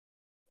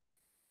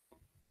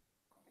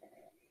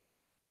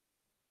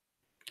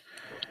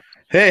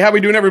Hey, how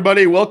we doing,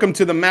 everybody? Welcome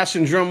to the Mash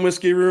and Drum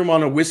Whiskey Room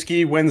on a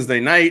Whiskey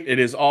Wednesday night. It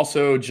is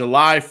also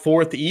July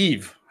 4th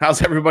Eve.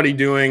 How's everybody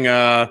doing?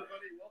 I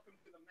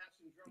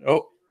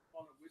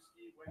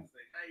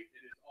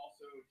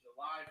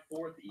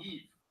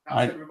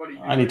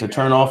need to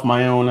turn off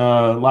my own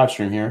live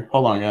stream here.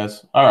 Hold on,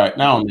 guys. All right,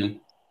 now I'm in.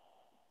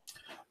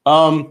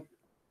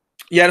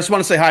 Yeah, I just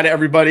want to say hi to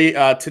everybody.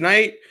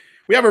 Tonight,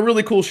 we have a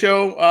really cool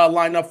show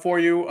lined up for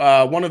you.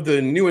 One of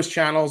the newest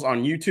channels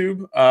on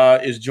YouTube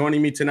is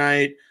joining me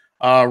tonight.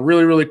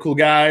 Really, really cool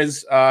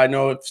guys. I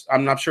know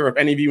I'm not sure if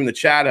any of you in the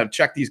chat have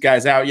checked these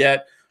guys out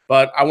yet,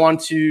 but I want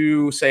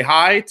to say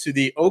hi to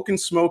the Oak and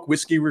Smoke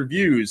Whiskey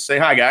Reviews. Say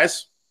hi,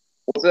 guys.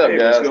 What's up,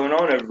 guys? What's going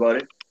on,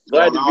 everybody?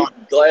 Glad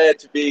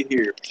to be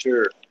here, for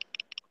sure.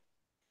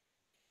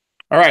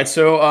 All right,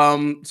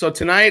 so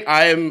tonight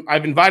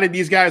I've invited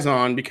these guys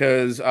on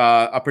because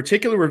a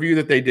particular review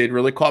that they did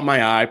really caught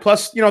my eye.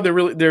 Plus, you know,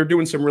 they're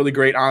doing some really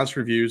great honest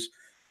reviews.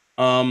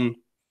 We're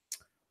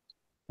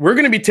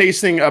going to be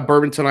tasting a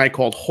bourbon tonight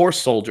called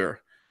Horse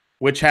Soldier,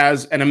 which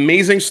has an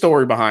amazing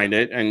story behind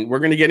it, and we're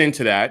going to get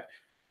into that.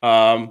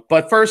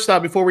 But first,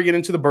 before we get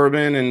into the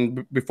bourbon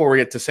and before we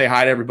get to say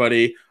hi to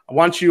everybody, I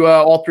want you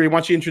all three,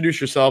 introduce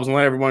yourselves and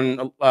let everyone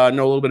know a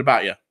little bit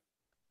about you.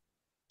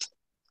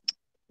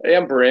 Hey,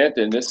 I'm Brent,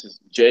 and this is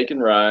Jake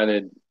and Ryan,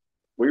 and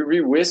we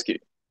review whiskey.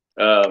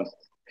 Yeah,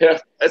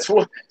 that's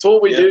what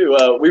we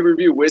do. We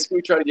review whiskey.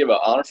 We try to give an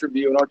honest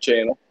review on our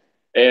channel,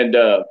 and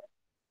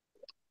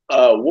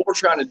what we're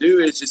trying to do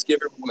is just give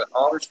everyone an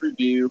honest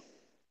review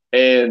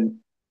and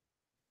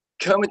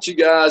come at you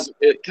guys.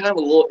 It's a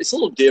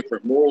little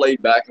different, more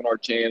laid back on our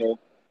channel.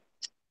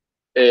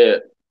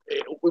 We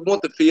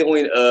want the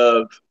feeling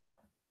of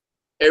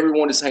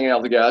everyone is hanging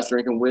out with the guys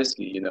drinking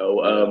whiskey. You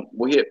know,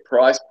 we hit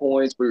price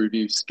points. We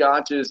review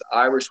scotches,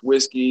 Irish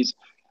whiskeys.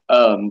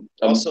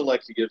 Also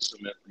like to give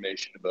some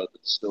information about the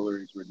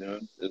distilleries we're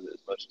doing as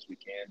much as we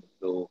can to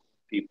fill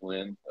people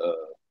in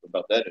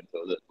about that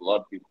info that a lot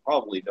of people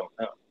probably don't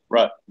know.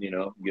 Right. You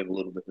know, give a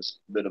little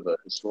bit of a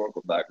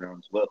historical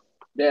background as well.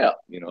 Yeah.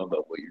 You know,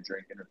 about what you're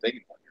drinking or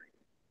thinking about drinking.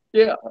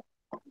 Yeah.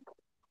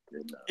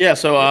 Yeah.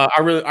 So I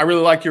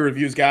really like your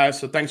reviews, guys.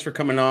 So thanks for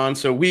coming on.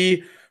 So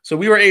we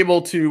were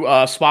able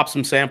to swap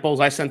some samples.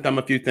 I sent them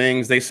a few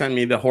things. They sent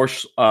me the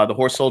horse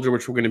soldier,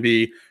 which we're going to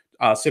be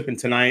sipping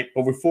tonight.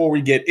 But before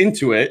we get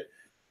into it,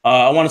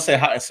 I want to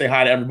say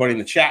hi to everybody in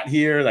the chat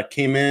here that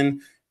came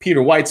in.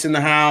 Peter White's in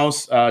the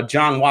house.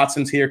 John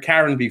Watson's here.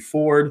 Karen B.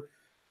 Ford.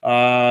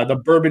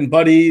 The Bourbon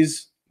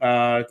Buddies.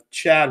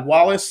 Chad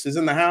Wallace is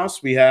in the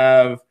house. We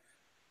have,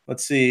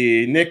 let's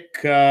see,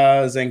 Nick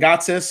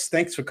Zangatsis.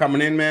 Thanks for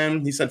coming in,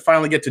 man. He said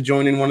finally get to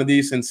join in one of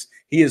these since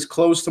he is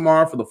closed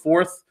tomorrow for the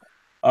 4th.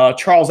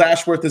 Charles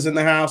Ashworth is in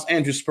the house.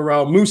 Andrew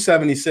Spurrell, Moose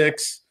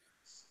 76.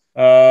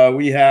 We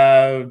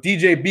have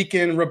DJ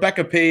Beacon,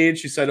 Rebecca Page.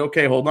 She said,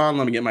 okay, hold on.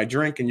 Let me get my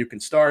drink and you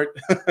can start.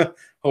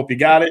 Hope you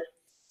got it.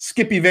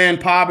 Skippy Van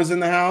Pob is in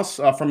the house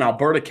from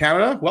Alberta,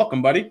 Canada.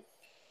 Welcome, buddy.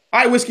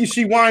 Hi, Whiskey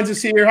She Wines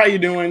is here. How you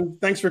doing?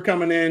 Thanks for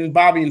coming in.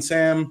 Bobby and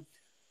Sam,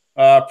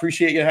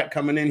 appreciate you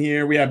coming in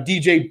here. We have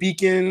DJ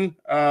Beacon.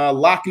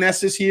 Loch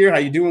Ness is here. How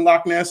you doing,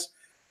 Loch Ness?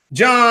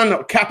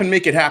 John, Cap and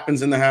Make It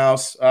Happens in the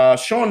house.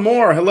 Sean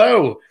Moore,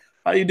 hello.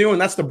 How you doing?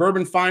 That's the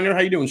Bourbon Finder. How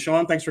you doing,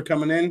 Sean? Thanks for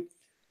coming in.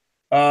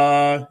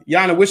 Yana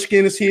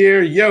Wishkin is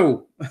here.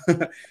 Yo.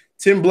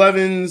 Tim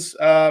Blevins,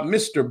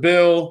 Mr.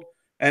 Bill,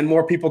 and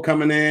more people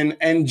coming in.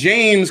 And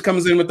James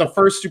comes in with the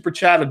first super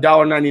chat of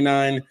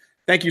 $1.99.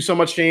 Thank you so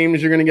much,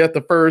 James. You're going to get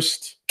the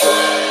first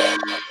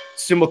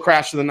cymbal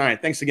crash of the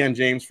night. Thanks again,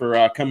 James,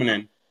 for coming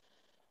in.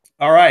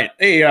 All right.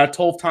 Hey,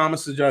 Tolf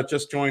Thomas has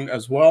just joined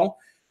as well.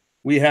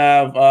 We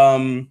have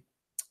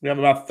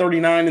about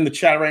 39 in the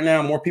chat right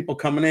now. More people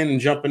coming in and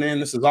jumping in.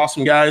 This is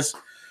awesome, guys.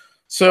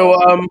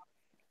 So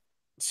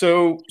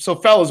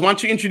fellas, why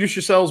don't you introduce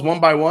yourselves one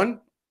by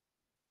one?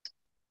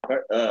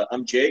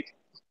 I'm Jake.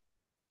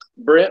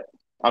 Brent.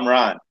 I'm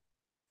Ryan.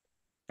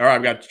 All right,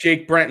 I've got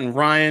Jake, Brent, and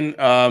Ryan.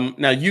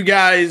 Now, you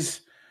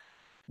guys,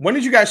 when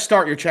did you guys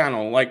start your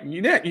channel? Like,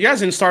 you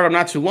guys didn't start up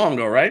not too long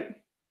ago, right?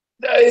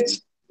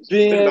 It's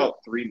been about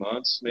 3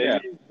 months, maybe. Yeah,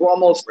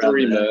 almost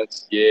 3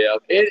 months. Yeah.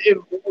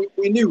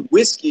 We knew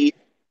whiskey,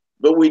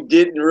 but we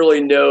didn't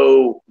really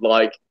know,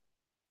 like,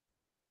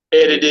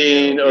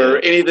 editing or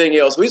anything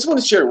else. We just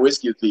want to share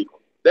whiskey with people.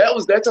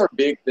 That's our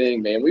big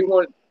thing, man.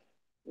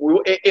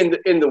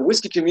 In the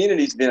whiskey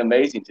community's been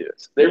amazing to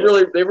us. They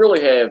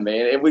really have,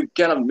 man. And we've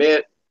kind of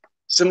met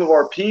some of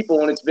our people,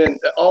 and it's been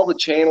all the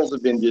channels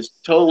have been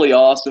just totally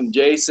awesome.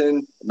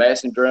 Jason,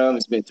 Mash and Drum,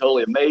 has been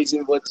totally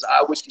amazing with us.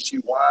 I Whiskey She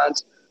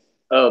Wines,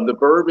 the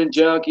Bourbon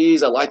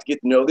Junkies. I like to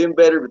get to know them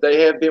better,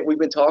 but we've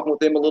been talking with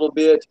them a little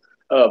bit.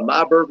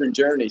 My Bourbon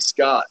Journey,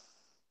 Scott,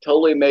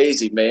 totally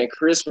amazing, man.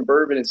 Chris from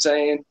Bourbon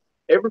Insane.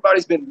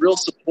 Everybody's been real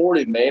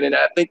supportive, man. And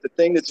I think the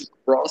thing that's just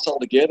brought us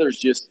all together is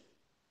just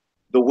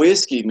the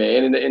whiskey,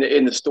 man,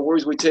 and the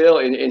stories we tell,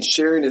 and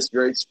sharing this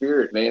great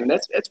spirit, man. And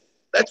that's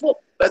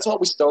what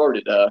we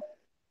started.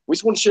 We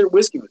just want to share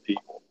whiskey with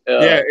people.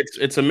 Yeah,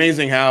 it's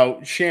amazing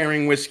how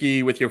sharing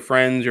whiskey with your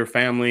friends, your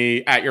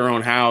family, at your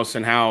own house,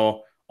 and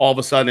how all of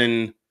a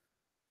sudden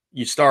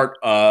you start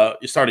a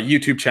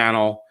YouTube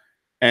channel,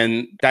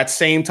 and that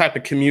same type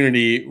of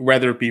community,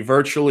 whether it be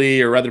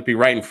virtually or whether it be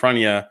right in front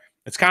of you,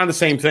 it's kind of the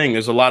same thing.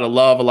 There's a lot of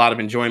love, a lot of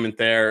enjoyment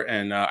there,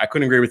 and I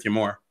couldn't agree with you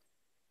more.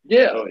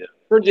 Yeah,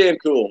 pretty damn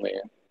cool,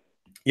 man.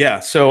 Yeah.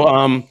 So,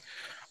 all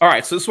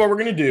right. So this is what we're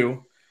gonna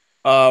do.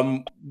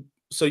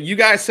 So you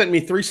guys sent me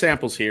 3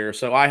 samples here.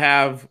 So I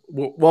have.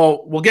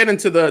 Well, we'll get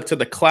into the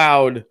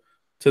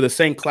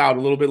St. Cloud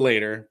a little bit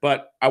later,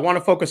 but I want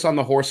to focus on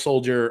the Horse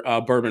Soldier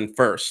bourbon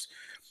first.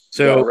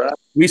 So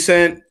we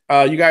sent.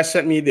 You guys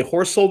sent me the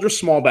Horse Soldier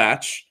small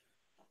batch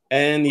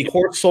and the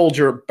Horse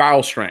Soldier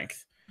barrel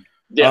strength.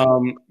 Yeah.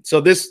 So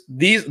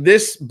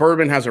this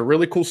bourbon has a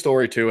really cool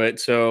story to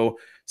it. So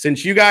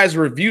since you guys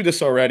reviewed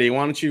this already,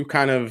 why don't you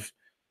kind of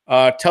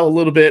tell a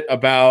little bit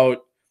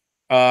about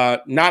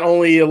not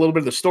only a little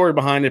bit of the story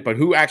behind it, but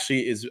who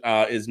actually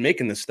is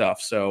making this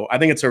stuff. So I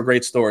think it's a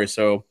great story.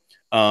 So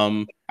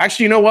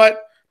actually, you know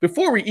what?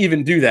 Before we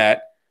even do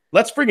that,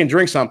 let's freaking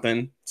drink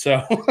something.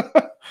 So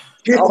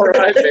all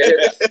right,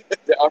 man.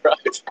 All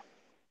right.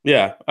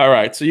 Yeah. All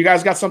right. So you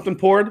guys got something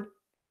poured?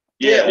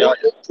 Yeah, we'll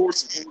pour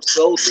some Horse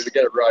Soldier. We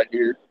got it right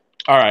here.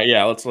 All right.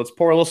 Yeah. Let's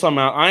pour a little something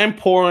out. I am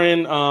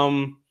pouring.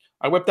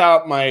 I whipped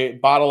out my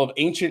bottle of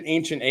Ancient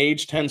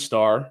Age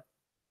 10-star.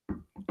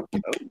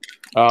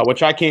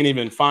 Which I can't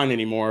even find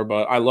anymore,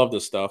 but I love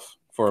this stuff.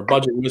 For a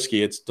budget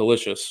whiskey, it's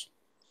delicious.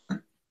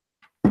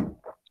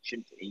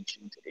 Ancient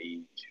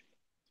Age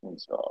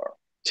 10-star.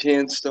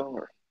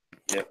 10-star.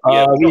 Yep.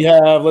 We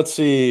have, let's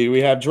see,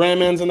 we have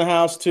Dramans in the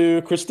house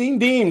too. Christine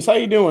Deems, how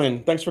you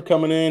doing? Thanks for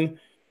coming in.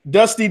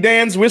 Dusty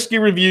Dan's whiskey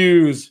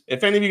reviews.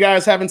 If any of you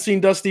guys haven't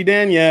seen Dusty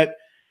Dan yet,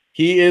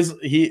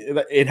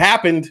 it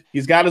happened.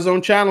 He's got his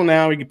own channel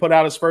now. He can put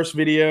out his first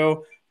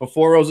video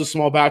before Rose's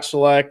Small Batch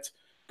Select.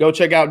 Go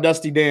check out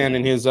Dusty Dan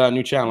and his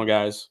new channel,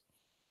 guys.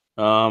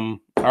 All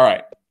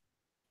right,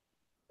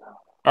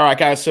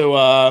 guys. So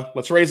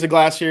let's raise the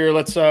glass here.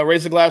 Let's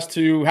raise the glass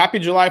to Happy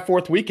July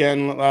 4th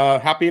weekend.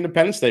 Happy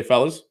Independence Day,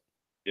 fellas.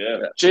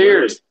 Yeah.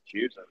 Cheers.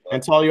 Cheers.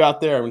 And to all you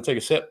out there, I'm gonna take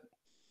a sip.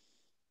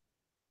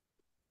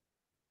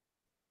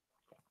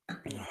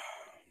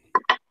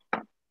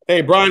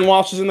 Hey, Brian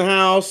Walsh is in the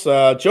house.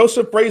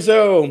 Joseph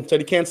Brazo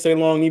said he can't stay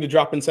long. Need to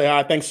drop in and say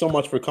hi. Thanks so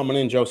much for coming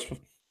in, Joseph.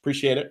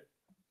 Appreciate it.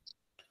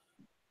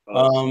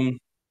 Yeah,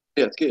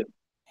 it's good.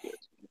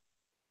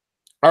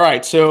 All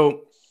right,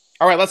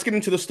 let's get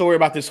into the story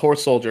about this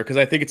Horse Soldier because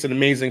I think it's an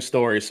amazing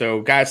story.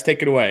 So, guys,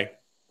 take it away.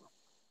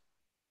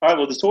 All right.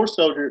 Well, this Horse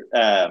Soldier,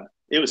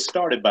 it was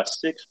started by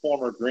 6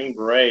 former Green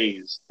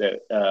Berets that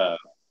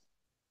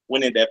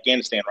went into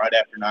Afghanistan right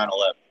after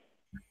 9/11.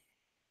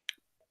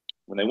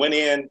 When they went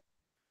in,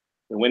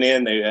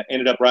 they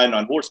ended up riding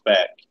on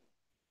horseback.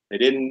 They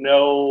didn't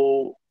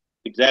know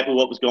exactly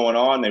what was going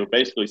on. They were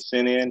basically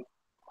sent in,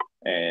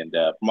 and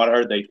from what I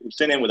heard, they were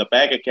sent in with a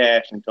bag of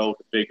cash and told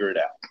to figure it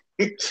out.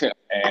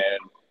 And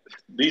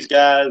these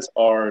guys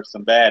are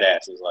some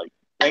badasses. Like,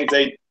 things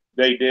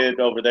they did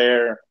over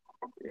there,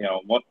 you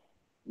know, what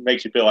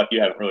makes you feel like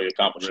you haven't really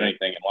accomplished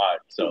anything in life.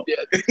 So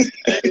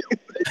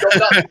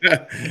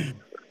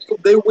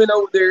they went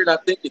over there, and I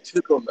think it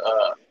took them.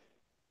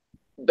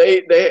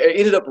 They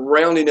ended up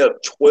rounding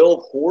up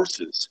 12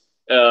 horses.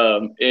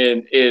 And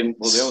they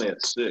only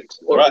had 6.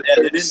 Right,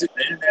 they didn't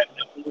have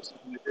enough horses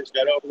when they first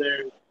got over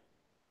there.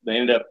 They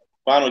ended up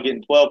finally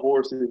getting 12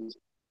 horses.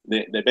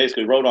 They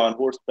basically rode on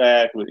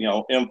horseback with, you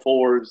know,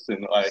 M4s,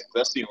 and like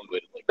that's the only way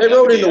to like. They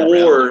rode into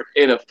war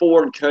in a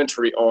foreign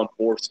country on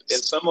horses,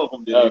 and some of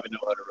them didn't even know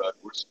how to ride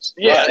horses.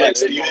 Yeah,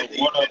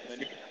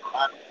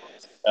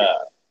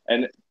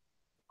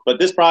 but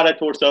this product,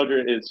 Horse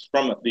Soldier, is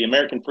from the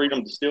American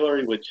Freedom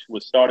Distillery, which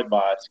was started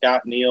by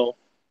Scott Neal,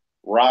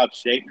 Rob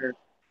Shatner,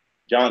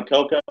 John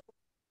Coco,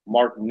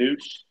 Mark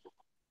Noosh,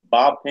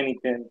 Bob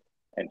Pennington,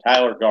 and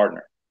Tyler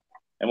Gardner.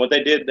 And what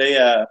they did,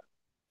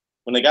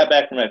 when they got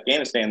back from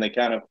Afghanistan, they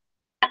kind of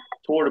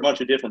toured a bunch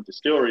of different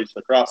distilleries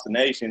across the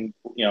nation,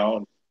 you know,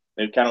 and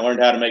they kind of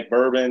learned how to make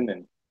bourbon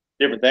and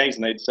different things,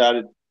 and they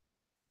decided,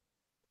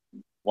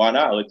 why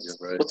not?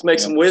 Let's make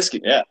some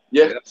whiskey. Yeah.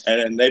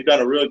 And they've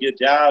done a real good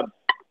job.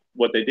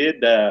 What they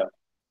did, the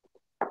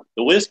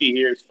whiskey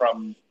here is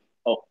from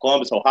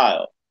Columbus,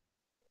 Ohio,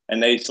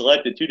 and they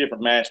selected 2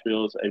 different mash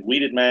bills: a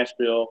wheated mash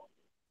bill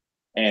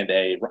and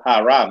a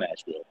high rye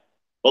mash bill.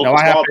 Now,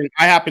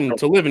 I happen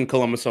to live in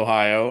Columbus,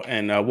 Ohio,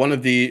 and one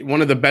of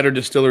the better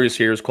distilleries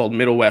here is called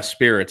Middle West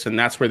Spirits, and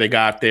that's where they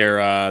got their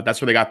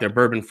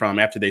bourbon from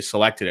after they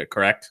selected it.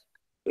 Correct?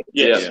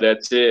 Yes,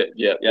 that's it.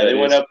 Yeah, they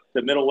went up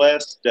to Middle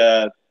West.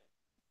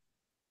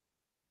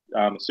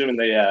 I'm assuming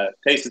they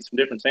tasted some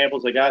different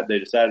samples they got. They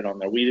decided on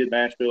their wheated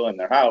mash bill and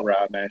their high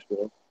rye mash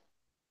bill.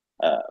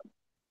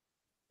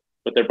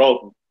 But they're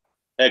both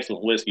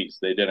excellent whiskeys.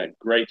 They did a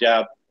great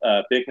job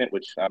picking it,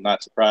 which I'm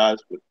not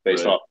surprised with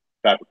based off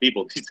the type of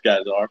people these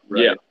guys are.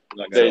 Right. Yeah,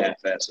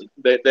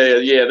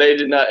 they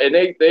did not, and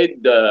they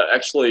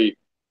actually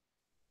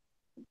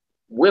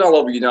went all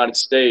over the United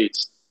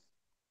States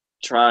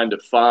trying to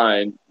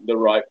find the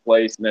right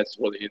place, and that's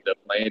where they ended up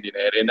landing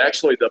at. And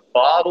actually, the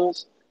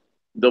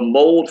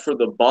mold for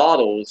the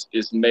bottles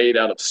is made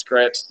out of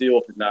scrap steel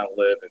from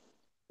 9/11.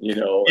 You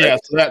know, yeah,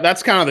 so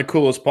that's kind of the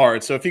coolest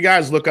part. So if you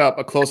guys look up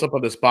a close up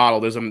of this bottle,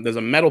 there's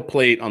a metal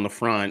plate on the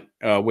front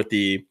with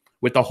the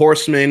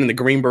horseman and the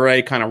Green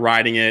Beret kind of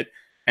riding it,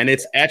 and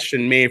it's etched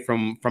and made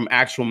from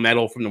actual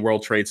metal from the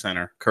World Trade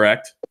Center.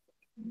 Correct?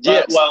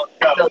 yes. Well,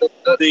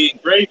 the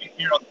engraving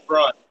here on the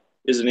front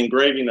is an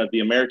engraving of the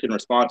American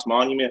Response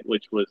Monument,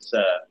 which was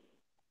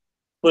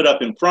put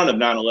up in front of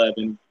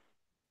 9/11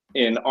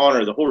 in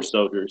honor of the horse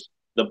soldiers.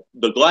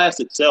 The glass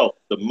itself,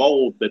 the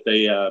mold that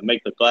they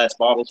make the glass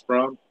bottles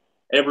from,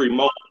 every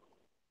mold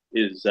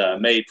is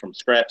made from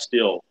scrap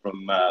steel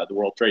from the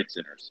World Trade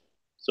Centers.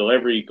 So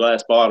every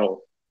glass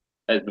bottle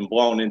has been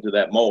blown into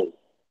that mold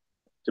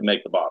to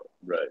make the bottle.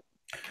 Right.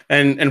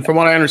 And from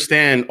what I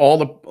understand,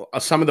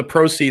 some of the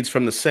proceeds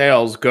from the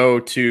sales go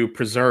to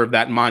preserve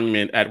that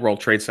monument at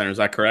World Trade Center. Is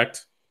that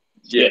correct?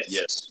 Yes.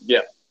 Yes.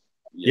 Yeah.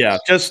 Yeah.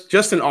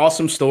 Just an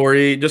awesome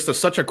story.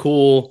 Such a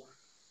cool.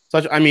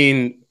 I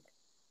mean,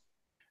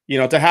 you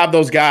know, to have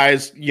those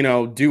guys, you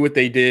know, do what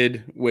they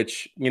did,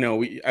 which, you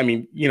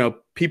know,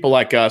 people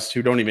like us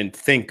who don't even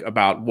think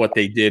about what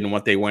they did and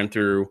what they went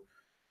through.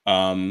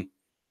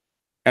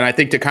 And I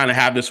think to kind of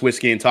have this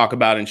whiskey and talk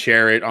about and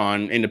share it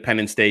on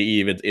Independence Day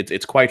Eve,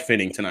 it's quite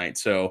fitting tonight.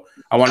 So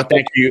I want to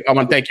thank you. I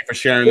want to thank you for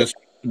sharing this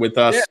with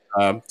us.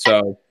 I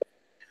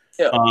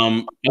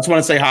just want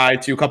to say hi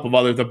to a couple of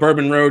others. The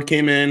Bourbon Road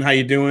came in. How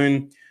you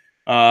doing?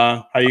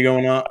 How you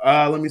going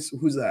on? Let me see.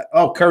 Who's that?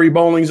 Oh, Curry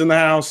Bowling's in the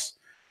house.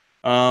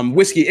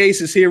 Whiskey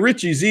Ace is here.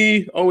 Richie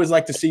Z, always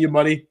like to see you,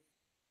 buddy.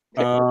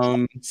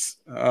 And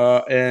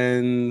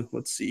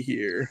let's see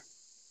here.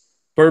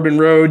 Bourbon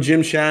Road,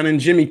 Jim Shannon,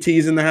 Jimmy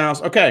T's in the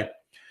house. Okay.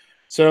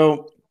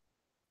 So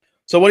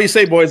what do you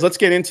say, boys? Let's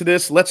get into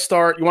this. Let's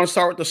start. You want to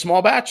start with the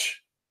small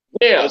batch?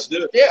 Yeah, let's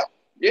do it. Yeah.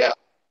 Yeah.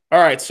 All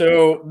right.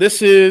 So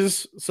this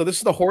is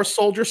the Horse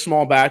Soldier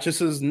small batch.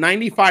 This is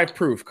 95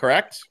 proof,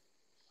 correct?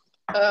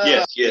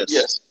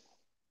 Yes.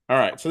 All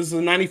right. So this is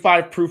a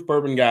 95 proof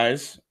bourbon,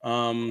 guys.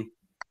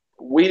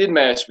 Wheated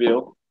mash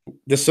bill.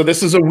 This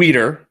is a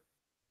wheater.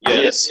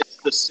 Yes. It's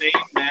the same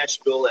mash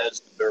bill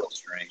as the barrel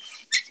strength.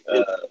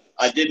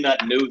 I did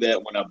not know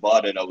that when I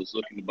bought it. I was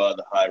looking to buy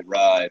the high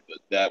rye, but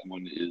that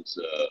one is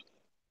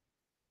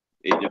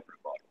a different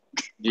bottle.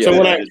 Yeah,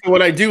 so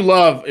what I do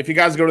love, if you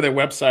guys go to their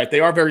website, they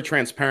are very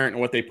transparent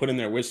in what they put in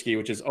their whiskey,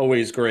 which is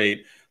always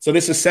great. So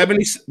this is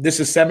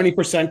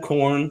 70%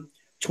 corn,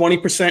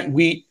 20%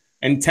 wheat,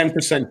 and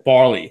 10%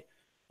 barley.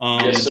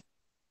 Yes.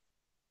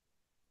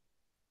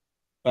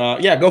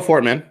 Yeah, go for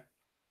it, man.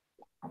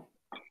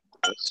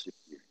 Let's see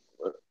here.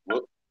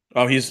 What?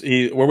 Oh,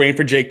 we're waiting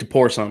for Jake to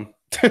pour some.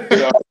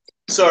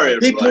 Sorry,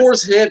 everybody. He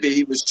pours heavy.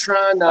 He was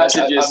trying not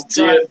to just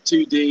dip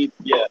too deep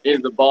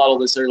into the bottle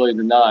this early in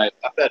the night.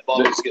 I've had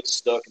bottles get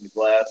stuck in the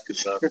glass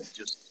because I'm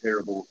just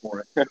terrible with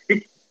pouring.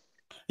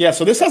 Yeah,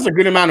 so this has a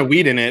good amount of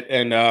wheat in it,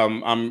 and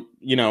I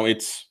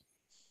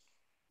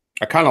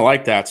kind of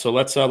like that. So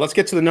let's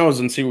get to the nose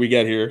and see what we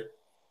get here.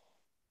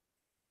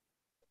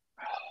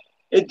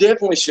 It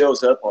definitely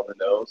shows up on the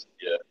nose.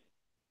 Yeah.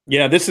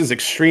 Yeah, this is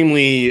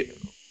extremely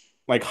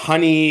like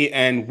honey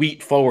and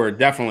wheat forward,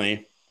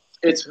 definitely.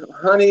 It's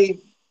honey.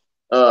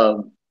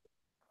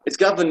 It's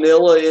got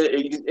vanilla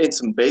and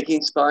some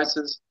baking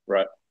spices.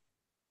 Right.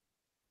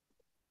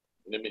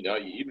 I mean, now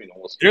you even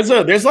almost there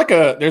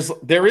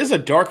is a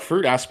dark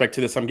fruit aspect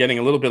to this. I'm getting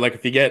a little bit, like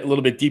if you get a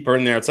little bit deeper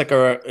in there, it's like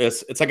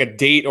a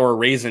date or a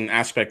raisin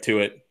aspect to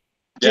it.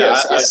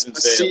 Yes, I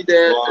see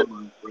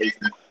that.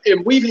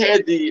 And we've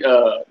had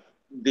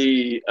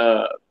the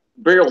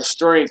barrel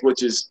strength,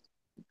 which is,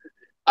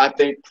 I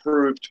think,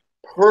 proved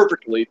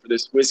perfectly for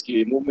this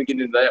whiskey. And when we get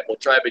into that, we'll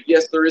try. But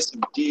yes, there is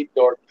some deep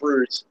dark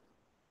fruits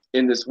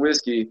in this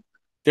whiskey.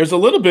 There's a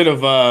little bit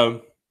of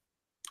I'm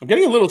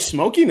getting a little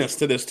smokiness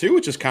to this too,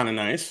 which is kind of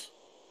nice.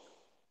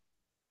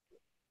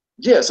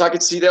 Yes, I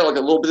could see that, like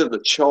a little bit of the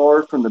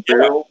char from the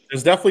barrel.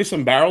 There's definitely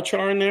some barrel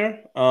char in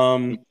there.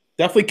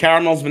 Definitely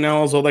caramels,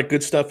 vanillas, all that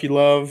good stuff you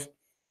love.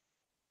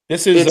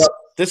 This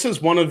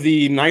is one of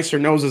the nicer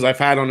noses I've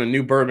had on a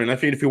new bourbon. I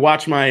think if you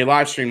watch my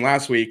live stream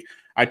last week,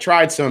 I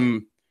tried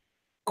some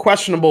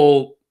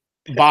questionable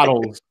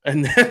bottles,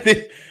 and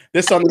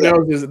this on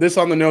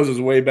the nose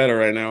is way better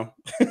right now.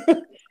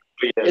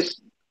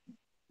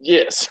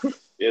 Yes,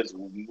 it's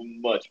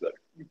much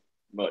better,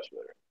 much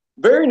better.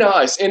 Very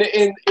nice, and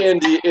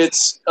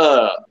it's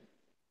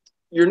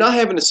you're not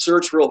having to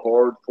search real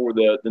hard for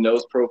the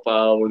nose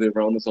profile or the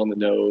aromas on the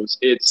nose.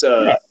 It's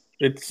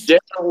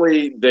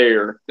definitely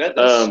there.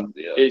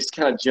 It's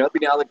kind of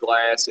jumping out of the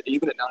glass,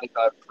 even at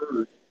 95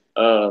 proof.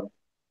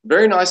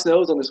 Very nice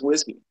nose on this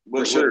whiskey,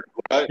 for sure.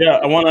 Yeah,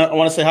 I want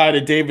to say hi to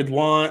David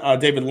Lawn,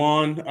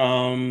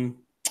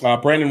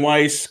 Brandon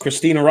Weiss,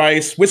 Christina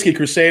Rice, Whiskey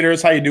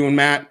Crusaders. How you doing,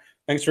 Matt?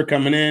 Thanks for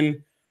coming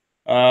in.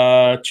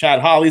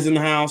 Chad Holly's in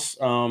the house.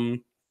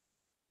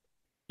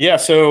 Yeah,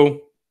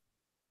 so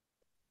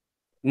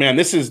Man,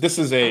 this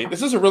is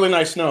a really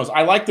nice nose.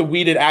 I like the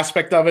weeded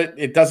aspect of it.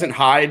 It doesn't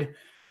hide.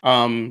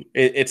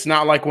 It's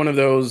not like one of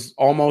those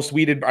almost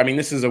weeded. I mean,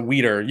 this is a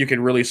weeder. You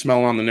can really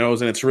smell on the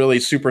nose, and it's really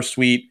super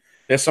sweet.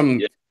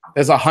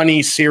 There's a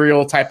honey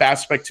cereal type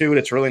aspect to it.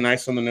 It's really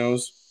nice on the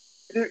nose.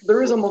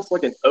 There is almost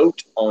like an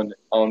oat on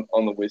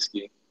the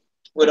whiskey.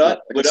 What I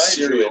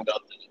enjoy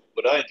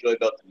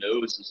about the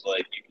nose is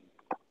like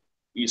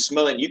you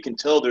smell it, and you can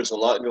tell there's a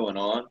lot going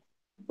on,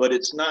 but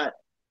it's not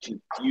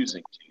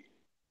confusing to you,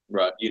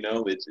 right? You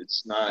know,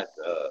 it's not.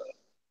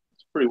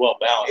 It's pretty well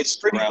balanced. It's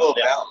pretty well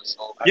balanced.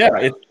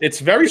 Yeah, it's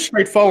very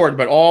straightforward,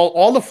 but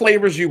all the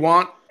flavors you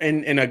want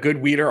in a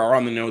good weeder are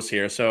on the nose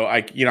here. So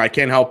I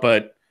can't help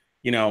but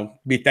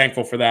be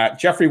thankful for that.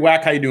 Jeffrey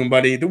Wack, how you doing,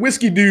 buddy? The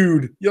whiskey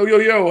dude. Yo,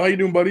 how you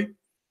doing, buddy?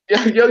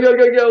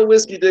 Yo,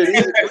 whiskey dude.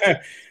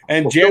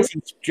 And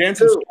Jansen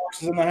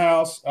Sports is in the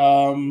house.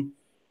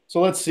 So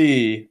let's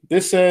see.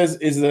 This says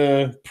is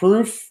the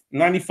proof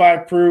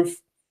 95 proof.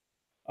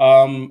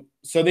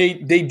 So they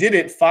did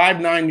it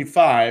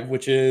 595,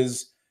 which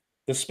is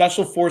the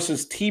Special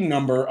Forces team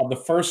number of the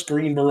first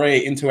Green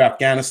Beret into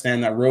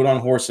Afghanistan that rode on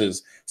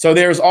horses. So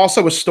there's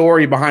also a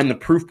story behind the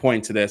proof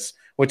point to this,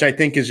 which I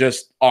think is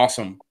just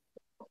awesome.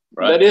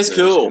 Right? That is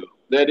cool.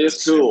 That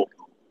is cool.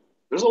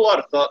 There's a lot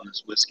of thought in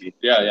this whiskey.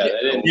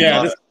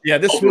 This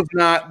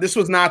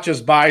was not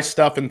just buy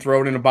stuff and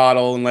throw it in a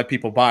bottle and let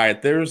people buy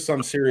it. There's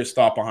some serious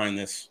thought behind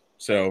this.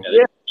 So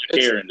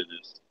care into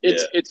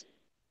this.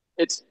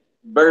 It's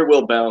very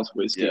well balanced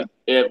whiskey.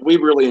 Yeah. We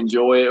really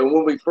enjoy it. And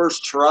when we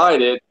first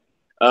tried it,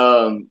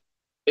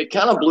 it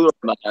kind of blew our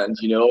minds.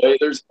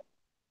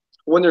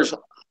 When there's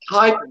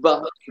hype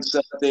behind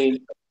something,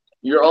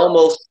 you're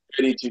almost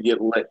ready to get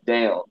let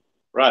down.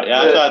 Right.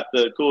 Yeah, I thought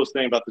the coolest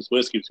thing about this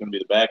whiskey was going to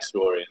be the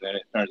backstory, and then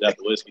it turns out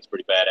the whiskey's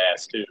pretty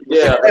badass too.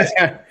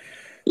 Yeah.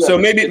 So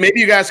maybe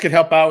you guys could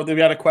help out. We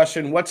got a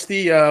question. What's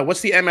the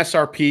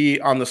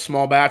MSRP on the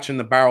small batch and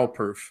the barrel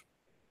proof?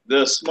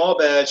 The small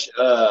batch,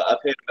 I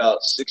paid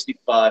about $65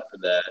 for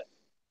that,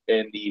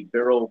 and the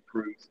barrel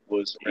proof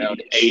was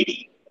around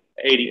 80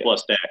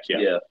 plus tax.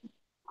 Yeah.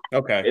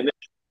 Okay.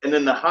 And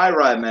then the high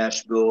rye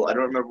mash bill, I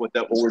don't remember what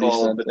that was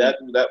called, but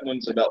that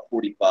one's about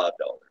 $45.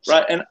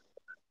 Right. And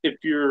if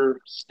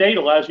your state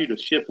allows you to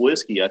ship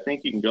whiskey, I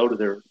think you can go to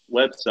their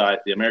website,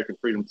 the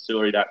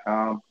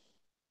AmericanFreedomDistillery.com,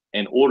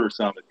 and order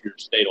some if your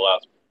state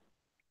allows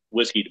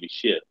whiskey to be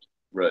shipped.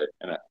 Right.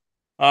 And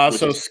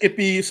So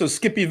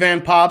Skippy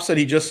Van Pop said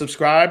he just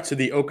subscribed to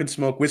the Oak and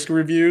Smoke whiskey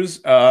reviews.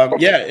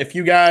 If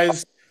you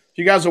guys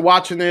are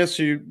watching this,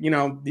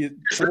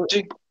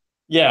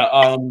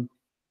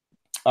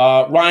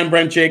 Ryan,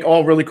 Brent, Jake,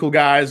 all really cool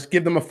guys.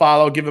 Give them a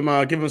follow, give them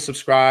a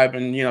subscribe,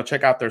 and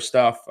check out their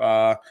stuff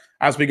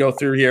as we go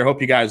through here. Hope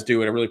you guys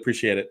do it. I really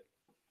appreciate it.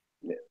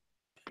 Yeah.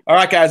 All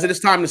right, guys, it is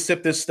time to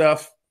sip this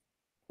stuff.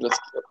 Let's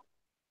go.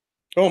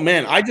 Oh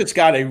man, I just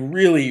got a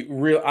really.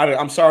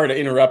 I'm sorry to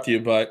interrupt you,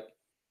 but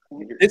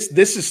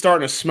this is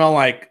starting to smell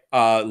like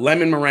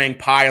lemon meringue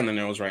pie on the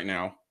nose right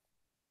now.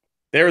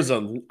 There's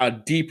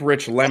a deep,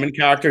 rich lemon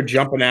character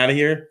jumping out of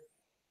here.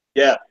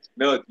 Yeah,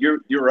 no, you're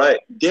right.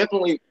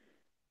 Definitely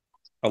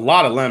a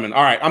lot of lemon.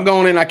 All right, I'm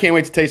going in. I can't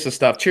wait to taste this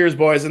stuff. Cheers,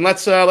 boys, and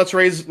let's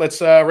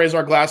raise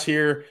our glass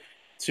here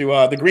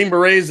to the Green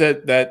Berets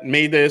that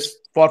made this,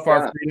 fought for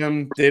our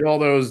freedom, did all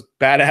those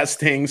badass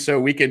things, so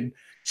we could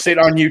sit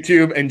on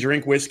YouTube and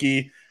drink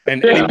whiskey.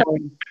 And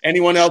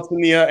anyone else in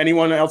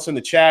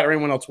the chat or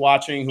anyone else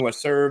watching who has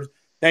served,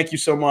 thank you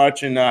so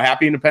much, and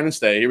happy Independence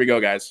Day. Here we go,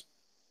 guys.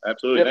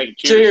 Absolutely. Yep. Thank you.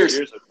 Cheers.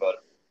 Cheers, everybody.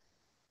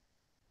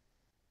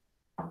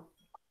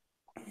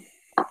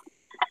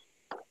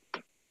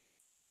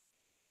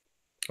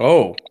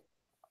 Oh,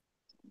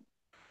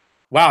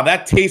 wow!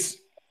 That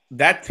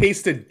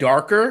tasted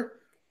darker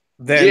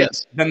than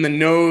the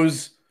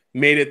nose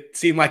made it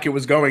seem like it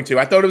was going to.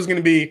 I thought it was going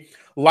to be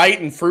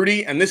light and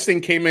fruity, and this thing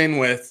came in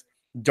with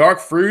dark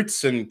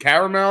fruits and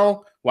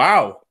caramel.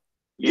 Wow.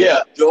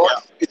 Yeah, dark. Yeah.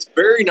 It's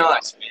very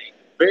nice, man.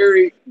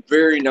 Very,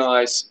 very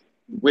nice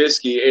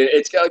whiskey.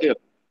 It's got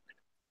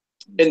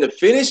and the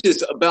finish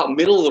is about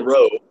middle of the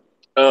road.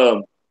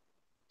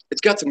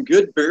 It's got some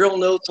good barrel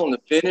notes on the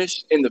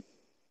finish, and the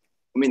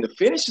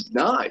finish is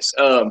nice.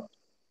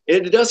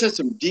 It does have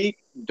some deep,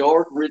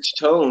 dark, rich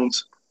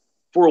tones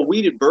for a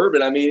wheated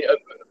bourbon. I mean,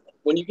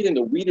 when you get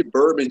into wheated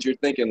bourbons, you're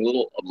thinking a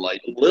little light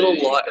and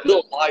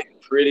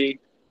pretty.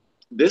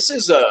 This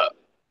is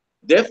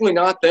definitely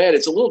not that.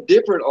 It's a little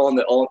different on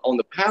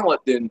the palate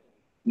than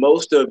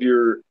most of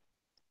your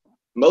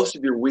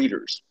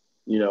wheaters.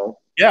 Yeah,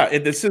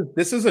 this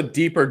is a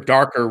deeper,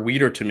 darker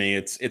wheater to me.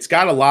 It's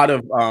got a lot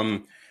of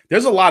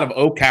there's a lot of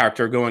oak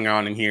character going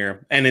on in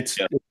here, and it's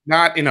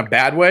not in a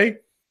bad way.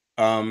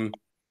 I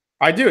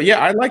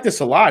like this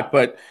a lot,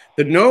 but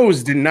the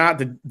nose did not.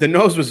 The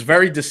nose was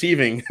very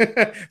deceiving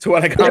to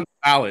what I got on the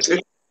palate.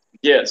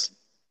 Yes,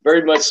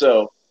 very much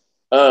so.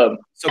 So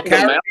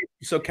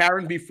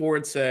Karen B.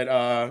 Ford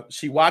said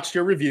she watched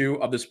your review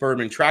of this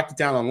bourbon, tracked it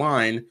down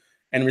online,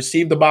 and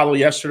received the bottle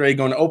yesterday.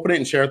 Going to open it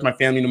and share it with my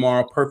family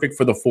tomorrow. Perfect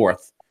for the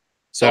 4th.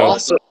 So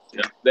awesome.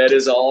 Yeah. That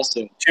is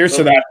awesome. Cheers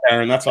to that,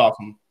 Aaron. That's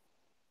awesome.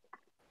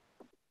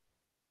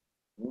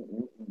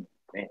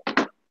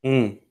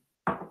 Mm.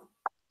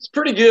 It's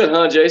pretty good,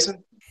 huh,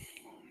 Jason?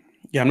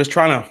 Yeah, I'm just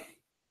trying to.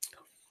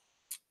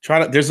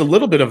 There's a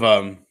little bit of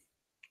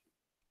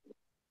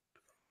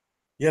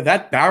yeah,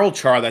 that barrel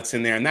char that's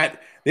in there, and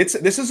this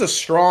is a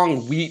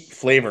strong wheat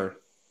flavor.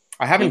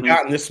 I haven't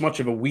gotten this much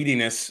of a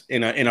wheatiness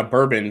in a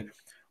bourbon,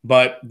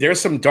 but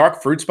there's some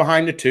dark fruits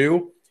behind it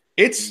too.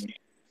 This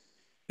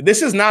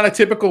is not a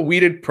typical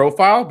wheated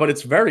profile, but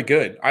it's very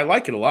good. I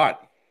like it a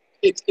lot.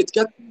 It's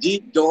got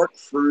deep dark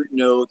fruit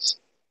notes,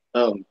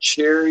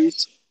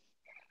 cherries.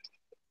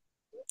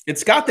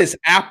 It's got this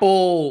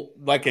apple,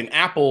 like an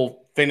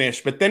apple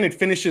finish, but then it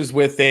finishes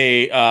with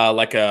a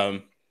like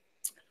a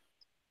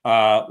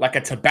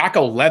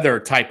tobacco leather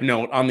type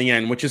note on the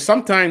end, which is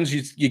sometimes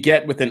you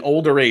get with an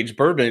older age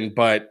bourbon,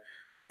 but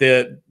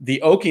the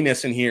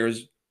oakiness in here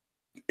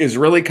is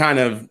really kind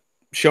of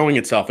showing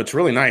itself. It's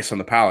really nice on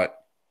the palate.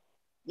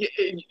 Yeah,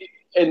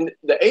 and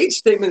the age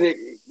statement,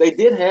 they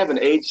did have an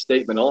age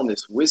statement on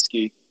this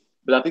whiskey,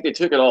 but I think they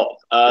took it off.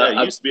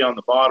 Yeah, it used to be on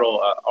the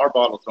bottle. Our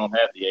bottles don't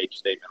have the age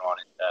statement on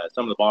it.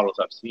 Some of the bottles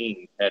I've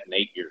seen had an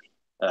 8-year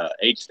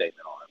age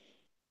statement on it.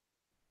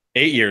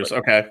 8 years,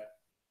 okay.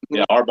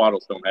 Yeah, our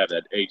bottles don't have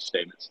that age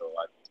statement. So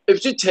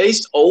it should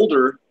taste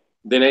older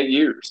than 8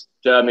 years.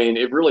 I mean,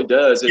 it really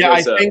does.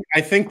 I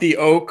think the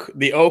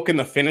oak and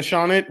the finish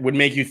on it would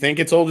make you think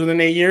it's older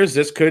than 8 years.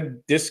 This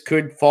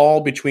could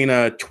fall between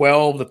a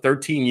 12 to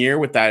 13 year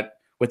with that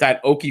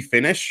oaky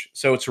finish.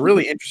 So it's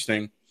really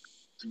interesting.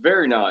 It's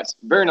very nice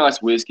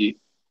whiskey.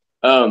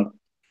 And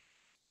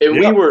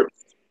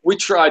we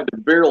tried the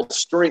barrel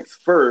strength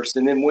first,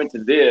 and then went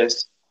to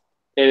this,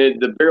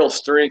 and the barrel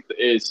strength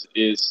is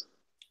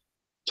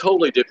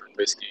totally different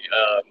whiskey.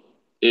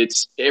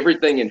 It's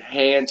everything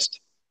enhanced,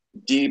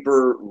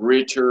 deeper,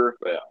 richer.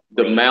 Yeah,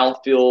 the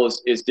mouthfeel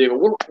is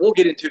different. We'll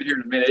get into it here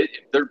in a minute.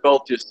 They're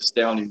both just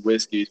astounding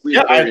whiskeys.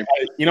 I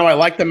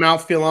like the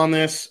mouthfeel on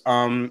this.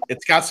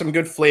 It's got some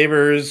good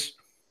flavors.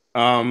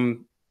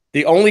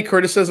 The only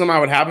criticism I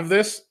would have of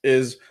this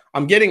is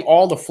I'm getting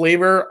all the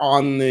flavor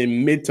on the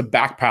mid to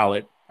back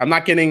palate. I'm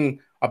not getting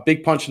a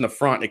big punch in the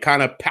front. It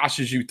kind of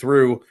passes you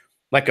through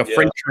like a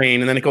freight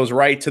train, and then it goes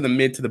right to the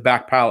mid to the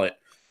back palate.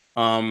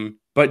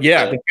 But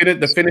yeah,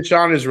 the finish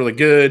on is really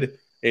good.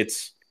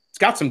 It's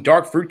got some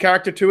dark fruit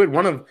character to it.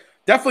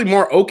 Definitely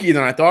more oaky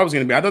than I thought it was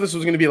going to be. I thought this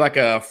was going to be like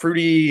a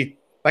fruity,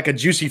 like a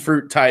juicy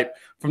fruit type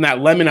from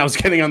that lemon I was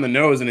getting on the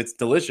nose, and it's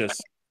delicious.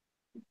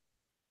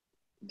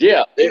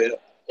 Yeah,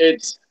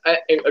 I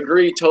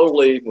agree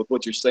totally with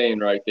what you're saying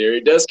right there.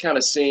 It does kind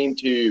of seem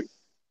to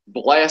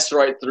blast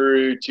right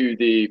through to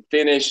the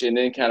finish and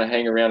then kind of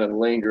hang around and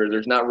linger.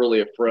 There's not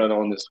really a front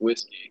on this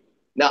whiskey.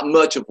 Not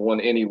much of one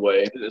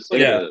anyway. There's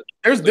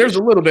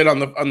a little bit on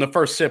the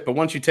first sip, but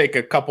once you take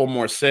a couple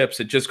more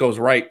sips, it just goes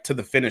right to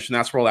the finish, and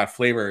that's where all that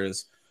flavor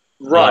is.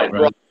 Right.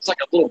 It's like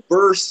a little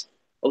burst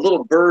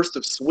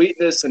of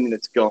sweetness, and then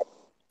it's gone.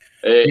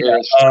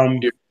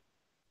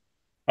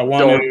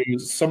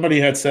 Somebody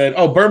had said,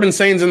 "Oh, Bourbon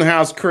Sane's in the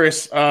house."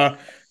 Chris,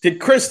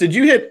 did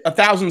you hit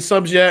 1,000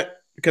 subs yet?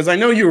 Because I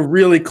know you were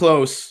really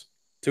close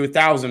to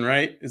 1,000,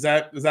 right? Is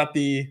that what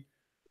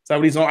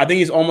he's on? I think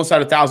he's almost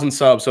at 1,000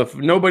 subs. So if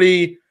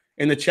nobody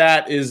in the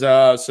chat is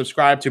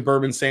subscribed to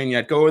Bourbon Sane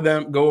yet, go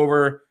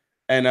over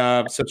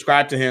and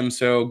subscribe to him.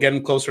 So get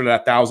him closer to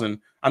that 1,000.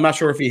 I'm not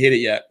sure if he hit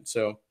it yet.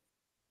 So,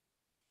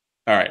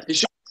 all right. He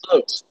should be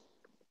close.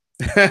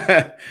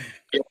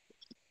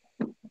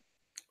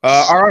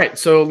 All right.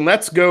 So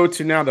let's go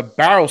to now the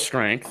barrel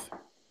strength,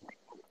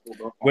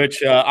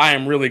 which I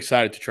am really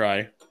excited to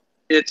try.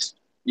 It's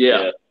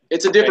a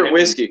different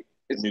whiskey.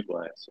 It's new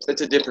glass.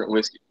 It's a different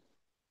whiskey.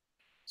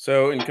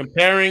 So in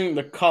comparing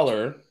the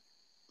color,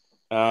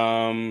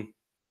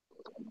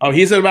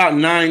 he's at about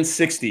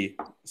 960.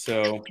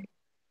 So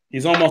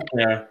he's almost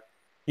there.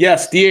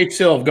 Yes, DH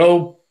Silv,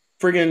 go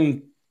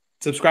friggin'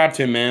 subscribe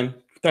to him, man.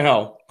 What the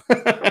hell?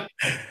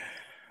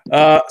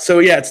 So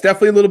yeah, it's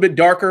definitely a little bit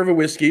darker of a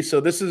whiskey. So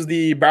this is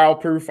the barrel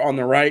proof on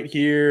the right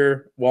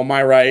here. Well,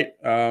 my right,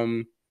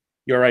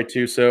 your right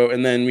too. So,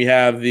 and then we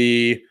have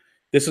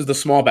this is the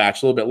small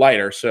batch, a little bit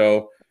lighter.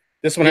 So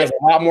this one has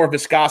a lot more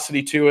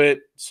viscosity to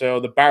it. So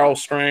the barrel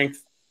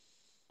strength.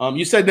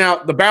 You said now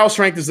the barrel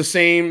strength is the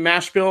same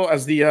mash bill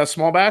as the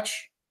small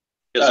batch?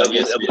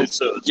 Yes, I believe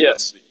so.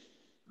 Yes.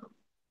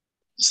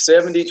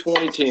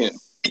 70-20-10.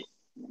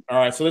 All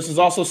right. So this is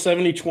also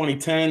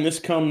 70-20-10. This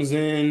comes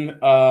in,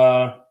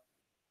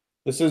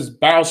 this is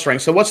barrel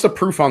strength. So what's the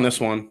proof on this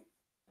one?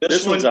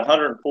 This one's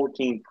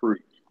 114 proof.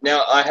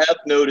 Now, I have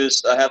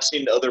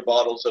seen other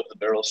bottles of the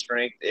barrel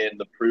strength, and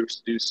the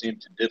proofs do seem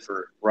to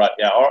differ. Right,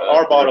 yeah.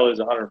 Our bottle is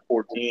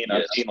 114.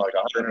 I've seen like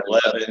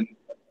 111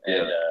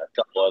 and a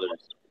couple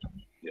others.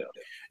 Yeah.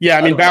 Yeah,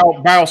 I mean,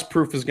 barrel's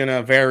proof is going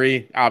to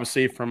vary,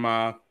 obviously, from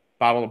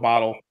bottle to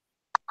bottle.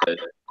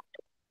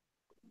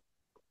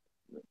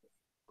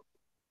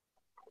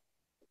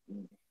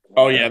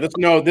 Oh, yeah.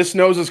 This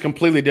nose is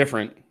completely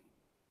different.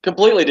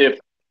 Completely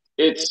different.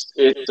 It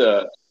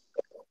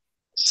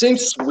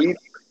seems sweet.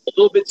 a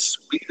little bit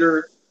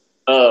sweeter.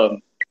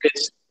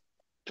 It's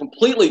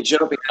completely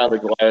jumping out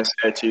of the glass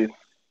at you.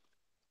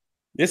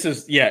 This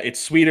is, yeah, it's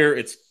sweeter.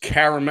 It's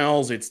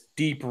caramels. It's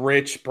deep,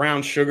 rich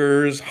brown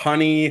sugars,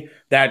 honey.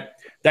 That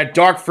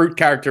dark fruit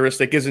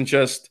characteristic isn't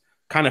just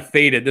kind of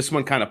faded. This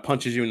one kind of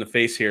punches you in the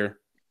face here.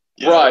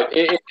 Yeah. Right.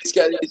 It's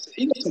got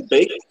even some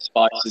bacon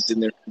spices in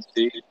there.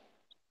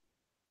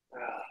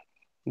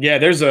 Yeah,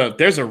 there's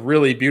a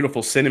really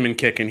beautiful cinnamon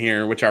kick in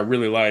here, which I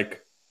really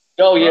like.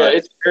 Oh yeah,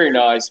 it's very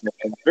nice,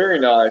 man. Very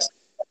nice.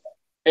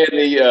 And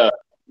the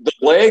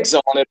legs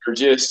on it are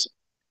just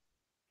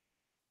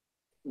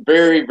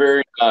very,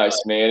 very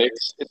nice, man.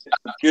 It's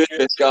got good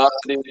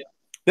viscosity.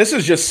 This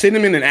is just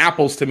cinnamon and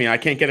apples to me. I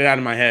can't get it out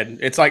of my head.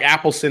 It's like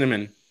apple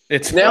cinnamon.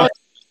 It's now.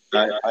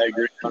 I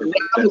agree. Now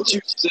that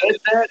you said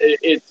that,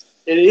 it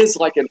is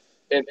like an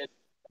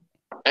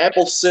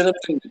apple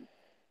cinnamon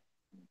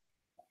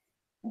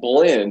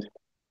blend.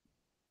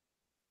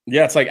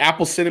 Yeah, it's like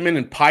apple cinnamon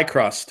and pie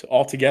crust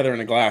all together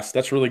in a glass.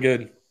 That's really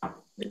good.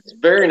 It's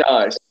very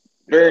nice.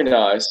 Very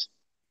nice.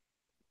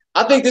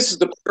 I think this is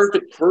the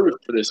perfect proof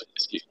for this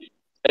whiskey.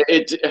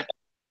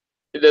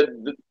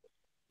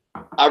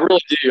 I really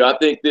do. I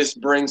think this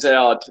brings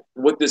out,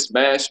 with this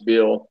mash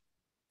bill,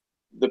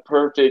 the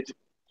perfect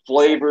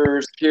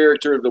flavors,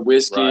 character of the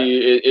whiskey.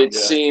 Right. It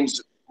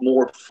seems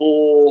more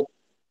full,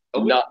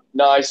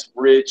 nice,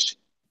 rich,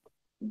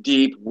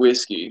 deep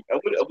whiskey. I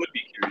would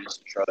be curious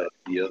to try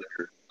the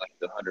other, like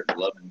the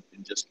 111,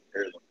 and just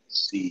compare them and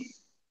see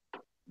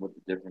what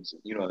the difference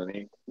is. You know what I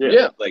mean?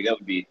 Yeah. Like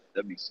that'd be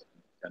something.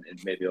 And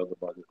maybe I'll go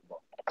buy this one.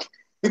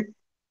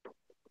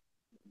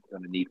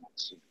 Gonna need one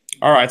soon.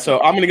 All right, so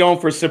I'm gonna go in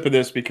for a sip of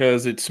this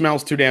because it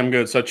smells too damn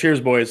good. So cheers,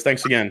 boys.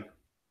 Thanks again.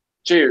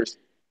 Cheers.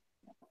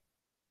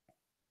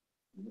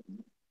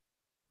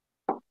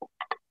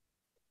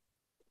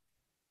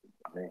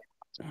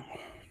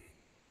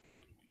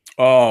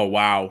 Oh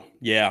wow.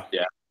 Yeah.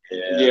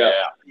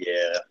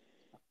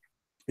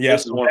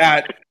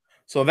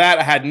 So that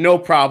I had no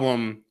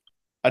problem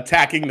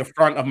attacking the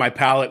front of my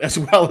palate as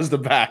well as the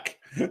back.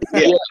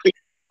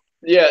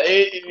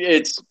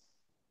 It's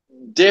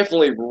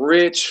definitely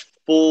rich,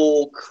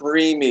 full,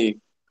 creamy.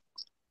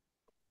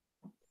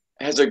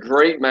 Has a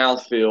great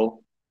mouthfeel.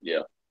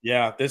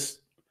 Yeah. This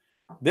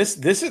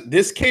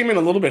came in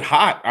a little bit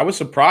hot. I was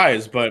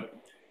surprised, but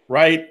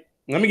let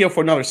me go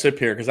for another sip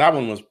here because that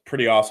one was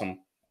pretty awesome.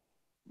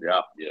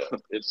 Yeah,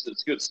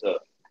 it's good stuff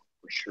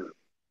for sure.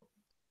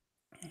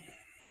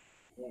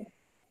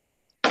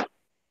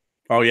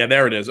 Oh yeah,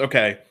 there it is.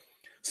 Okay,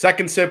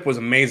 second sip was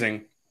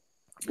amazing.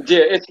 Yeah,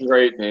 it's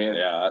great, man.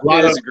 Yeah,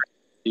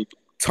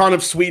 ton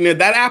of sweetness.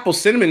 That apple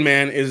cinnamon,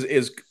 man,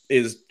 is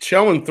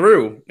showing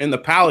through in the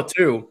palate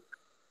too.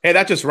 Hey,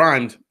 that just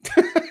rhymed.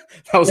 That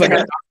was like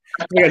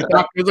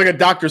a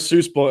Dr.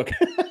 Seuss book.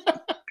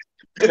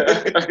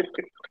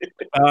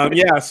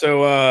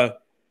 So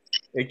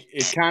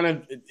it kind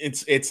of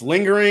it's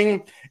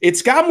lingering.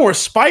 It's got more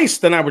spice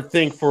than I would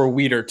think for a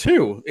wheater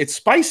too. It's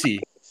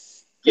spicy.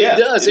 Yeah, it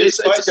does. It's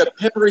like a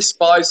peppery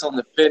spice on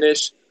the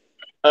finish.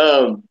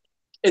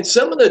 And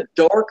some of the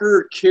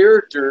darker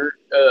character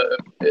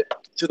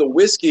to the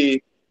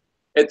whiskey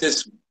at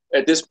this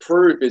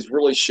proof is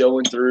really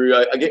showing through.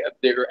 I get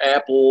your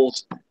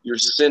apples, your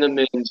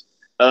cinnamons.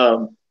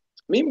 I'm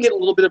even getting a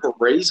little bit of a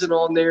raisin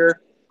on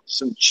there,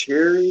 some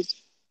cherries.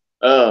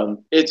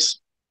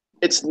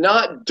 It's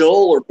not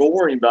dull or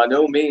boring by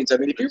no means. I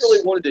mean, if you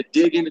really wanted to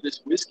dig into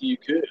this whiskey, you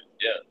could.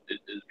 Yeah,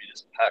 it'd be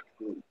just packed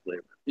full of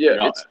flavor.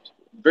 Yeah, it's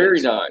very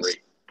nice.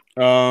 Great.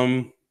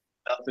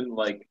 Nothing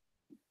like.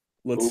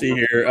 Let's see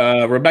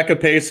here. Rebecca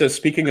Pace says,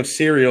 speaking of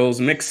cereals,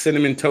 mixed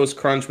cinnamon toast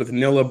crunch with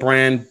Nilla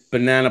brand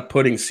banana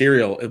pudding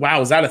cereal.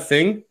 Wow, is that a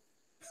thing?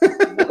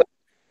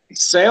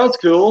 Sounds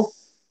cool.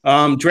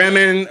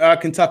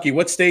 Drammen, Kentucky.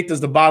 What state does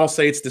the bottle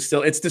say it's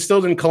distilled? It's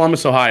distilled in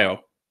Columbus,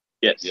 Ohio.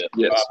 Yes.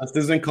 This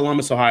is in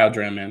Columbus, Ohio,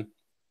 Drammen.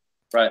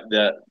 Right.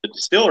 The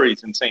distillery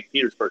is in St.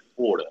 Petersburg,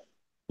 Florida.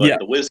 But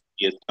the whiskey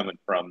is coming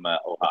from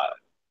Ohio.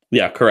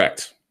 Yeah,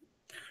 correct.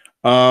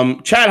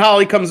 Chad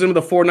Holly comes in with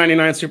a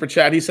 $4.99 super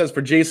chat. He says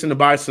for Jason to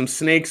buy some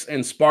snakes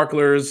and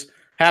sparklers.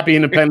 Happy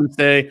Independence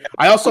Day.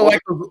 I also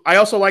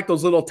like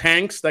those little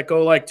tanks that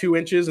go like 2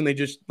 inches and they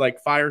just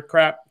like fire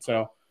crap.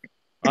 So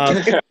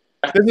this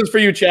is for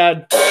you,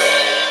 Chad.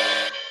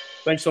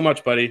 Thanks so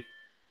much, buddy.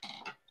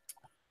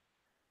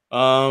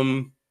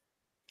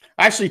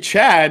 Actually,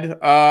 Chad,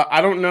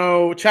 I don't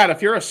know, Chad,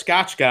 if you're a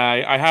Scotch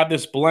guy, I have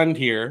this blend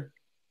here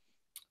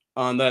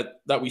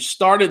that we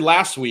started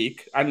last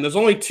week. And there's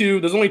only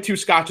two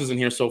Scotches in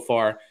here so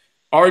far,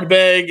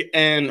 Ardbeg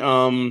and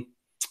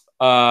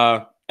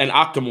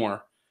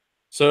Octomore.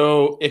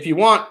 So if you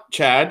want,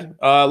 Chad,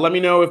 let me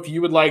know if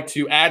you would like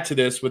to add to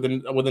this with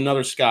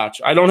another Scotch.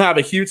 I don't have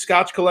a huge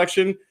Scotch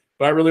collection,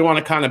 but I really want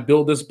to kind of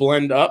build this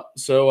blend up.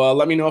 So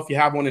let me know if you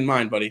have one in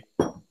mind, buddy.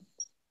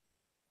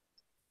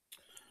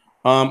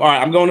 All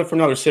right, I'm going for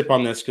another sip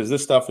on this because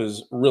this stuff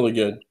is really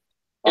good.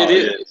 It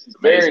is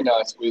very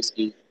nice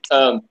whiskey.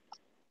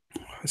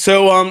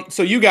 So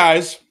you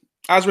guys,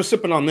 as we're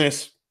sipping on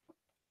this,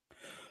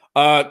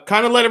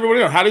 Kind of let everybody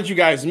know, how did you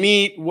guys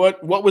meet?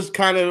 What was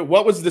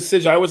the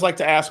decision? I always like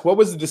to ask, what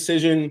was the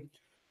decision?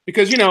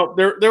 Because, you know,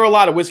 there are a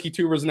lot of whiskey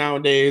tubers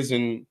nowadays,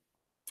 and,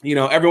 you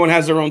know, everyone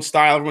has their own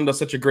style. Everyone does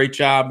such a great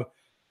job.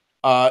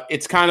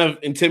 It's kind of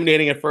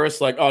intimidating at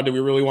first, like, oh, do we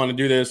really want to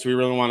do this? Do we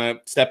really want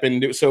to step in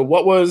and do it? So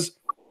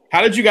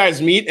how did you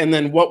guys meet? And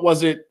then what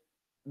was it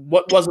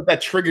that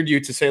triggered you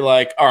to say,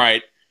 like, all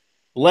right,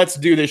 let's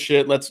do this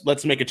shit.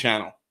 Let's make a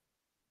channel.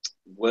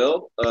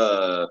 Well,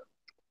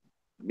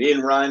 me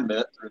and Ryan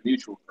met through a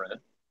mutual friend.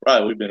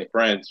 Right, we've been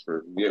friends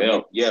for we've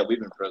been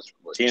friends for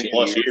what, 10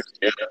 plus years.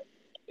 Yeah.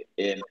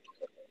 And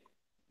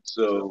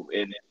so,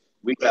 and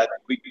we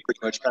pretty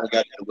much kind of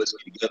got into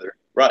whiskey together.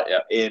 Right, yeah.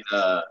 And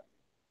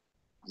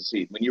let's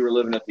see, when you were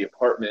living at the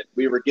apartment,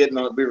 we were drinking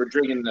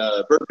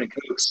bourbon and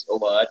cokes a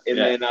lot. And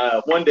then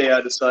one day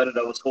I decided,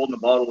 I was holding a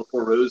bottle of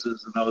Four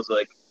Roses, and I was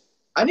like,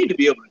 I need to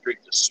be able to drink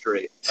this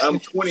straight. I'm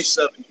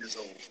 27 years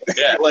old.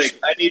 Yeah. Like,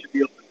 I need to be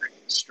able to drink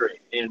this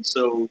straight. And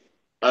so,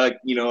 I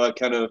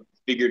kind of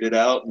figured it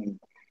out, and,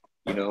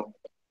 you know,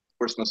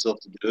 forced myself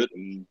to do it,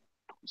 and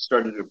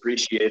started to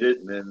appreciate it.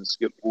 And then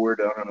skip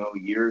forward, I don't know, a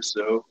year or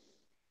so,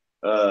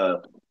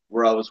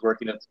 where I was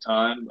working at the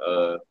time,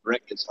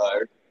 Brent gets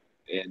hired,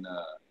 and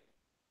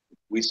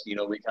we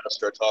kind of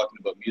start talking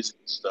about music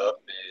and stuff,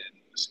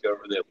 and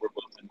discover that we're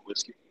both into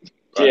whiskey.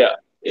 Right? Yeah.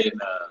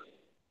 And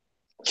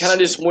kind of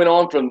just went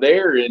on from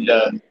there, and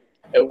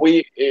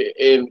we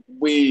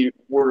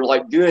were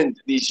like doing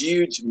these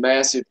huge,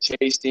 massive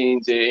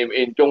tastings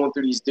and going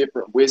through these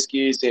different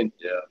whiskeys, and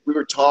we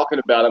were talking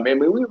about them. I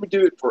mean, we would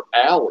do it for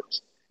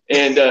hours,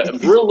 and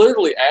real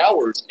literally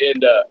hours.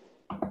 And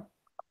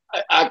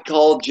I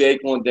called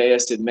Jake one day. I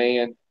said,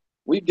 "Man,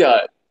 we've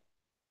got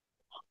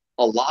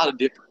a lot of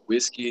different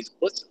whiskeys.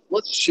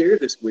 Let's share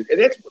this with."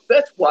 And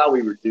that's why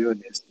we were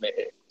doing this, man,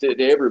 to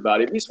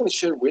everybody. We just want to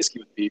share whiskey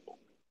with people.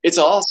 It's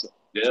awesome.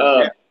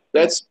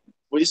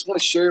 We just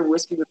want to share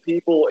whiskey with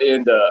people,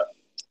 and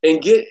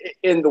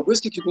the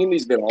whiskey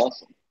community's been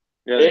awesome.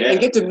 And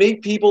get to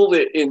meet people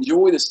that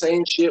enjoy the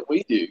same shit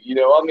we do. You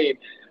know, I mean,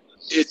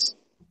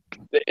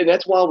 and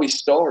that's why we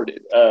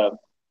started.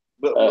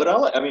 But what I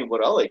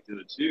like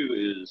doing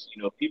too is,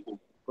 you know, people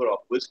put off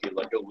whiskey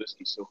like, oh,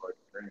 whiskey's so hard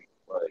to drink.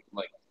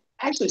 Like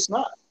actually, it's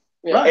not.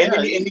 Yeah. Right. And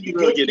then you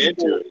really get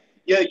into it.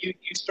 Yeah, you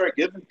start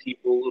giving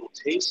people little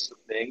tastes of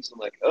things, and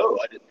like, oh,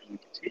 I didn't know we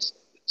could taste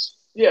like this.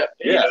 Yeah.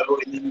 You know,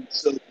 and then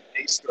so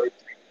they start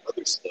drinking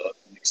other stuff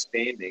and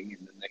expanding,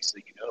 and the next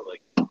thing you know,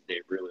 like, they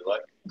really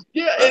like it.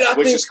 Yeah, and I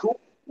think is cool.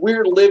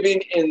 We're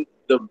living in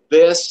the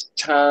best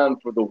time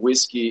for the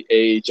whiskey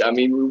age. I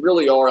mean, we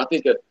really are. I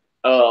think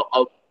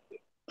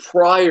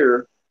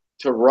prior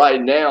to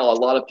right now, a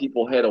lot of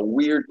people had a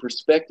weird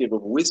perspective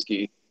of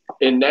whiskey,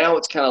 and now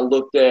it's kind of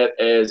looked at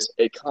as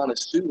a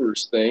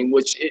connoisseur's thing,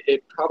 which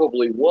it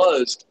probably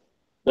was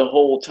the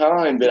whole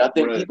time. But I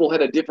think people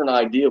had a different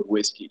idea of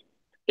whiskey.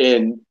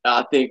 And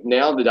I think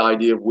now the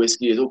idea of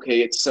whiskey is,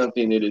 okay, it's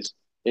something that is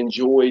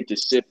enjoyed to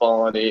sip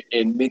on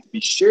and meant to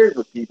be shared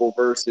with people,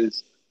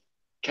 versus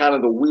kind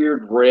of the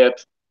weird rep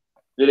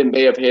that it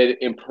may have had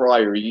in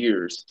prior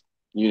years.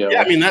 You know,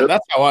 yeah, I mean,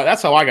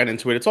 that's how I got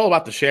into it. It's all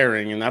about the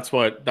sharing, and that's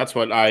what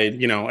I,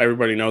 you know,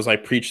 everybody knows I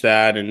preach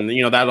that, and,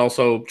 you know, that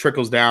also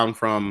trickles down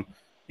from,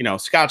 you know,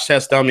 Scotch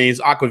Test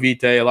Dummies,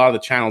 Aquavite, a lot of the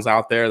channels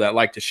out there that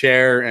like to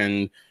share,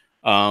 and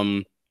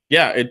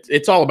yeah,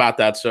 it's all about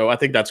that. So I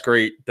think that's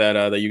great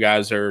that you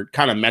guys are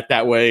kind of met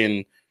that way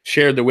and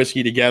shared the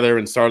whiskey together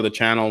and started the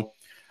channel.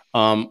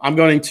 I'm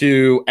going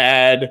to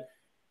add.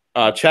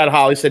 Chad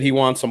Holly said he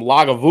wants some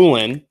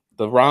Lagavulin,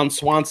 the Ron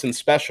Swanson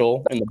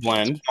special in the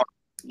blend.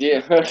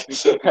 Yeah.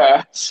 So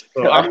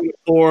I'm going to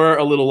pour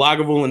a little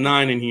Lagavulin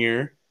 9 in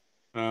here.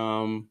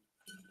 I'm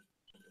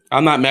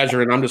not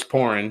measuring; I'm just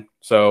pouring.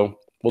 So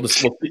we'll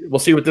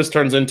see what this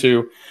turns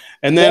into.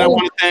 And then I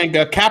want to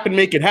thank Cap and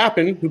Make It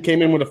Happen, who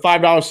came in with a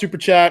 $5 super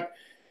chat.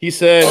 He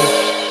said,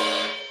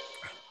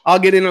 "I'll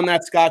get in on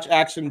that Scotch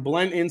action.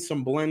 Blend in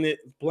some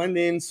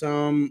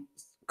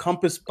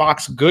Compass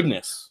Box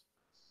goodness."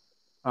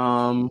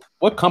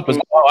 What Compass?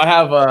 Oh,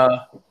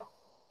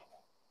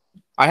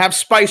 I have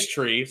Spice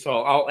Tree,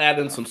 so I'll add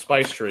in some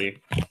Spice Tree,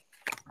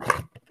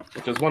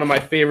 which is one of my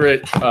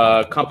favorite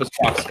Compass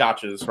Box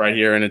scotches right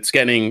here, and it's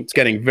getting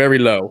very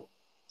low.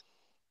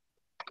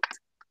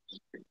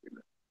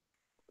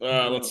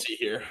 Let's see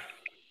here.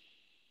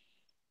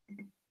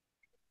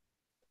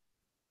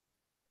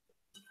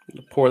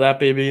 Pour that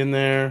baby in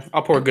there.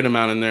 I'll pour a good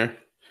amount in there.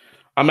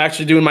 I'm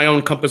actually doing my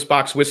own Compass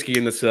Box whiskey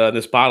in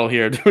this bottle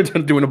here,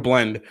 doing a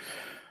blend.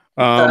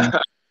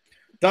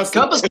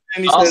 Dustin, Compass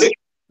and he says,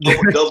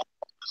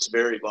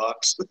 Berry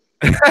box.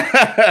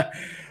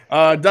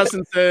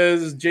 Dustin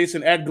says,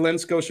 Jason, add Glen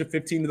Scotia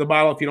 15 to the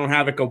bottle. If you don't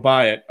have it, go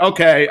buy it.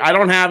 Okay, I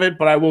don't have it,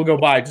 but I will go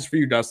buy it just for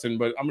you, Dustin.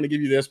 But I'm going to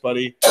give you this,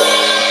 buddy.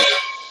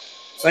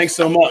 Thanks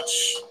so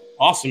much.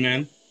 Awesome,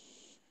 man.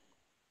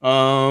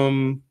 All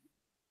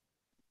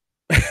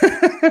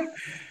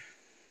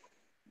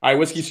right,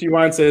 Whiskey She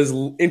Wine says,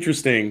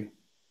 interesting.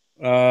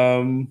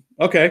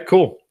 Okay,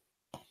 cool.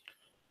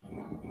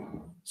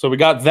 So we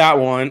got that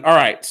one. All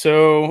right.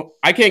 So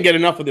I can't get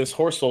enough of this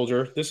Horse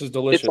Soldier. This is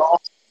delicious. It's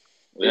awesome.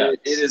 Yeah.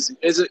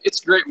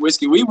 It's great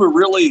whiskey. We were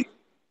really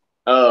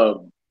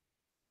blown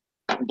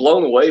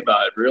away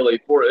by it. Really,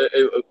 for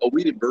a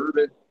wheated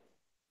bourbon,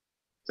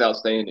 it's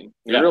outstanding.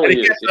 It really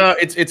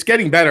is. It's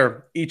getting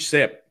better each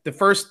sip. The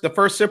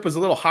first sip was a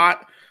little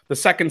hot. The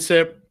second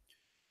sip,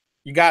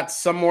 you got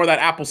some more of that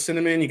apple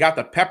cinnamon. You got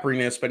the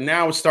pepperiness, but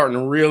now it's starting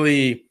to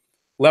really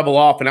level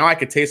off, and now I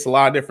could taste a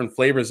lot of different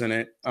flavors in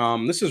it.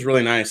 This is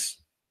really nice.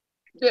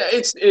 Yeah,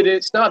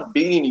 it's not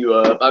beating you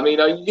up. I mean,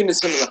 you get into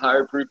some of the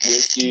higher proof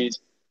whiskeys,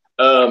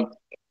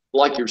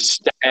 like your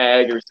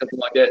Stag or something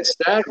like that.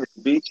 Stag will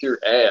beat your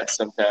ass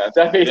sometimes.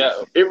 I mean,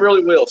 it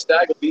really will.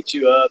 Stag will beat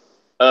you up.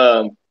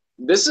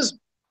 This is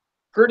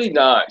pretty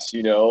nice,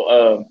 you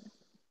know.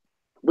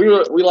 We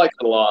like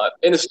it a lot,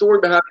 and the story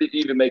behind it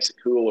even makes it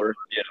cooler.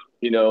 Yeah,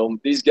 you know,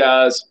 these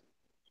guys.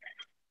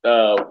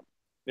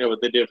 What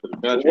they did for the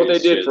country. What they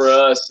did for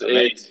us, so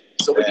we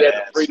get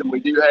the freedom we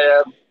do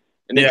have,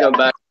 and then come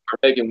back and start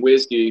making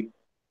whiskey.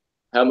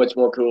 How much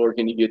more cooler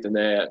can you get than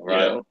that?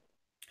 Right. You know?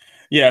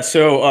 Yeah.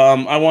 So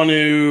I want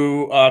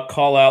to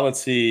call out.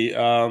 Let's see.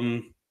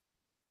 Bourbon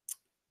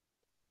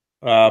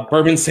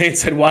Saint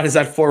said, "Why does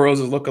that Four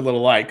Roses look a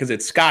little light? Because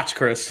it's Scotch,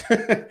 Chris."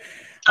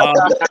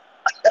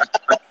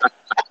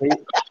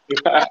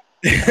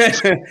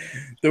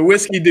 The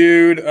whiskey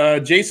dude,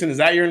 Jason, is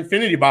that your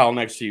infinity bottle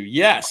next to you?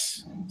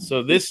 Yes.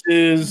 So this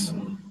is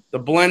the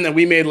blend that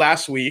we made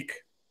last week.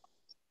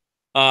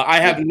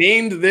 I have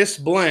named this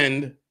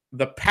blend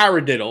the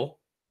Paradiddle,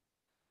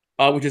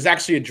 which is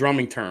actually a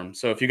drumming term.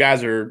 So if you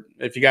guys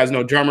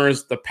know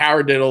drummers, the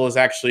Paradiddle is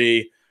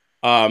actually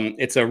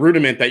it's a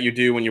rudiment that you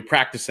do when you're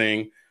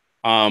practicing.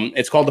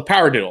 It's called the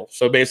Paradiddle.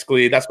 So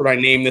basically, that's what I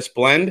named this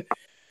blend.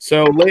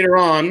 So later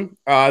on,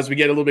 as we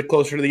get a little bit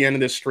closer to the end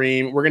of this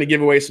stream, we're going to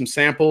give away some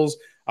samples.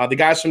 The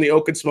guys from the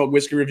Oak and Smoke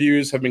Whiskey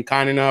Reviews have been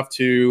kind enough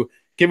to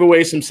give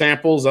away some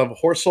samples of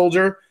Horse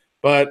Soldier,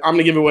 but I'm going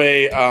to give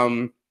away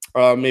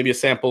maybe a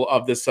sample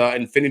of this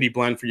Infinity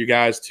blend for you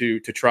guys to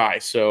try.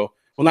 So,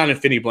 well, not an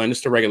Infinity blend,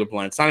 just a regular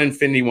blend. It's not an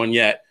Infinity one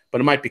yet, but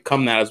it might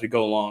become that as we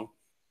go along.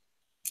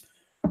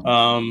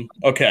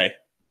 Okay.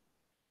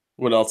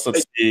 What else?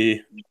 Let's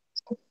see.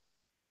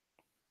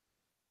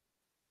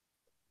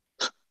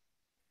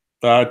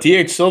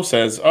 DH Silv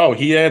says, "Oh,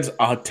 he adds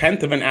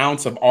 1/10 of an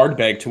ounce of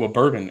Ardbeg to a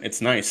bourbon. It's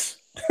nice."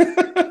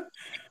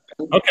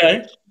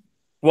 Okay.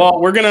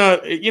 Well, we're gonna,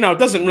 it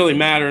doesn't really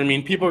matter. I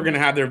mean, people are gonna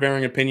have their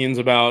varying opinions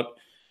about,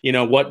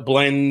 what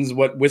blends,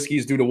 what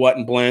whiskeys do to what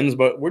in blends,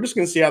 but we're just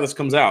gonna see how this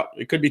comes out.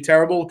 It could be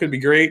terrible, it could be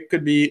great,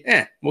 could be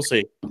we'll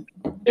see.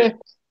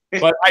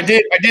 But I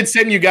did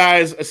send you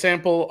guys a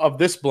sample of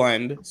this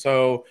blend,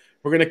 so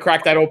we're gonna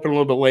crack that open a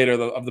little bit later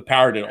of the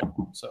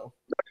Paradiddle. So.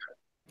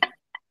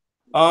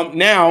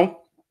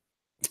 Now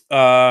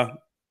we're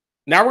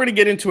going to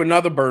get into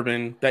another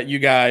bourbon that you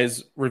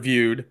guys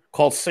reviewed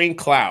called St.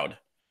 Cloud.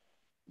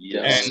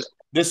 Yes. And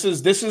this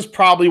is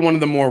probably one of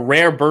the more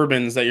rare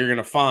bourbons that you're going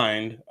to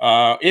find,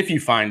 if you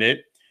find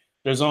it.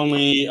 There's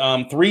only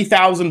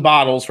 3,000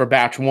 bottles for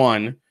batch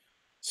one.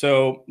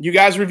 So you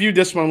guys reviewed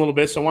this one a little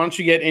bit. So why don't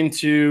you get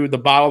into the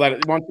bottle why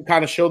don't you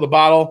kind of show the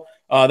bottle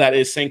that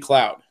is St.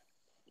 Cloud?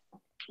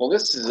 Well,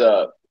 this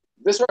right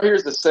here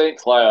is the St.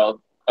 Cloud.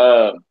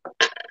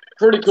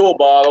 Pretty cool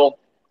bottle.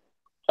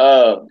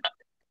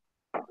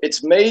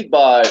 It's made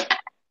by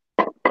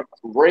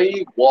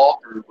Ray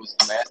Walker, was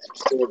the master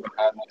distiller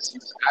behind this. He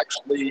was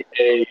actually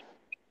a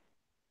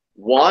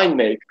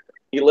winemaker.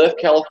 He left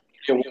California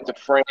and went to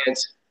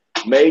France,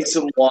 made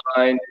some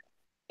wine,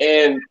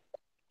 and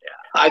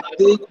I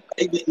think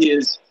maybe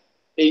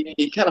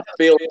he kind of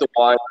failed the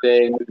wine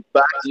thing, moved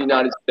back to the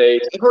United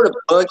States. I've heard a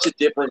bunch of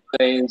different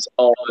things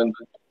on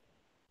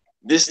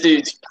this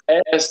dude's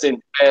past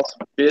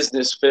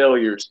business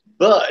failures.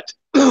 But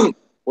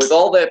with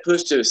all that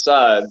pushed to the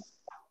side,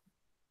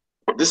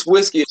 this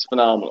whiskey is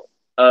phenomenal.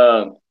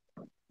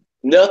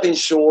 Nothing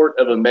short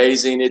of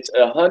amazing. It's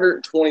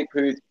 120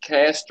 proof,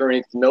 cask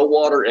strength, no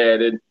water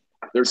added.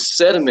 There's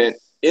sediment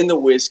in the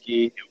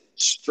whiskey,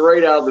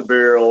 straight out of the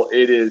barrel.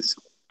 It's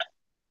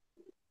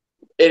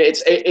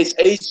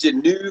aged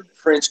in new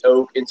French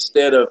oak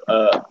instead of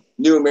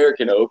new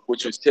American oak,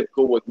 which is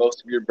typical with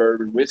most of your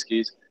bourbon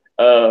whiskeys.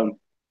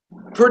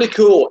 Pretty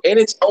cool, and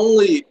it's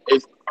only a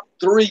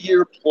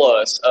 3-year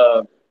plus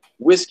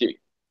whiskey.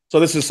 So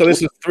this is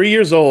 3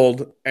 years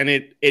old, and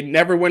it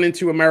never went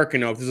into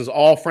American oak. This is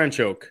all French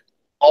oak.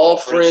 All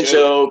French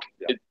oak.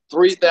 Yeah.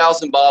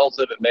 3,000 bottles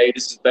of it made.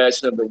 This is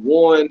batch number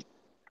 1.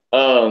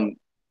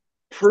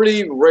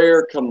 Pretty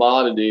rare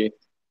commodity,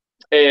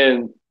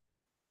 and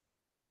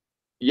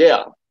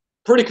yeah,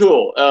 pretty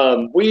cool.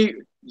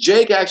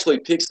 Jake actually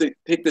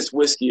picked this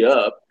whiskey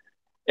up.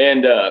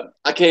 And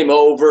I came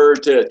over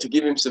to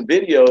give him some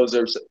videos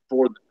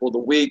for the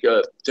week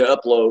to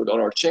upload on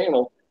our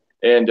channel,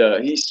 and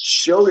he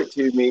showed it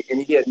to me,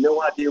 and he had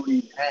no idea what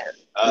he had.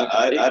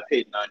 I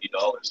paid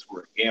 $90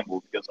 for a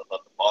gamble because I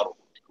thought the bottle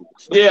was cool.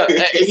 Yeah,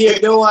 he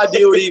had no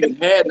idea what he even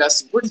had, and I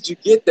said, "Where did you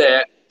get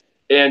that?"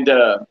 And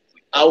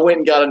I went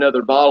and got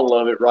another bottle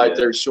of it right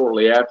there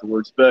shortly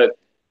afterwards. But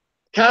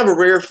kind of a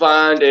rare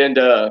find. And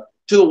to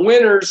the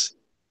winners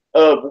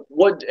of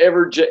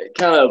whatever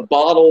kind of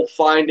bottle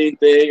finding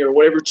thing or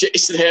whatever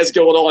Jason has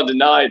going on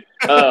tonight,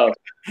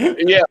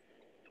 yeah,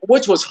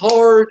 which was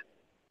hard.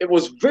 It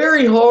was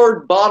very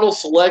hard bottle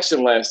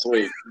selection last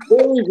week.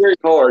 Very, very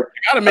hard.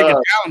 You got to make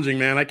it challenging,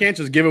 man. I can't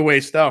just give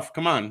away stuff.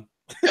 Come on.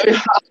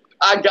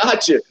 I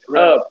got you.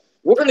 Right.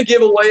 We're going to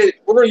give away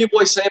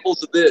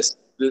samples of this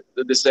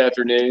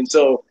afternoon.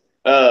 So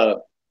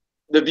the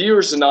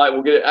viewers tonight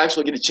will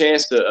actually get a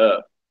chance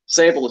to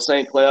sample the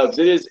St. Cloud.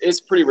 It's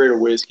pretty rare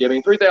whiskey. I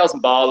mean, 3,000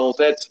 bottles.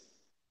 That's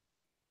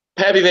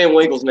Pappy Van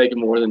Winkle's making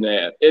more than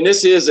that. And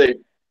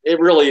it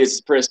really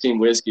is pristine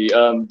whiskey.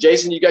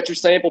 Jason, you got your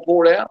sample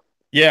poured out?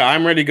 Yeah,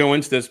 I'm ready to go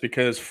into this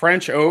because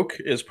French oak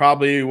is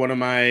probably one of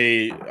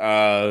my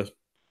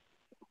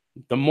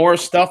the more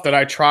stuff that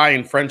I try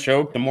in French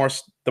oak, the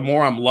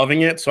more I'm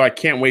loving it. So I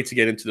can't wait to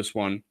get into this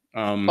one.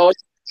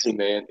 It's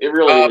man, it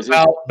really is.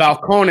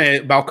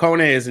 Balcone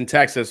is in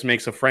Texas,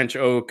 makes a French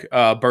oak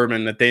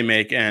bourbon that they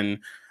make, and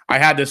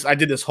I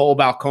did this whole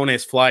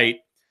Balcones flight,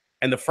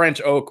 and the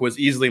French oak was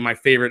easily my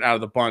favorite out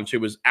of the bunch. It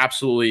was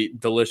absolutely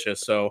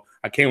delicious. So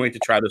I can't wait to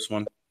try this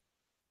one.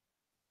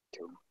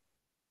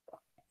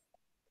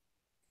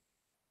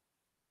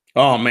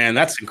 Oh man,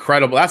 that's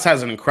incredible. That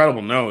has an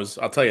incredible nose.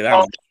 I'll tell you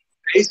that.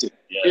 Amazing.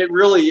 Yeah. It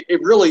really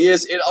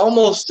is. It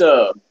almost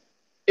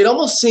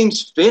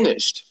seems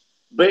finished,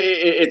 but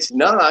it's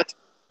not.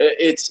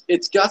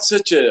 It's got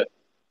such a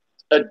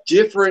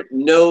different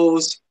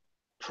nose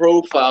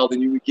profile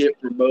than you would get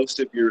from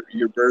most of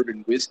your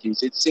bourbon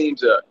whiskeys. It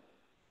seems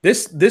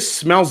this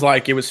smells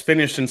like it was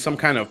finished in some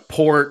kind of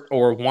port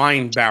or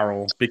wine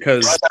barrel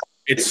because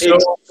it's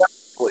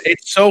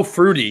so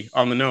fruity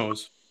on the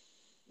nose.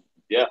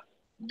 Yeah.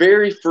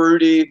 Very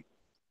fruity.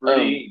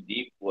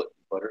 Deep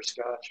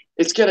butterscotch.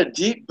 It's got a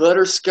deep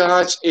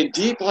butterscotch and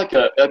deep like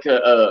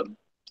a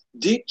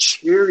deep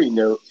cherry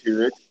note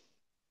to it.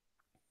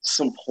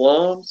 Some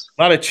plums.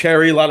 A lot of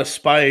cherry, a lot of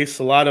spice,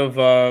 a lot of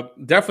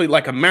definitely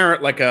like a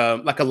merit, like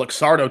a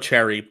Luxardo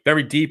cherry.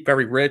 Very deep,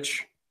 very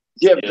rich.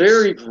 Yeah, yes.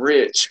 Very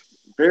rich.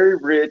 Very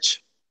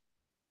rich.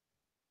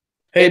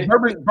 Hey,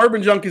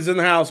 Bourbon Junkies in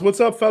the house. What's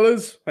up,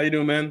 fellas? How you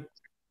doing, man?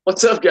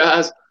 What's up,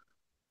 guys?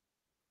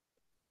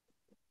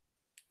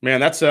 Man,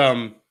 that's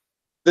the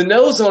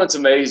nose on it's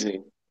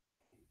amazing.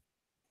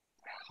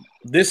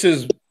 This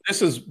is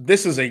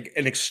an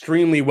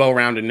extremely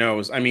well-rounded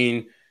nose. I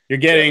mean, you're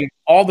getting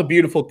all the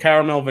beautiful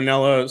caramel,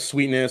 vanilla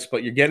sweetness,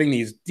 but you're getting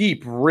these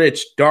deep,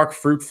 rich, dark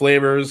fruit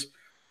flavors.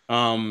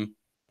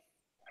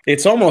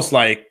 It's almost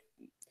like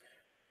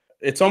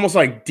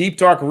deep,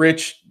 dark,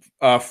 rich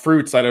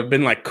fruits that have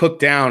been like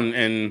cooked down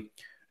and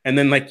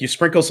then like you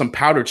sprinkle some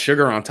powdered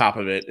sugar on top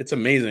of it. It's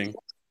amazing.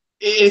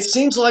 It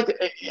seems like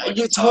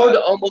it's hard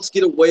to almost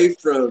get away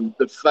from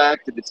the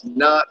fact that it's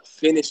not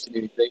finished in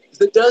anything.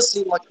 Because it does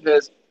seem like it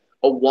has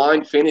a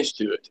wine finish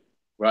to it.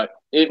 Right.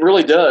 It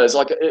really does.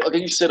 Like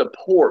you said, a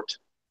port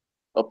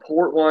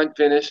wine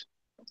finish.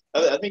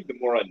 I think the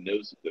more I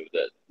nose it, though,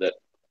 that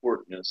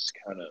portness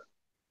kind of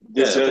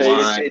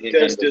it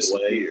does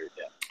disappear.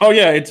 Yeah. Oh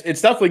yeah,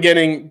 it's definitely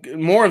getting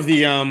more of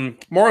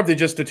the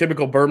just the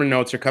typical bourbon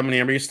notes are coming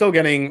in, but you're still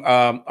getting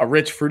a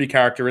rich fruity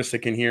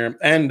characteristic in here,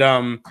 and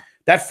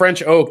that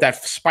French oak,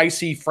 that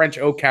spicy French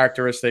oak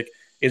characteristic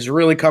is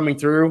really coming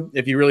through.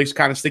 If you really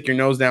kind of stick your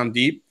nose down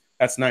deep,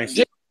 that's nice.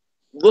 Yeah,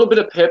 a little bit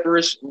of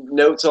pepperish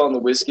notes on the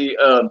whiskey,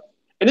 and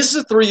this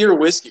is a 3-year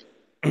whiskey.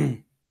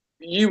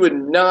 You would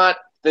not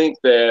think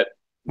that.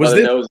 Was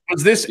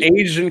this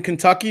aged in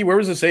Kentucky? Where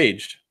was this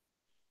aged?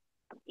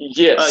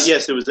 Yes.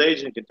 Yes, it was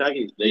aged in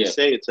Kentucky. They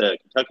say it's a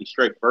Kentucky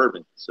straight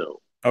bourbon.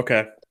 So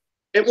okay.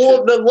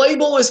 The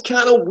label is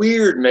kind of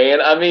weird, man.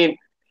 I mean,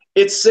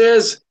 it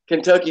says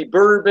Kentucky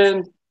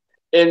bourbon,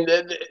 and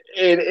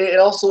it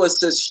also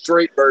says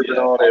straight bourbon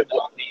on it.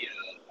 On the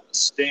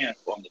stamp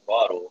on the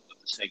bottle of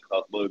the St.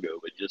 Cloud logo,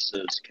 it just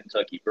says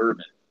Kentucky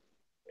bourbon.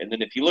 And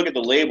then if you look at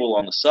the label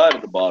on the side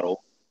of the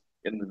bottle,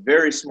 in the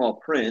very small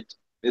print,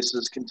 it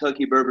says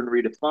Kentucky bourbon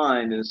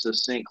redefined, and it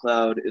says St.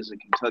 Cloud is a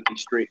Kentucky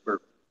straight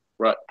bourbon.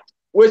 Right.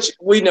 Which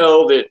we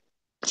know that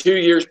 2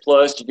 years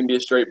plus you can be a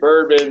straight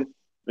bourbon.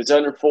 If it's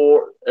under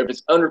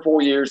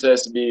 4 years, it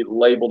has to be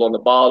labeled on the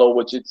bottle,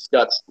 which it's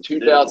got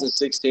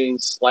 2016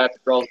 slapped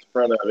across the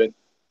front of it.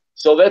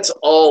 So that's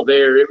all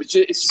there. It's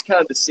just kind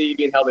of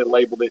deceiving how they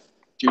labeled it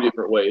 2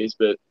 different ways,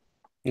 but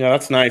yeah,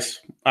 that's nice.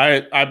 All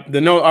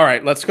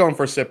right, let's go in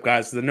for a sip,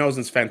 guys. The nose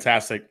is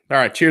fantastic. All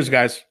right, cheers,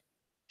 guys.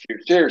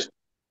 Cheers.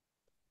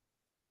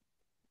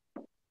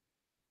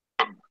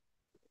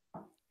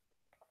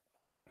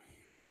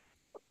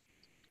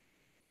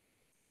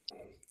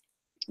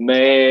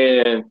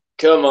 Man,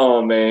 come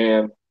on,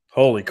 man.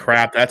 Holy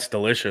crap, that's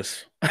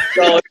delicious.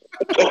 It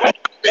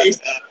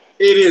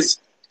is.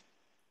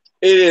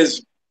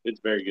 It's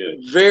very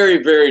good.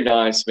 Very, very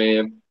nice,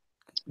 man.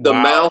 The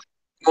mouth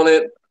on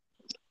it.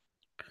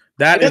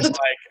 That is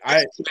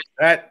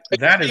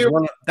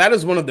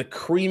one of the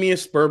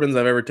creamiest bourbons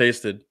I've ever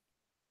tasted.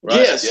 Right?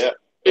 Yes. Yeah.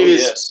 It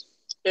is.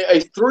 a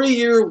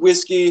 3-year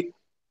whiskey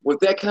with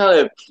that kind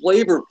of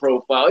flavor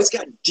profile. It's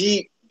got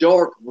deep,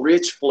 dark,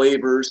 rich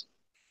flavors.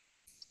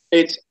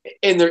 It's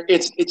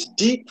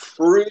deep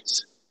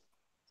fruits.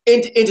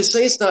 And to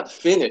say it's not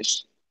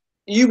finished,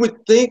 you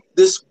would think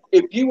this,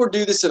 if you were to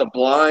do this in a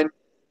blind,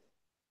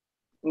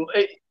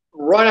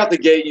 right out the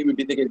gate, you would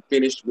be thinking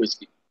finished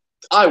whiskey.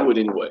 I would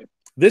anyway.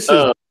 This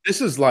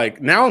is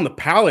like, now on the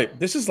palate,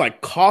 this is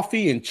like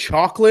coffee and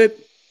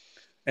chocolate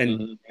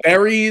and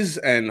berries,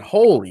 and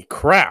holy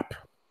crap.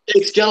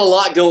 It's got a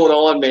lot going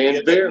on,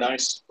 man. That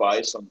nice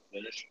spice on the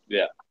finish.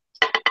 Yeah.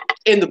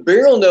 And the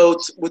barrel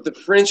notes with the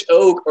French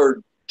oak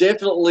are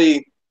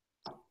definitely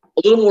a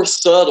little more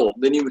subtle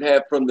than you would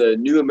have from the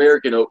new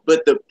American oak.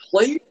 But the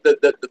flavor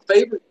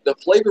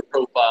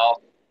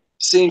profile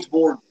seems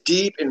more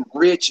deep and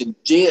rich and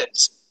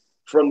dense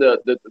from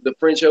the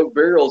French oak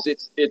barrels.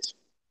 It's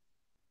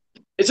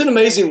an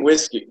amazing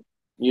whiskey,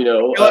 you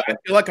know. I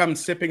feel like I'm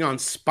sipping on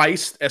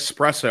spiced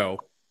espresso.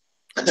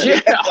 Yeah.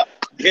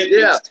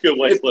 That's a good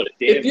way to put it.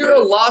 If you're a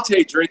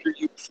latte drinker,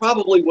 you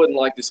probably wouldn't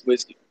like this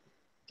whiskey.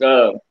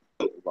 Lattes.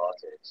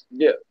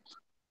 Yeah.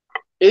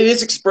 It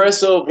is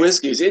espresso of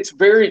whiskeys. It's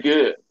very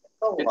good.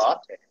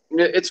 Latte.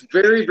 It's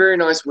very, very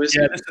nice whiskey.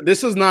 Yeah,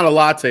 this is not a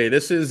latte.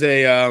 This is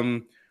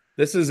a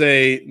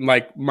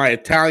like my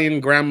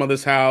Italian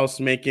grandmother's house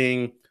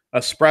making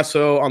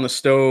espresso on the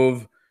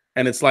stove,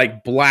 and it's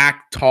like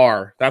black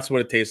tar. That's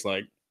what it tastes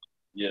like.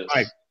 Yes.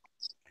 Right.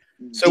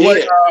 So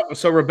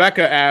so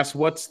Rebecca asked,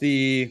 is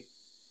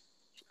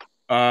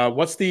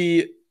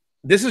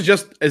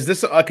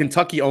this a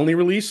Kentucky only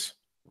release?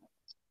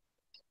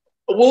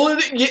 Well,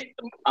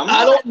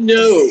 I don't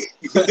know.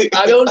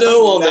 I don't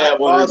know on that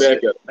one,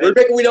 Rebecca.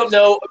 Rebecca, we don't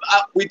know.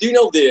 We do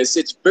know this.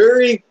 It's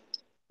very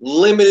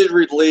limited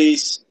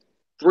release.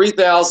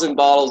 3,000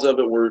 bottles of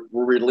it were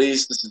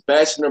released. This is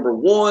batch number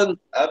 1.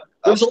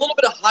 There's a little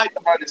bit of hype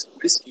behind this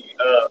whiskey.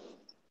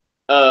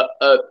 I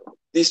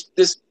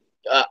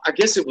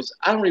guess it was,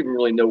 I don't even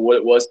really know what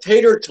it was.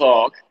 Tater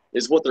Talk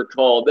is what they're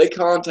called. They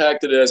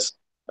contacted us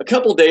a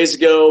couple days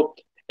ago,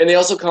 and they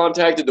also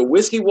contacted the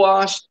Whiskey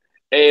Wash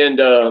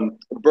and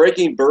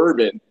Breaking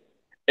Bourbon.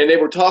 And they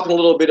were talking a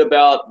little bit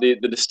about the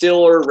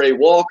distiller, Ray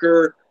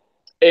Walker,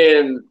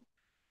 and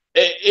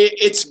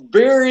it's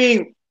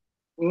very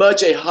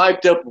much a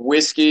hyped up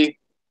whiskey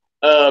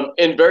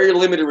and very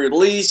limited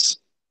release.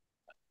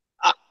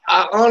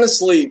 I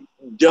honestly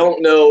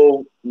don't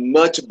know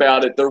much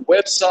about it. Their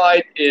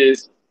website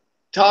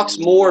talks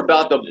more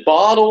about the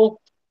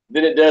bottle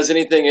than it does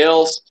anything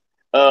else.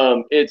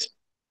 I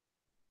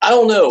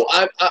don't know.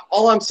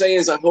 All I'm saying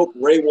is I hope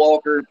Ray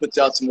Walker puts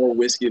out some more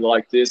whiskey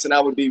like this, and I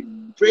would be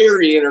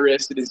very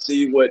interested to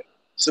see what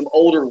some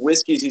older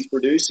whiskeys he's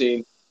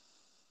producing.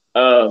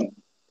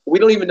 We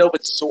don't even know if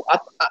it's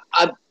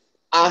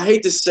I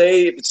hate to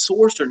say if it's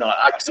sourced or not.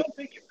 I don't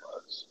think it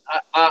was.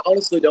 I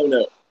honestly don't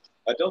know.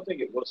 I don't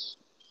think it was.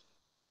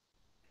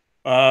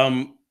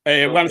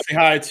 Hey, I want to say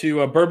hi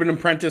to Bourbon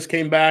Apprentice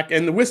came back,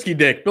 and the Whiskey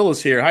Dick. Bill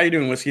is here. How you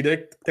doing, Whiskey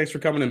Dick? Thanks for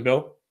coming in,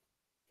 Bill.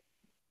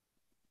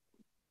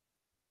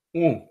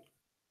 So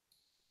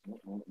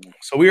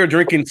we are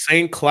drinking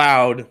St.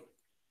 Cloud,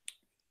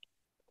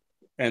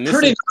 and this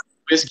pretty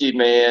whiskey,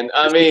 man.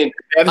 I mean,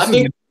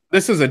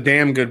 this is a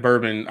damn good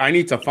bourbon. I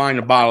need to find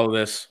a bottle of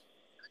this.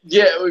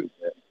 Yeah,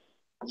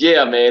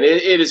 man.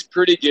 It is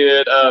pretty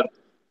good.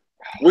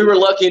 We were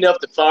lucky enough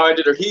to find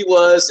it, or he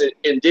was,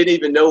 and didn't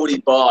even know what he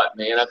bought,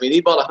 man. I mean,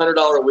 he bought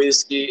 $100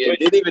 whiskey and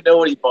didn't even know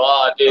what he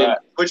bought. And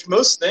which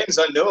most things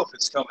I know if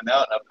it's coming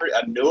out, and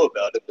I know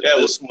about it. But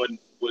this one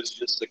was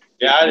just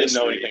I didn't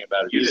know anything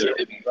about it either.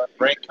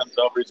 Frank comes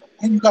over, he's like,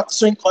 "Hey, you got the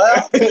St.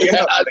 Cloud?" I was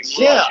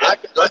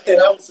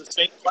the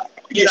St. Cloud.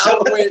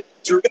 I went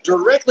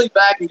directly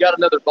back and got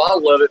another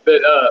bottle of it,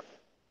 but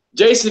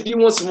Jason, if you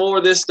want some more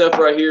of this stuff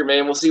right here,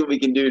 man, we'll see what we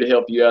can do to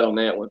help you out on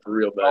that one for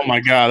real, buddy. Oh my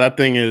God, that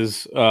thing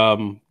is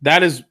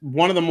that is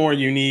one of the more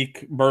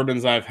unique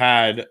bourbons I've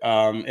had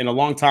in a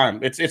long time.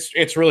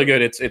 It's really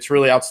good. It's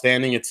really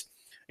outstanding. It's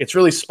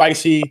really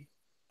spicy.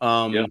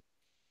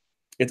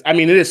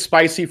 It is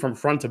spicy from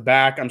front to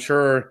back. I'm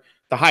sure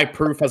the high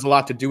proof has a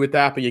lot to do with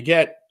that, but you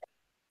get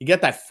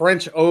that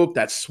French oak,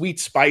 that sweet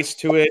spice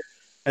to it,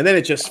 and then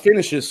it just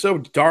finishes so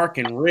dark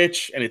and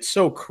rich, and it's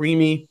so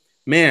creamy,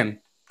 man.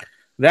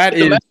 That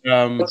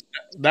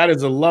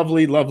is a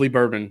lovely, lovely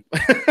bourbon.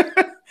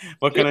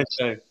 What can I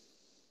say?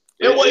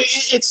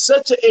 It's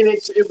such a, and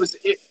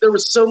there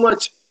was so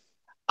much.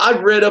 I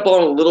read up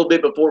on it a little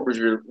bit before it was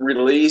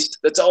released.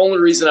 That's the only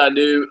reason I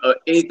knew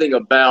anything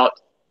about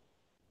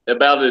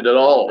it at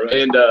all. Right.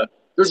 And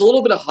there's a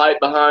little bit of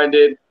hype behind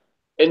it,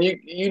 and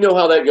you know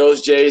how that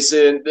goes,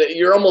 Jason. That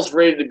you're almost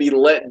ready to be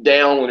let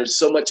down when there's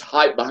so much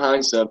hype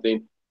behind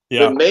something.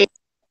 Yeah. But man,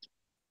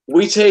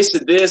 we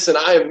tasted this, and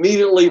I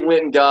immediately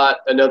went and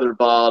got another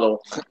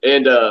bottle,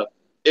 and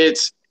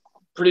it's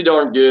pretty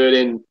darn good.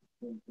 And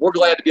we're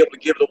glad to be able to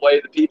give it away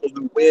to the people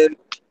who win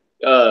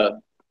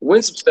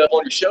some stuff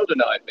on your show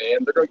tonight,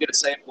 man. They're going to get a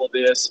sample of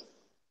this.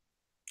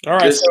 All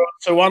right,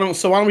 so why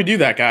don't we do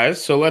that,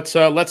 guys? So let's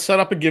set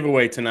up a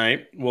giveaway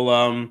tonight.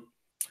 We'll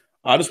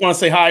I just want to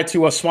say hi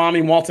to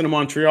Swami Walton in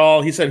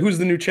Montreal. He said, "Who's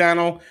the new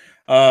channel?"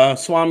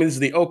 Swami, this is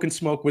the Oak and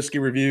Smoke Whiskey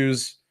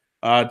Reviews.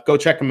 Go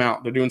check them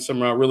out. They're doing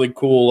some really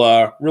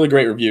cool, really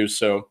great reviews.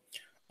 So,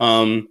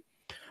 all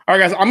right,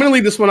 guys, I'm going to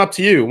leave this one up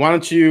to you. Why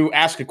don't you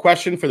ask a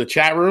question for the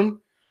chat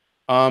room?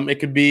 It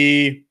could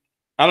be,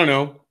 I don't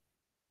know.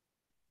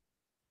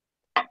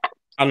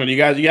 You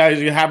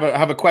guys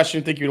have a question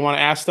you think you'd want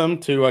to ask them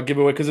to give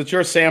away, because it's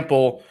your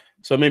sample.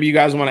 So maybe you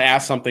guys want to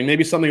ask something.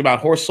 Maybe something about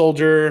Horse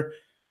Soldier.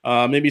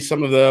 Maybe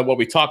some of what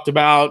we talked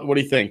about. What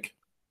do you think?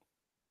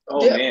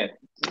 Oh, man.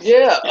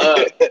 Yeah,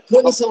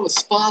 put us on the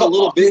spot a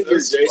little bit here,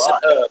 Jason.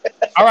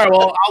 All right,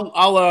 well,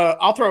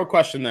 I'll throw a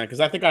question then,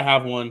 because I think I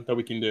have one that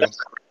we can do.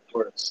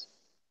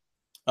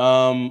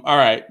 All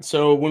right,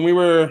 so when we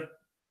were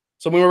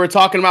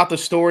talking about the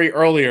story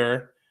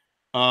earlier,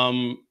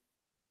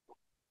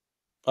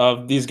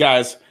 of these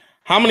guys,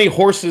 how many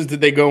horses did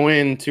they go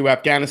into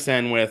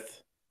Afghanistan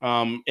with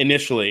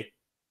initially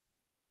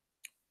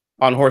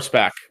on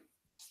horseback?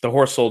 The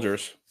horse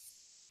soldiers.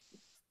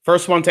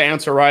 First one to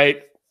answer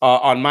right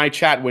on my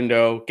chat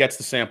window gets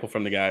the sample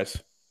from the guys.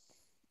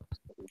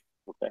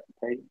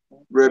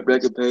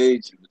 Rebecca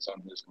Page. It's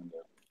on this window.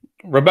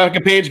 Rebecca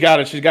Page got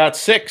it. She's got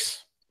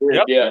 6.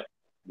 Yep. Yeah,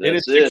 It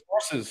is 6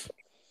 horses.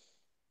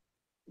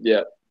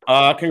 Yeah.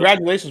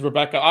 Congratulations,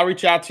 Rebecca. I'll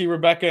reach out to you,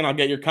 Rebecca, and I'll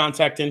get your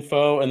contact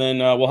info, and then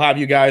we'll have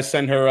you guys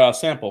send her a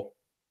sample.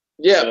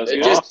 Yeah,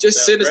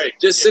 just send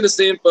us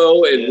the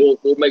info, and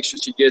we'll make sure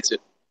she gets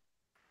it.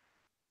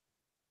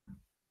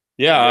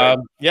 Yeah,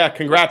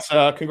 congrats,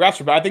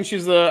 Rebecca. I think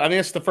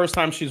it's the first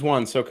time she's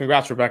won. So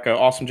congrats, Rebecca.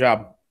 Awesome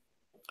job.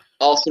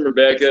 Awesome,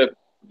 Rebecca.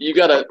 You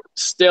got a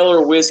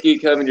stellar whiskey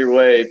coming your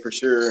way for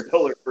sure.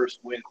 Stellar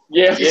first win.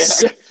 Yeah.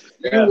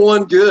 You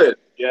won good.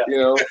 Yeah. You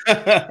know.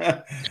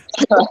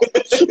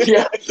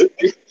 Yeah.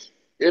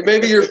 It may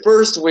be your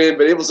first win,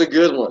 but it was a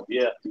good one.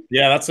 Yeah.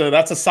 Yeah, that's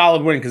a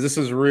solid win, because this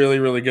is really,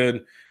 really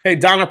good. Hey,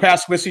 Donner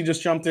Pass Whiskey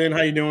just jumped in.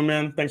 How you doing,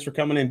 man? Thanks for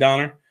coming in,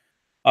 Donner.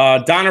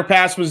 Donner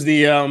Pass was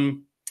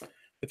the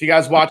if you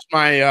guys watched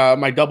my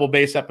my double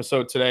base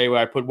episode today, where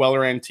I put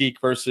Weller Antique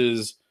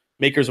versus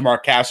Makers of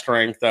Mark Cask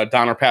Strength,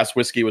 Donner Pass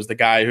Whiskey was the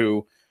guy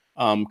who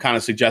kind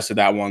of suggested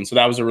that one. So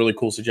that was a really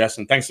cool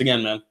suggestion. Thanks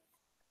again, man.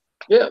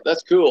 Yeah,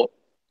 that's cool.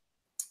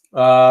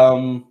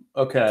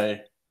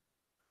 Okay.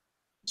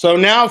 So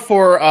now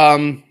for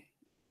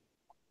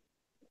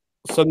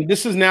so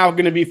this is now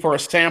going to be for a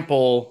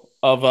sample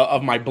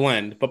of my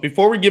blend. But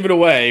before we give it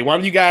away, why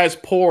don't you guys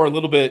pour a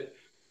little bit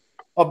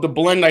of the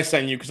blend I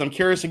sent you, because I'm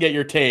curious to get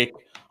your take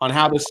on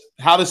how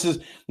this is.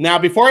 Now,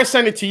 before I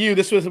send it to you,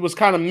 this was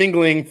kind of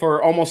mingling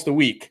for almost a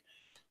week.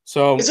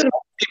 So it's a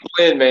big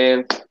blend,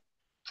 man.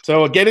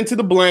 So get into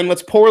the blend.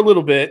 Let's pour a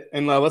little bit,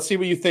 and let's see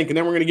what you think. And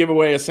then we're going to give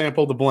away a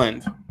sample of the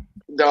blend.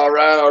 All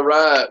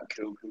right.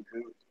 Cool.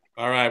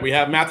 All right. We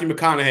have Matthew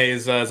McConaughey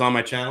is on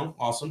my channel.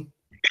 Awesome.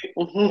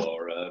 All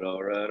right.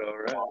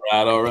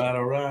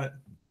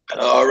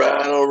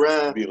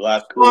 Be a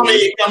lot cool.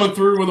 Swami coming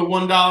through with a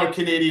 $1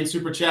 Canadian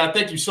super chat.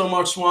 Thank you so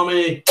much,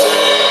 Swami.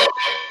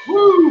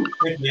 Woo!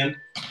 Thank you,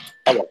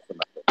 man.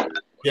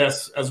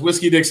 Yes, as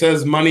Whiskey Dick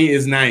says, money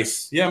is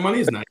nice. Yeah, money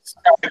is nice.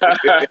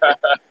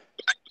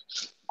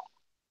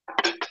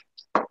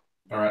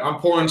 All right, I'm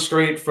pouring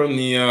straight from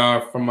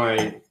the from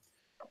my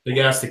big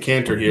ass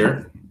decanter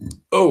here.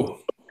 Oh,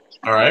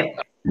 all right.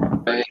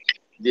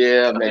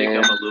 Yeah, man. I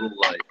think I'm a little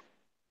light.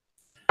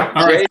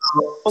 All right,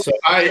 so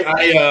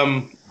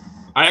I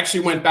actually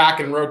went back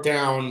and wrote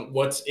down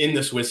what's in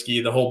this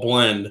whiskey, the whole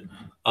blend.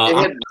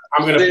 I'm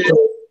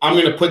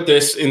gonna put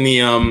this in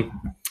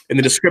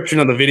the description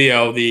of the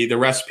video, the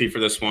recipe for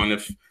this one,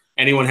 if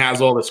anyone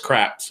has all this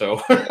crap.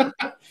 So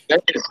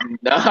that is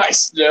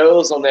nice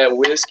nose on that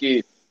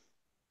whiskey.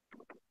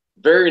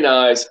 Very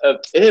nice.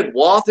 It had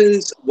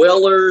Wathen's,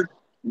 Weller,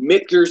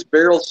 Michter's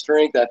barrel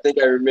strength. I think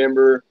I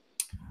remember.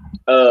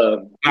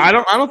 I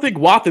don't think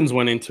Wathen's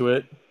went into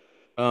it.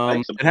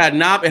 It had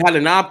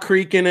a Knob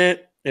Creek in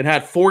it. It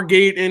had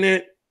Foregate in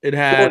it. It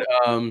had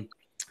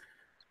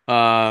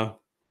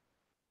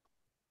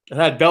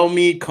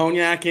Bellmead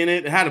Cognac in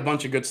it. It had a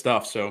bunch of good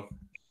stuff. So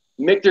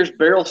Michter's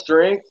barrel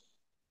strength.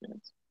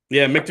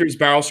 Yeah, Michter's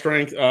barrel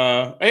strength.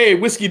 Hey,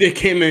 Whiskey Dick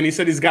came in. He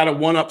said he's got a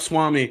one-up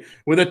Swami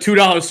with a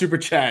 $2 super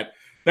chat.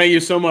 Thank you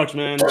so much,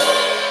 man.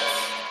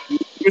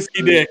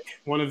 Whiskey Dick,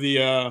 one of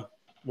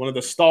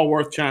the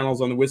stalwart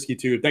channels on the Whiskey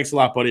Tube. Thanks a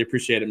lot, buddy.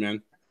 Appreciate it,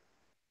 man.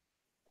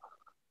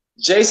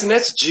 Jason,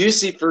 that's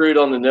juicy fruit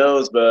on the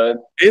nose, bud.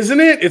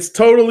 Isn't it? It's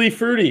totally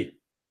fruity.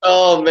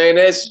 Oh man,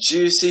 that's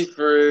juicy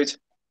fruit.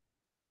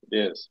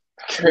 It is.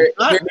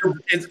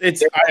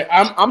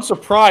 I'm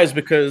surprised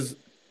because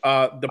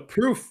the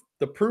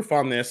proof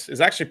on this is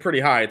actually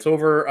pretty high. It's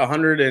over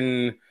 100,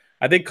 and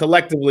I think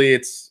collectively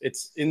it's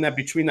in that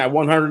between that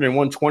 100 and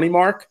 120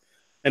 mark,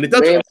 and it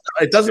doesn't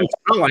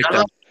smell like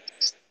that.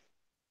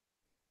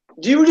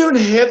 You're doing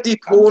hefty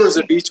pours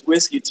of each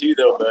whiskey too,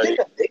 though, buddy.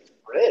 Baked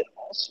bread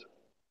also.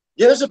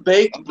 Yeah, there's a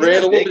baked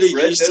bread, a little bit of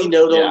yeasty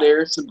note on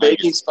there, some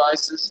baking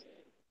spices.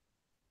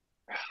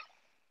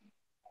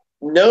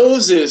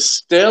 nose is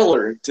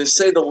stellar, to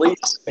say the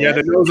least. Yeah,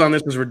 the nose on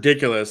this is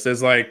ridiculous.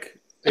 There's like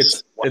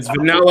it's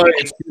vanilla,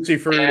 it's juicy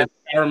fruit, it's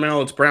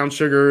caramel, it's brown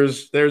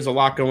sugars. There's a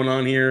lot going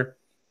on here.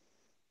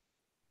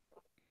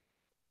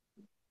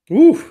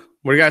 Ooh,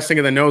 what do you guys think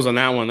of the nose on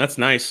that one? That's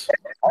nice.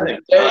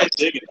 I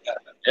dig it.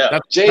 Yeah.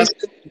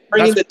 Jason,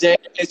 bringing the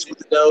damage with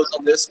the nose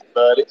on this one,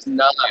 bud. It's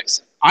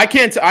nice. I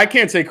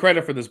can't take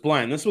credit for this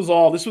blend. This was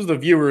the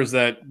viewers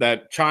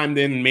that chimed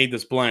in and made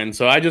this blend.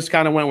 So I just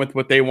kind of went with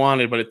what they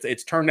wanted, but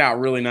it's turned out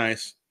really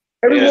nice.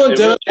 Everyone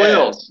done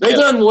well. They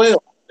done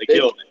well. They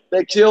killed it.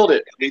 They killed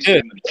it.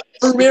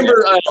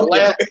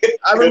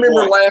 I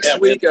remember last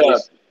week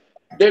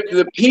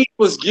the peak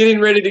was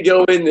getting ready to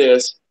go in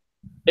this,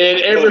 and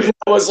everyone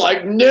was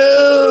like,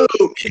 "No!"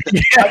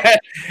 Yeah.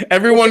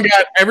 Everyone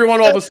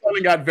all of a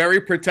sudden got very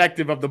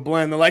protective of the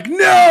blend. They're like,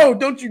 "No,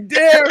 don't you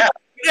dare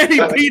any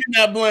peat in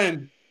that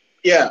blend."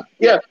 Yeah.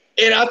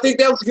 And I think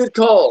that was a good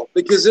call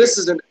because this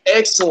is an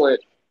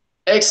excellent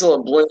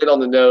blend on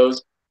the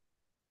nose.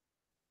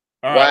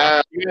 All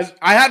right. Wow.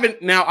 I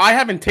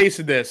haven't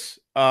tasted this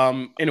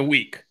in a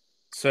week.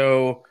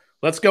 So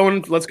let's go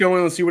in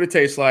and see what it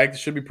tastes like. It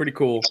should be pretty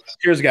cool.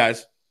 Cheers,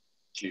 guys.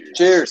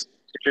 Cheers.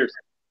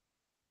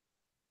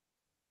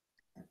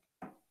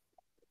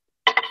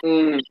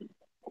 Mm.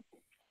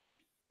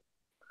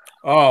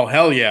 Oh,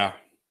 hell yeah.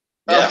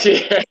 Oh,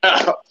 yeah.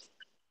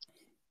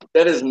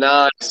 That is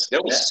nice.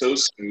 That was so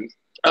smooth.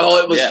 Oh,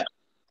 it was. Yeah.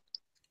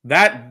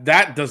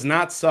 That does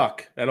not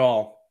suck at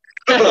all.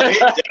 It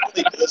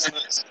definitely does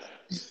not suck.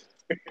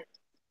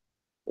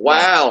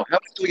 Wow. How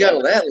much do we got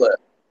on that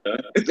left?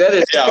 That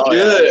is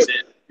good.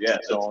 Yeah.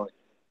 So,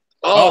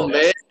 oh,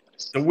 man.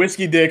 The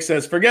Whiskey Dick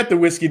says, forget the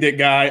Whiskey Dick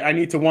guy. I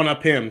need to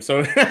one-up him.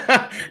 So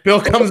Bill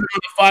comes in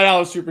with a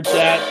 $5 super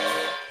chat.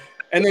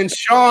 And then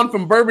Sean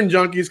from Bourbon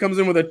Junkies comes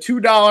in with a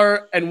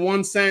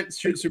 $2.01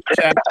 super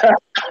chat.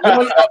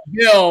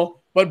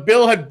 Bill, but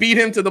Bill had beat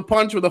him to the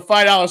punch with a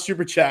 $5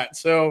 super chat.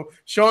 So,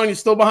 Sean, you're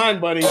still behind,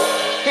 buddy.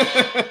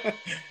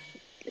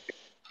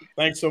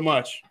 Thanks so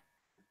much.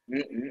 I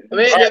mean,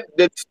 right.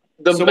 the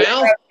so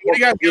mouth. What do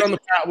you guys get on the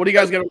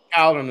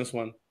palate on this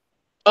one?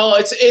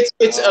 Oh,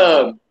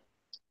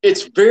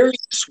 it's very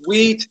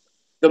sweet.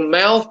 The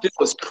mouthfeel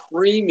is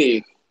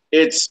creamy.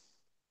 It's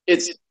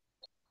the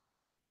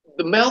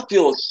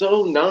mouthfeel is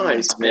so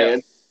nice,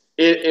 man.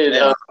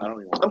 I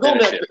don't even want to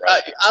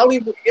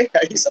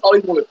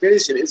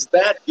finish it. It's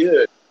that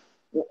good.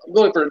 I'm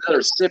going for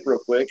another sip real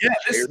quick. Yeah,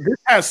 this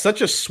has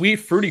such a sweet,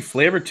 fruity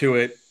flavor to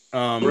it.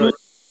 Really?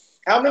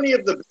 How many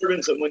of the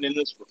bourbons that went in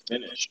this were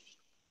finished?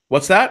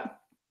 What's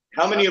that?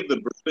 How many of the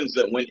bourbons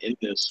that went in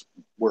this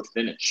were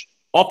finished?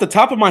 Off the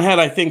top of my head,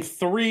 I think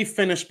 3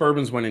 finished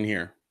bourbons went in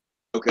here.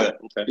 Okay.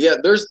 Yeah,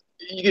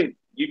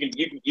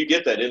 you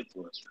get that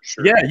influence for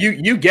sure. Yeah,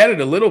 you get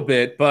it a little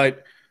bit,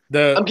 but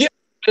I'm getting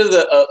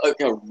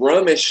a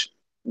rummish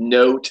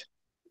note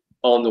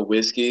on the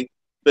whiskey,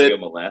 but like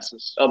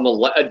molasses,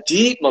 a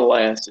deep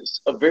molasses,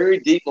 a very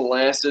deep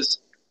molasses,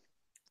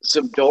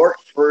 some dark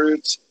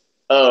fruits,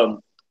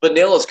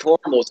 vanillas,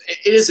 caramels.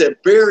 It is a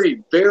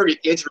very, very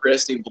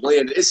interesting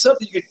blend. It's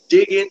something you could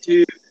dig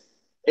into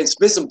and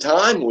spend some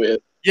time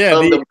with.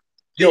 Yeah,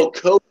 it'll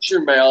coat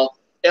your mouth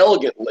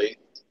elegantly,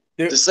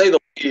 to say the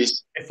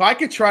least. If I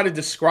could try to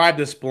describe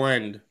this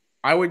blend,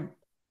 I would.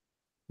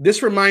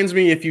 This reminds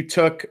me if you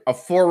took a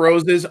Four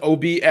Roses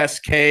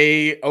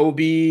OBSK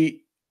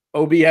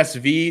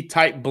OBSV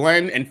type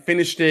blend and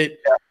finished it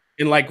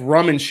in like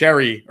rum and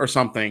sherry or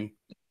something.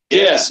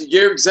 Yes,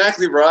 you're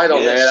exactly right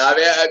on that. I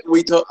mean,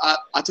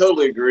 I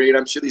totally agree, and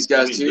I'm sure these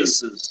guys too.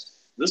 This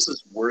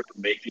is worth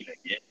making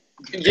again.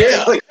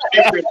 Yeah.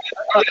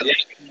 Absolutely.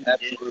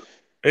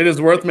 It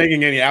is worth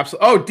making any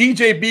absolute. Oh,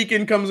 DJ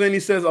Beacon comes in. He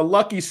says a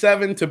lucky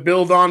 7 to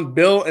build on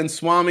Bill and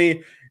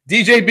Swami.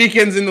 DJ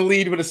Beacon's in the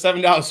lead with a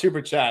 $7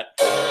 super chat.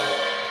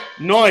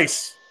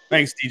 Nice.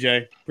 Thanks,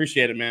 DJ.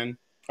 Appreciate it, man.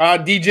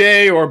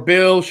 DJ or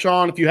Bill,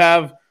 Sean, if you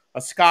have a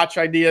Scotch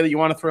idea that you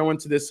want to throw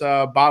into this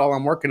bottle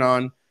I'm working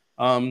on,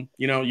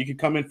 you can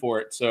come in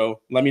for it.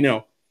 So let me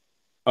know.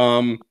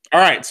 All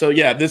right. So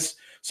yeah,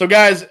 So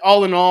guys,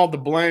 all in all, the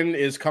blend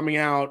is coming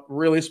out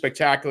really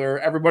spectacular.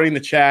 Everybody in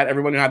the chat,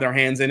 everybody who had their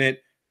hands in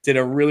it, did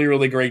a really,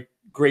 really great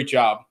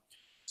job.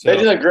 So, they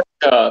did a great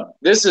job.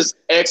 This is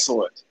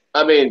excellent.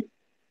 I mean,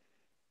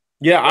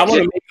 yeah, I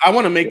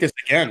want to make this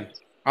again.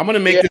 I'm gonna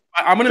make this.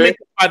 I'm gonna make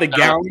it by the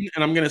gallon,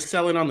 and I'm gonna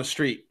sell it on the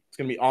street. It's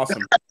gonna be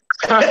awesome.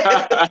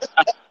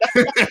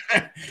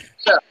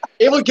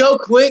 It would go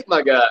quick,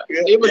 my guy.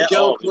 It would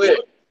go quick.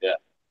 Yeah.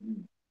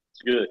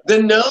 Good.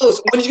 The nose,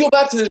 when you go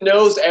back to the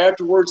nose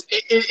afterwards,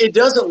 it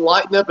doesn't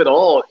lighten up at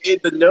all.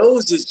 The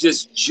nose is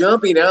just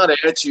jumping out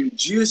at you,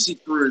 juicy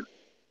fruit.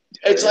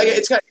 It's like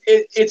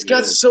it's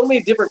got so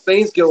many different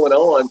things going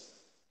on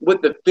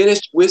with the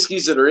finished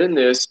whiskeys that are in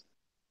this.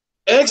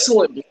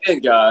 Excellent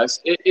blend, guys.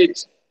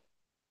 It's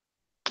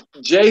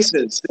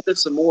Jason, send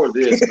us some more of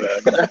this, man.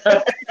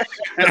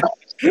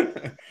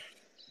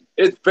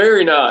 It's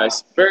very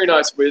nice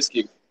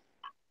whiskey.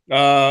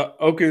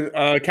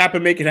 Okay. Cap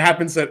and Make It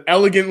Happen said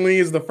elegantly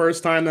is the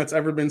first time that's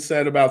ever been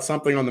said about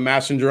something on the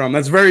Mash and Drum.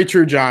 That's very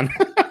true, John.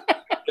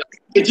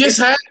 It just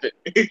happened.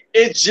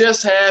 It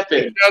just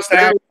happened. It just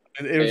happened.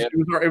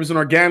 It was an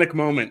organic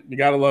moment. You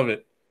gotta love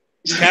it.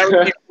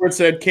 Karen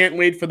said, "Can't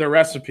wait for the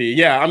recipe."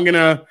 Yeah, I'm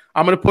gonna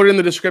put it in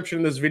the description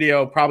of this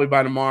video probably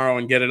by tomorrow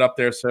and get it up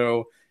there.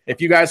 So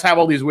if you guys have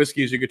all these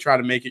whiskeys, you could try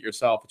to make it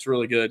yourself. It's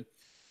really good.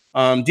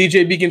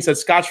 DJ Beacon said,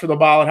 "Scotch for the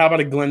bottle. How about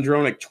a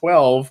Glendronach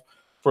 12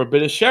 for a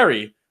bit of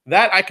sherry?"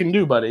 That I can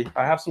do, buddy.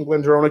 I have some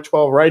Glendronach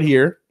 12 right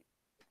here.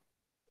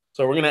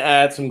 So we're gonna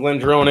add some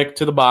Glendronach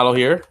to the bottle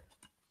here.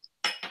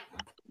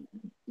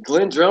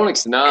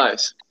 Glendronach's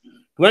nice.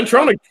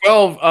 Glendronach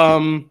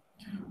 12.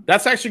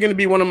 That's actually going to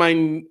be one of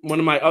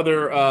my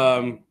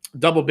other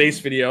double base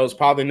videos.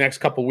 Probably the next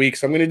couple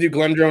weeks. I'm going to do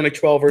Glendronach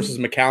 12 versus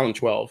Macallan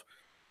 12.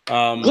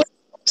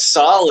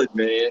 Solid,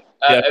 man.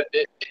 Yeah.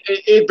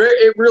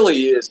 It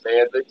really is,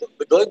 man.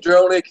 The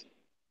Glendronach.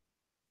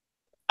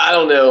 I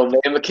don't know,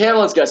 man.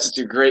 Macallan's got such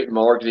a great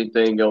marketing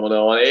thing going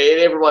on, and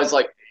everybody's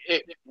like,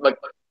 I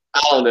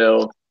don't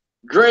know.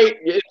 Great.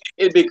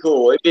 It'd be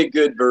cool. It'd be a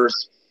good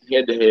verse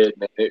head to head,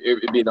 man.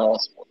 It'd be an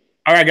awesome one.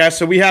 All right, guys.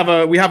 So we have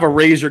a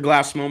raise your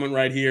glass moment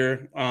right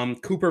here.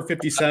 Cooper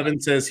 57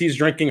 says he's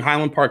drinking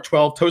Highland Park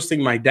 12,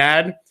 toasting my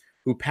dad,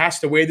 who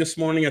passed away this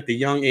morning at the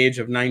young age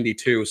of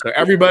 92. So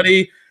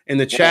everybody in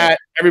the chat,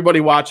 everybody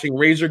watching,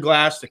 raise your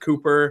glass to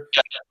Cooper.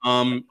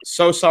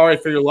 So sorry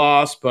for your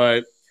loss,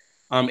 but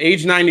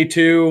age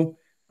 92.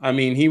 I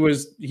mean, he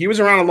was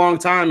around a long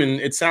time,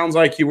 and it sounds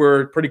like you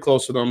were pretty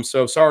close with him.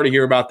 So sorry to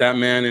hear about that,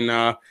 man.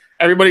 And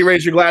everybody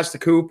raise your glass to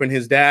Coop and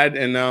his dad.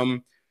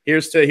 And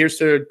here's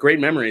to great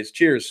memories.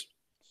 Cheers.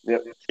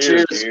 Yep.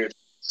 Cheers.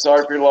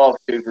 Sorry for your loss,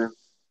 Cooper.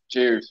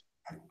 Cheers.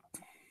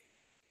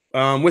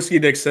 Whiskey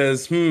Dick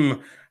says,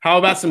 how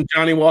about some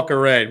Johnny Walker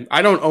Red?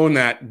 I don't own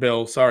that,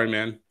 Bill. Sorry,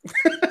 man.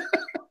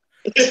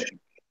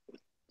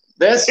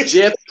 That's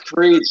Jeff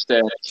Creed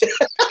stuff.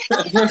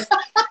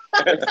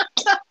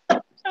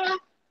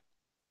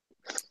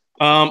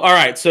 All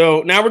right,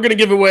 so now we're gonna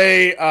give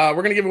away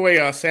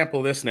a sample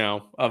of this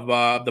now of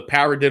the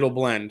Paradiddle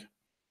blend.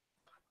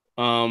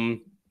 I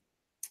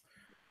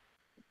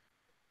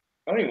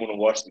don't even want to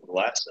wash the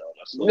glass out.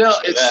 No,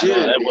 it's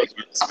good.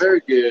 It's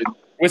very good.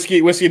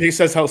 Whiskey, he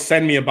says he'll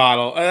send me a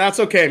bottle. That's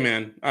okay,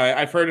 man.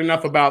 I've heard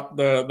enough about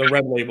the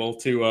red label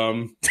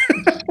to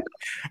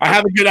I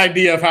have a good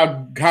idea of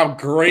how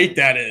great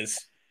that is.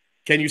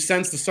 Can you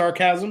sense the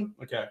sarcasm?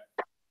 Okay.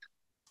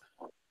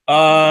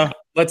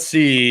 Let's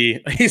see.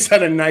 He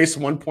said a nice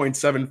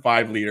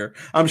 1.75 liter.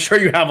 I'm sure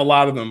you have a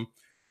lot of them.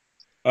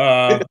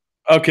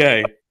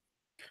 Okay.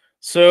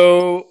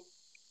 So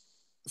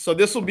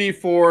this will be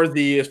for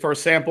a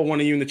sample.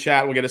 One of you in the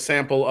chat will get a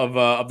sample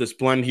of this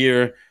blend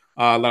here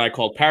that I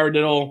called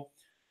Paradiddle.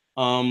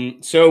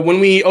 So when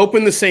we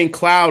opened the St.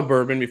 Cloud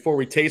bourbon before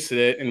we tasted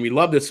it, and we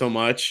loved it so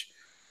much,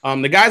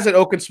 the guys at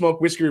Oak and Smoke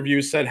Whiskey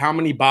Reviews said how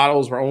many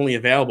bottles were only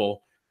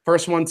available.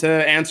 First one to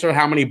answer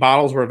how many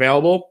bottles were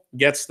available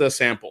gets the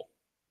sample.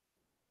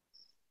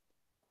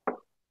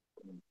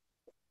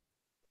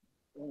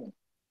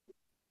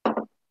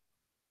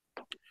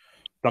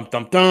 Dum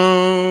dum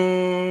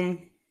dum.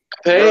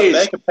 Page.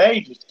 Rebecca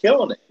Page is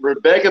killing it.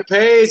 Rebecca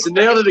Page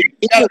nailed it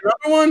again.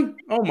 Another one?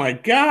 Oh my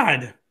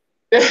god.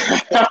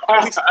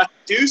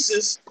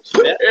 Deuces.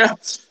 Yeah.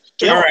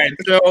 All right,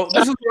 so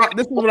this is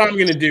what I'm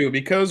gonna do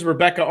because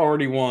Rebecca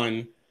already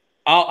won.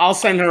 I'll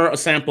send her a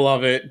sample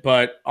of it,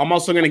 but I'm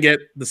also gonna get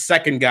the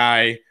second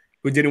guy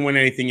who didn't win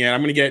anything yet.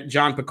 I'm gonna get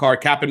John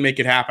Picard, Cap and Make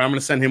It Happen. I'm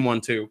gonna send him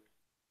one too.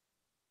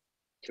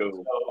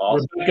 Cool.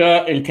 Awesome.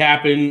 Rebecca and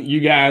Cap'n, you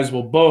guys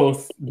will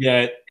both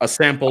get a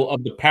sample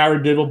of the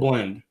Paradiddle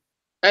blend.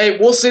 Hey,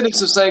 we'll send him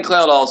some St.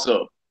 Cloud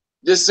also.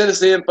 Just send us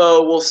the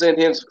info. We'll send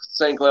him some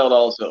St. Cloud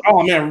also.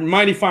 Oh, man,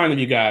 mighty fine of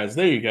you guys.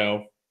 There you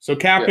go. So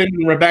Cap'n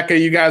and Rebecca,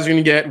 you guys are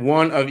going to get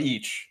one of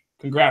each.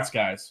 Congrats,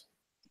 guys.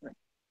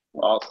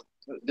 Awesome.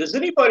 Does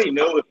anybody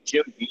know if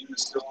Jim Beam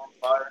is still on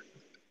fire?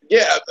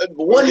 Yeah,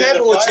 what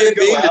happened with Jim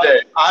Beam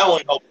today? I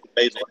only hope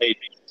Basil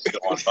Hayden is still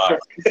on fire.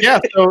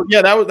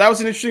 That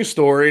was an interesting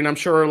story, and I'm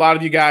sure a lot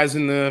of you guys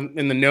in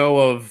the know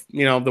of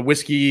the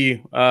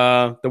whiskey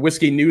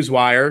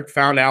newswire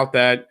found out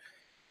that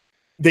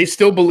they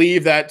still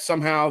believe that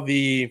somehow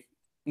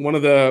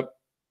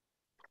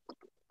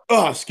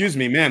excuse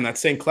me, man, that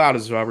St. Cloud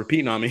is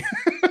repeating on me.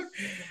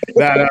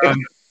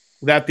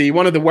 that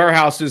one of the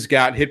warehouses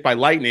got hit by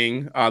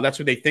lightning. That's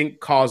what they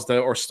think caused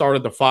or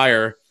started the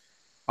fire.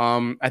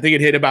 I think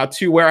it hit about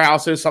 2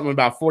 warehouses, something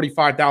about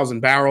 45,000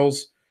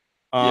 barrels.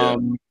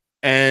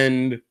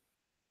 And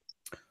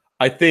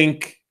I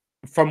think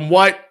from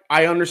what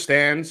I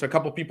understand, so a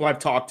couple of people I've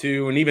talked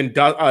to, and even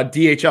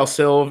DHL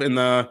Silv in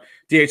the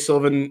DH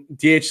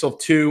Silv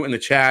 2 in the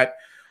chat,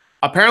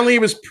 apparently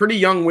it was pretty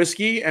young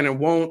whiskey and it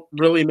won't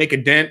really make a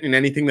dent in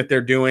anything that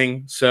they're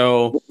doing.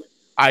 So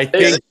I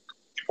think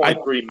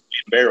 0.3 million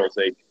barrels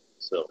aged.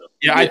 So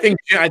yeah, I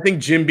think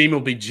Jim Beam will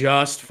be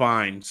just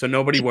fine. So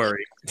nobody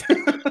worry.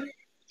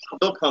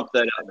 They'll pump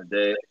that out in a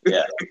day.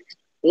 Yeah.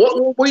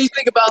 What do you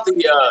think about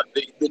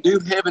the new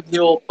Heaven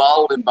Hill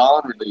bottled and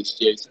bond release,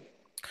 Jason?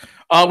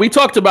 We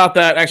talked about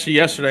that actually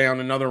yesterday on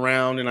another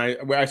round, and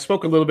I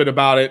spoke a little bit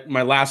about it in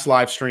my last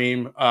live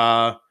stream.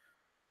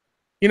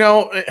 You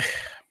know,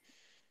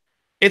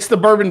 it's the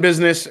bourbon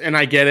business, and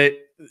I get it.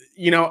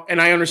 You know,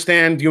 and I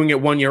understand doing it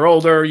 1 year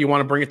older. You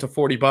want to bring it to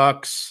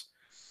 $40.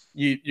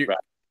 Right.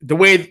 The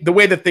way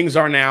that things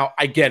are now,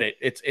 I get it.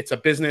 It's a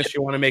business.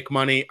 You want to make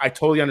money. I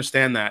totally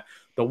understand that.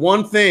 The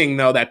one thing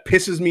though that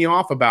pisses me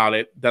off about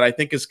it, that I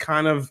think is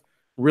kind of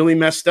really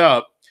messed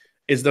up,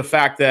 is the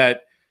fact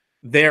that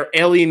they're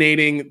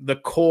alienating the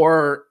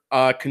core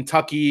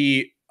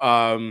Kentucky,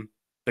 the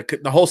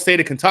whole state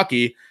of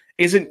Kentucky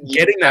isn't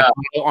getting that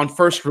on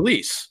first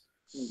release.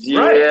 Yeah,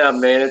 right.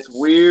 Man, it's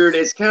weird.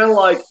 It's kind of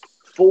like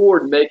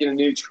Ford making a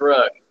new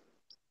truck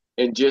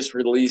and just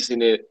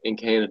releasing it in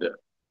Canada.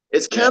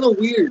 It's kind of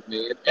weird,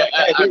 man.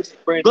 It's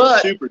brand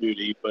Super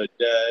Duty, but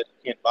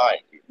can't buy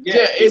it.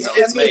 Yeah, it's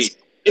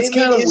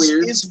kind of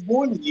weird. Is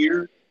 1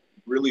 year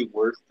really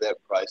worth that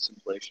price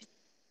inflation?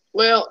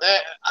 Well,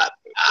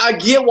 I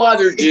get why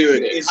they're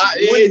doing it. Is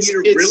 1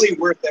 year really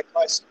worth that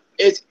price?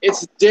 It's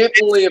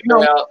definitely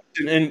about.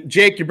 And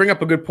Jake, you bring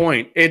up a good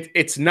point.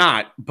 It's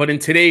not, but in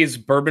today's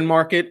bourbon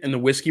market and the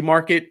whiskey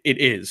market,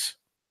 it is.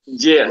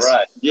 Yes.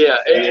 Right. Yeah.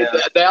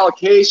 The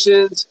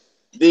allocations,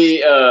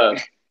 they're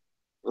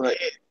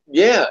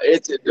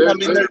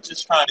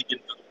just trying to get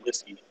the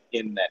whiskey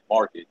in that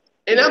market.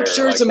 And I'm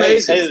sure it's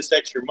amazing. Pay this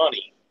extra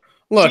money.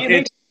 Look,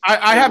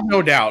 I have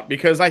no doubt,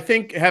 because I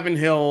think Heaven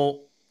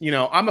Hill, you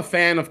know, I'm a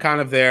fan of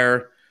kind of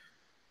their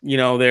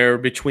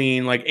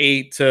between like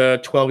 8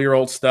 to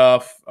 12-year-old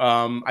stuff.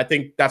 I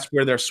think that's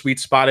where their sweet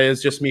spot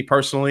is, just me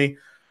personally.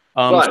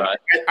 So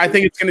I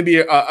think it's going to be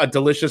a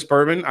delicious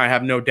bourbon. I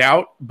have no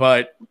doubt.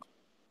 But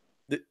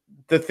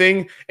the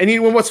thing,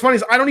 and what's funny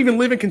is I don't even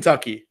live in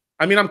Kentucky.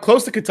 I mean, I'm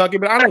close to Kentucky,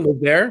 but I don't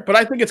live there. But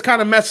I think it's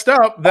kind of messed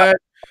up that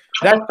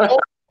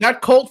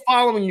cult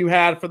following you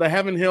had for the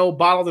Heaven Hill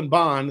bottled and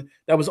bond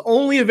that was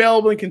only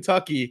available in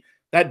Kentucky,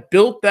 that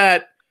built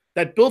the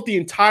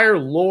entire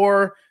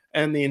lore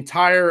and the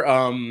entire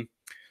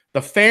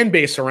the fan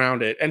base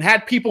around it, and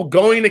had people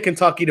going to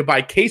Kentucky to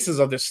buy cases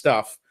of this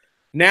stuff.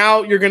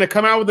 Now you're going to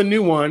come out with a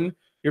new one.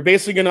 You're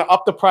basically going to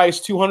up the price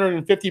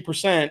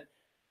 250%,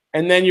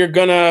 and then you're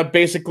going to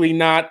basically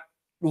not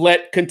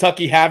let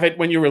Kentucky have it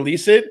when you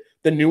release it,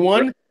 the new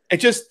one. It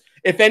just,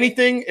 if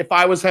anything, if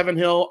I was Heaven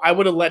Hill, I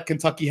would have let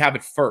Kentucky have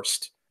it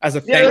first as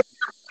a thing.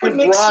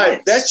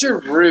 Right, that's your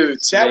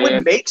roots. That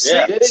would make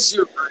sense. That is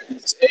your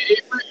roots.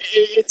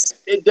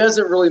 It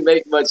doesn't really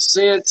make much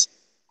sense.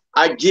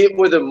 I get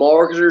where the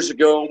marketers are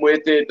going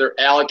with it. They're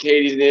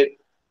allocating it.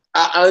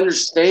 I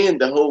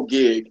understand the whole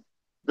gig,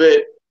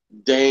 but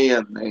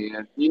damn,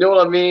 man, you know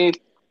what I mean?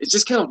 It's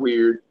just kind of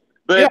weird.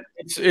 But yeah,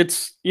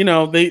 it's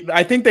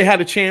I think they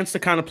had a chance to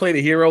kind of play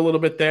the hero a little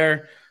bit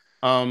there.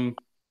 And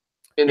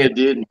they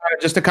didn't.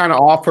 Just to kind of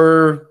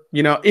offer,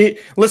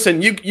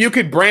 listen, you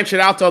could branch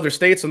it out to other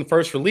states on the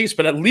first release,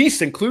 but at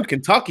least include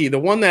Kentucky,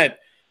 the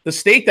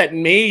state that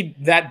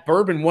made that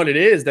bourbon what it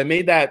is, that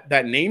made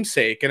that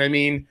namesake. And I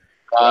mean,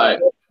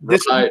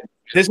 this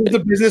is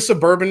the business of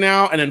bourbon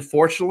now, and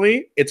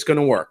unfortunately, it's going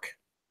to work.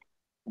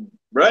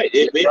 Right.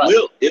 It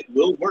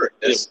will work.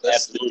 That's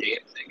the damn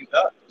thing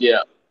about it. Yeah.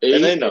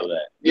 And they know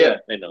that. Yeah.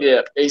 They know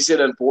that. He said,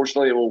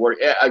 unfortunately, it will work.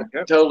 Yeah, I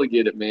totally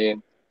get it,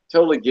 man.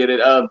 Totally get it.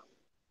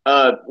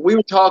 We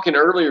were talking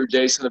earlier,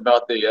 Jason,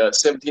 about the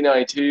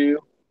 1792,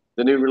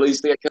 the new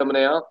release they got coming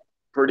out.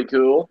 Pretty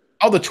cool.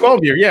 Oh, the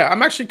 12-year. Yeah,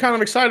 I'm actually kind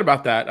of excited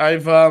about that.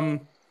 I've, I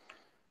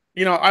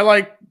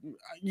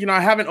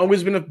haven't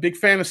always been a big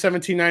fan of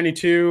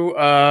 1792.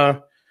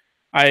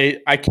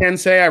 I can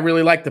say I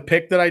really like the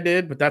pick that I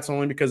did, but that's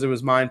only because it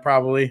was mine,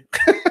 probably.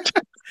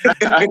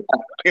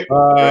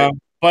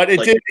 But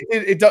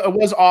it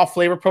was off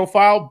flavor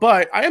profile.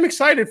 But I am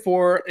excited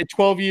for a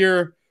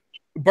 12-year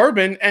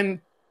bourbon, and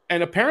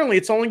apparently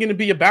it's only going to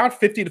be about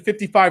 $50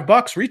 to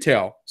 $55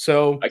 retail.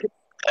 So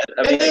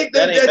I think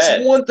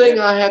that's one thing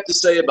I have to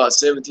say about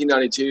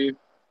 1792.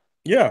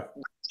 Yeah.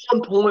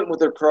 On point with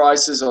their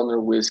prices on their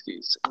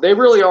whiskeys. They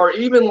really are.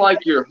 Even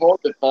like your hard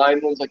to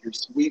find ones, like your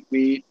sweet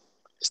wheat,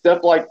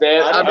 stuff like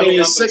that. I mean,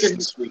 the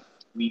second sweet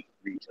wheat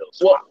retail.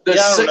 Well, I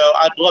don't know.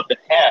 I'd love to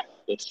have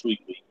the sweet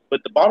wheat,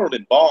 but the bottled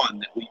and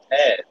bond that we've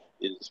had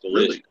is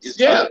delicious.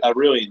 Yeah, I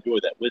really enjoy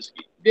that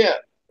whiskey. Yeah,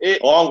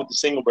 along with the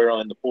single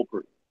barrel and the full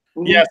proof.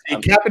 Yes,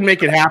 Captain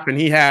Make It Happen.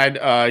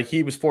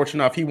 He was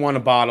fortunate enough. He won a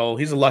bottle.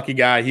 He's a lucky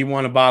guy. He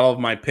won a bottle of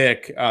my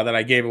pick that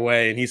I gave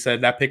away, and he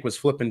said that pick was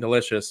flipping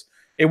delicious.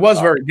 It was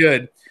very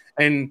good.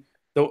 And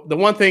the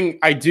one thing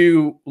I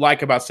do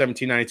like about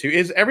 1792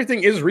 is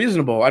everything is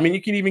reasonable. I mean,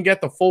 you can even get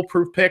the full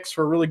proof picks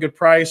for a really good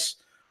price.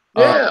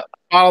 Yeah.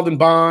 Bottled and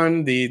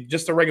bond,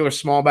 just a regular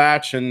small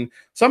batch, and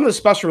some of the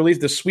special release.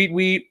 The sweet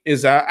wheat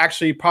is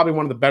actually probably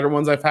one of the better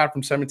ones I've had from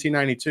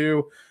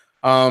 1792.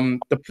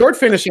 The port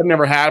finish I've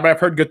never had, but I've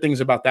heard good things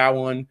about that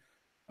one.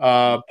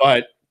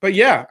 But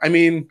yeah, I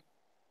mean,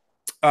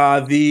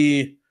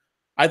 the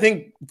I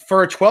think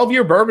for a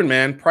 12-year bourbon,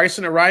 man,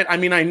 pricing it right. I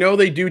mean, I know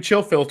they do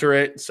chill filter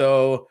it,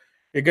 so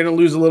you're going to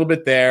lose a little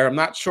bit there. I'm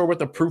not sure what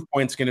the proof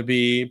point's going to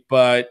be,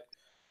 but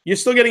you're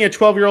still getting a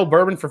 12-year-old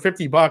bourbon for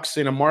 $50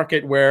 in a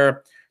market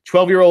where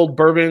 12-year-old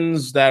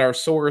bourbons that are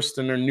sourced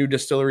and their new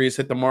distilleries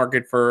hit the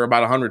market for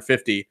about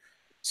 150.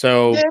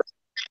 So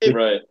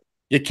Right.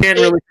 you can't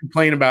really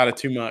complain about it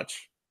too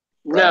much.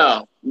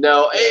 No,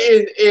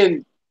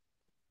 and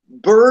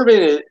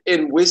bourbon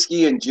and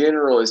whiskey in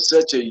general is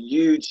such a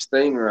huge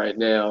thing right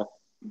now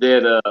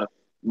that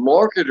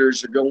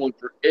marketers are going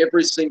for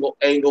every single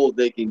angle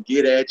they can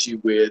get at you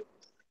with.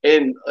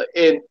 And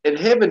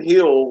Heaven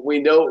Hill, we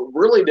know,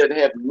 really doesn't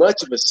have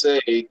much of a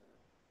say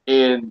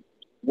in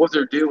what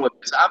they're doing.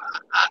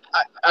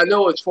 I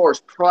know as far as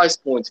price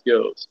points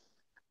goes,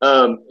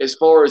 as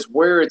far as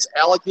where it's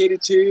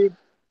allocated to,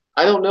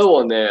 I don't know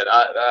on that.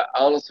 I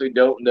honestly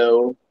don't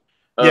know.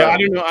 Yeah, I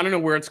don't know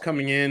where it's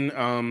coming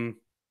in.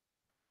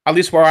 At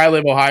least where I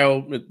live,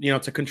 Ohio,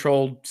 it's a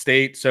controlled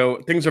state,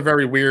 so things are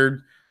very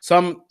weird.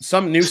 Some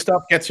new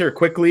stuff gets here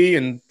quickly,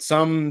 and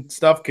some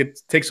stuff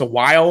takes a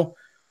while.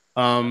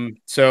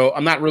 So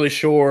I'm not really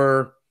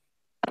sure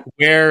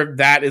where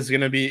that is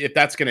going to be, if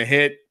that's going to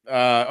hit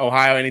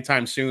Ohio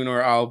anytime soon,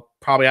 or I'll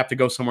probably have to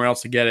go somewhere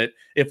else to get it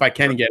if I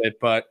can get it.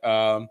 But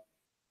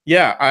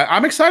yeah,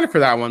 I'm excited for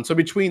that one. So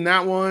between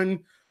that one,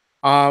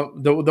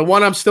 the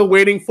one I'm still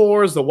waiting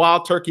for is the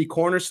Wild Turkey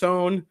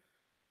Cornerstone.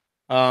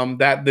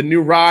 That the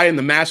new rye in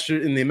the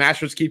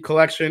Master's Keep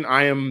collection.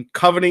 I am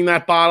coveting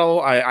that bottle.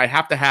 I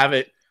have to have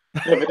it.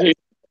 I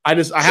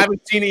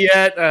haven't seen it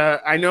yet.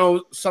 I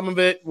know some of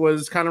it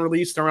was kind of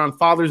released around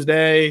Father's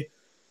Day,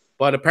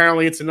 but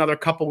apparently it's another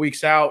couple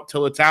weeks out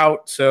till it's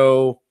out.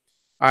 So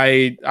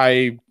I'm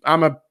a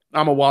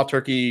Wild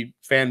Turkey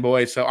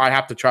fanboy, so I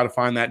have to try to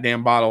find that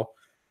damn bottle.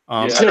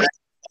 The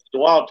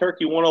Wild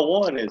Turkey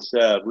 101 is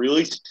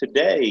released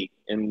today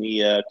in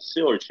the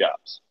distillery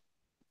shops.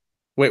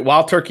 Wait,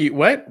 Wild Turkey?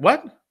 What?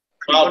 Wild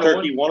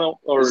Turkey 101,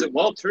 or Is it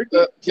Wild Turkey?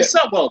 It's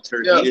not Wild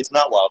Turkey. Yeah. It's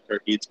not Wild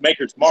Turkey. It's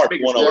Maker's Mark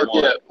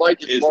 101. Yeah,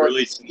 like Is Mark.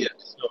 released in the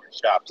distillery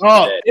shops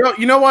Oh, today.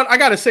 you know what? I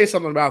got to say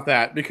something about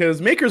that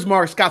because Maker's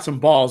Mark's got some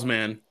balls,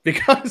 man.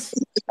 Because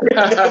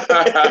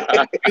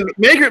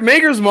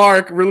Maker's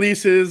Mark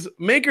releases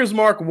Maker's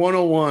Mark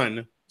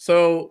 101.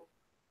 So,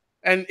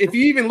 and if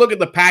you even look at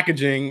the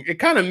packaging, it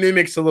kind of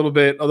mimics a little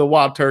bit of the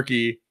Wild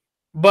Turkey,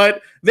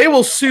 but they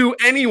will sue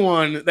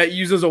anyone that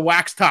uses a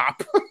wax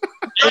top.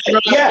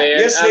 Yeah, man.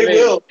 Yes, they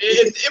will.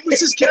 It was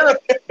just kind of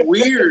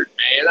weird,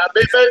 man. I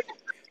mean,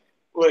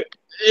 but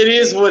it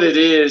is what it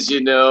is,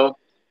 you know.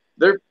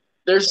 They're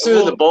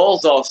suing the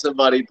balls off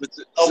somebody, but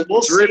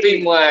we'll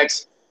dripping see.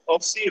 wax. We'll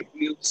see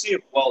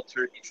if Wild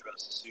Turkey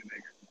trusts to sue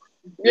Maker's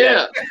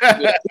Yeah.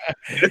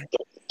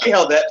 See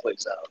how that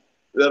plays out.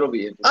 That'll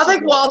be interesting. I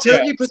think Wild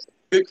Turkey puts a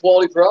good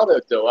quality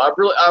product, though. I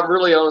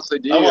really honestly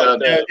do.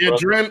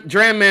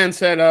 Dram Man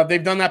said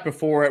they've done that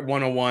before at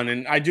 101,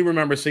 and I do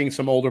remember seeing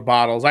some older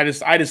bottles. I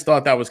just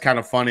thought that was kind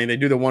of funny. They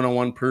do the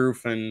 101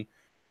 proof, and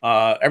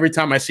every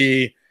time I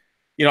see,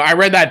 I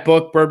read that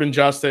book, Bourbon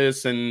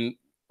Justice, and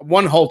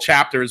one whole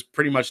chapter is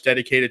pretty much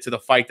dedicated to the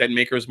fight that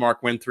Maker's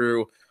Mark went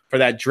through for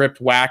that dripped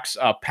wax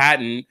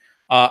patent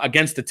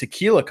against the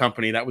tequila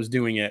company that was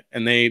doing it,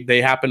 and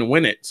they happened to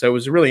win it. So it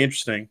was really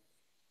interesting.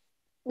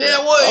 Yeah,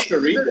 well, there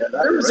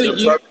was a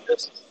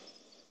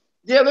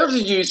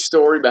huge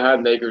story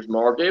behind Maker's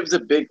Mark. It was a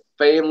big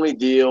family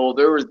deal.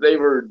 They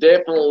were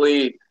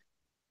definitely,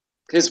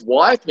 his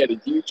wife had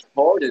a huge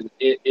part in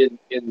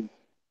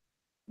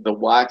the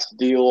wax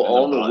deal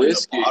on the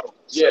whiskey.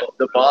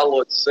 The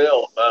bottle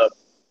itself.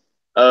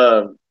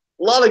 A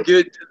lot of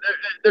good.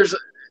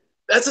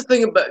 That's the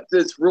thing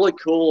that's really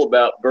cool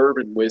about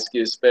bourbon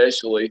whiskey,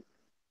 especially.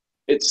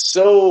 It's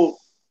so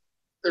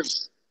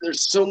there's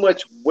so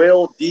much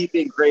deep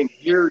ingrained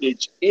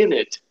heritage in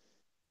it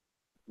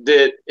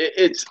that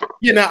it's.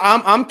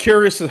 I'm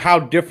curious as how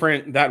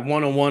different that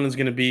 101 is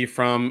going to be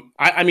from.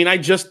 I mean, I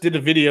just did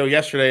a video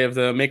yesterday of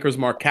the Maker's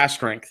Mark cask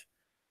strength,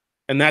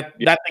 and that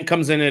thing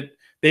comes in at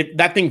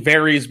that thing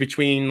varies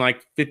between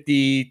like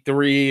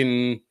 53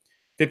 and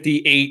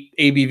 58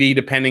 ABV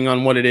depending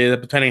on what it is,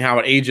 depending how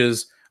it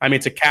ages. I mean,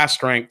 it's a cask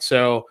strength,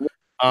 so is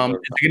it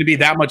going to be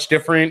that much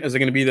different? Is it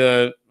going to be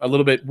a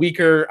little bit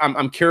weaker?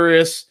 I'm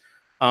curious.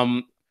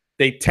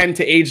 They tend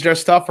to age their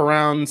stuff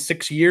around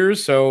 6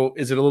 years. So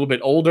is it a little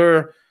bit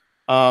older?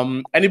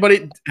 Have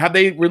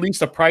they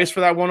released a price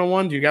for that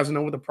 101? Do you guys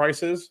know what the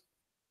price is?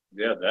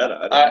 Yeah,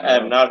 that I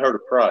have not heard a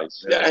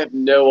price. I have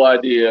no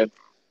idea.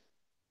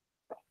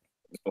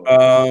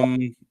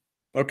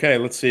 Okay,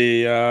 let's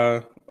see.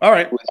 All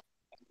right.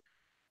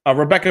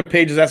 Rebecca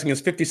Page is asking,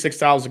 is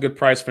 $56 a good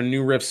price for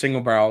New Riff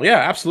single barrel? Yeah,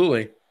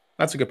 absolutely.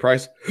 That's a good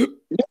price. New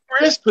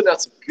Riff's putting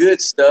out some good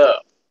stuff.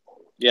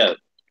 Yeah.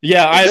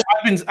 Yeah,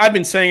 I've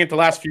been saying it the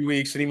last few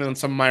weeks, and even on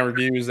some of my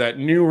reviews, that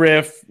New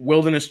Riff,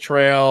 Wilderness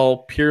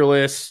Trail,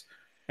 Peerless,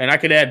 and I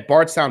could add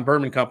Bardstown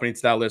Bourbon Company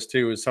to that list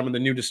too. Is some of the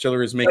new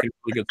distilleries making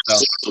really good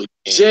stuff.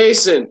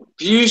 Jason,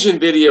 Fusion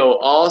video,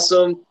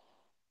 awesome.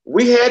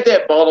 We had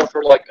that bottle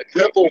for like a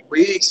couple of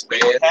weeks,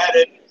 man. I had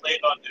it and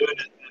planned on doing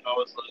it, and I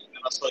was like,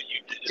 and I saw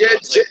you did it. Yeah,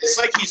 It's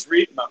like he's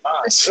reading my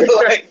mind.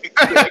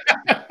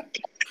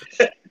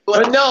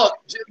 But no,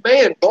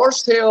 man,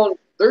 Barstown,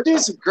 they're doing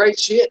some great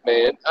shit,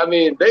 man. I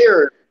mean,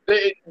 the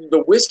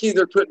whiskey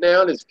they're putting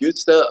out is good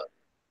stuff.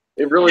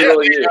 It really,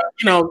 really is.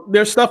 You know,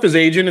 their stuff is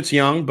aging. It's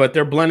young, but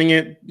they're blending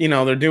it. You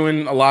know, they're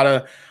doing a lot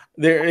of.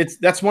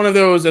 It's one of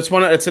those.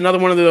 It's another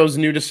one of those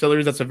new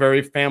distilleries. That's a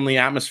very family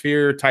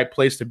atmosphere type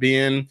place to be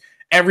in.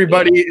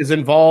 Everybody is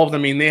involved. I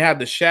mean, they had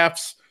the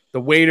chefs,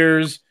 the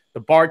waiters, the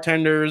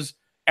bartenders.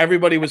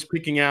 Everybody was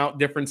picking out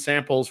different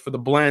samples for the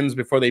blends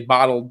before they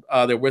bottled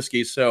their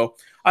whiskey. So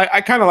I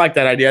kind of like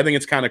that idea. I think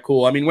it's kind of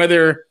cool. I mean,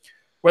 whether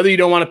you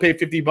don't want to pay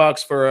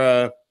 $50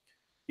 for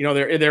you know,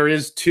 there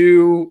is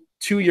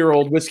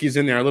two-year-old whiskeys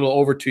in there, a little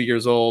over 2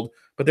 years old,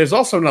 but there's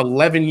also an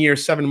 11-year,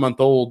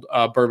 7-month-old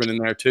bourbon in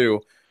there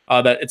too.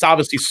 That it's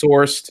obviously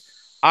sourced.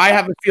 I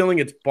have a feeling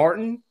it's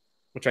Barton,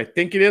 which I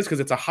think it is because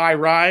it's a high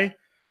rye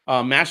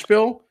mash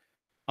bill.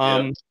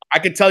 I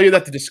can tell you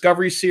that the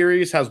Discovery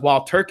series has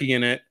Wild Turkey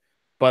in it,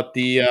 but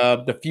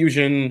the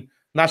Fusion,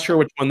 not sure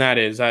which one that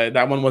is.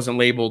 That one wasn't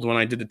labeled when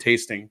I did the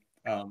tasting.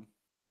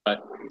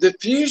 The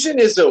Fusion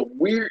is a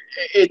weird.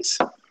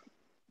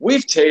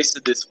 We've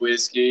tasted this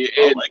whiskey,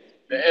 and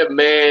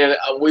man,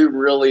 we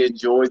really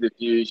enjoy the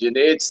Fusion.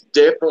 It's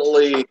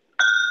definitely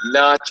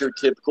not your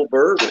typical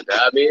bourbon.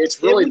 I mean,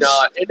 it's really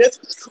not. And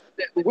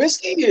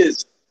whiskey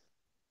is.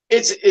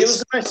 It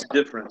was a nice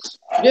difference.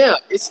 Yeah,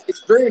 it's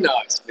very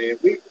nice, man.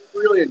 We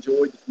really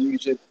enjoyed the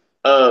Fusion.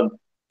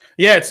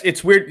 Yeah,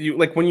 it's weird.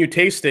 Like when you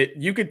taste it,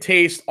 you could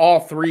taste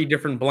all three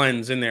different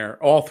blends in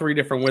there, all three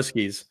different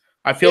whiskeys.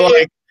 I feel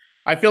like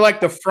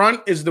the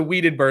front is the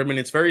wheated bourbon.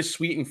 It's very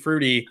sweet and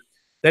fruity.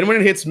 Then when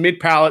it hits mid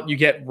palate, you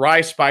get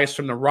rye spice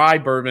from the rye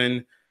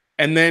bourbon,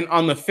 and then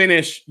on the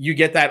finish, you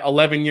get that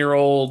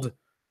 11-year-old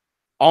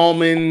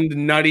almond,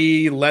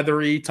 nutty,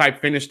 leathery type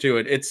finish to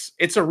it.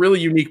 It's a really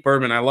unique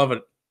bourbon. I love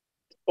it.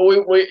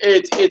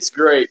 It's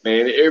great,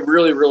 man. It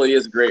really, really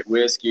is a great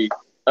whiskey.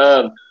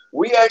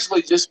 We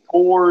actually just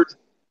poured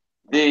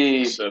the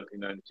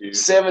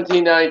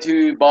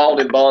 1792 bottled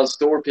in bond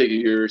store pick of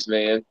yours,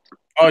 man.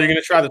 Oh, you're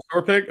gonna try the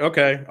store pick?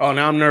 Okay. Oh,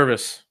 now I'm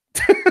nervous.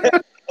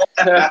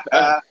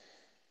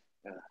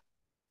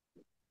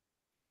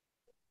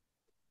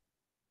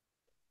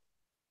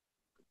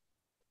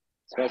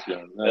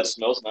 That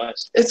smells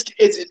nice. It's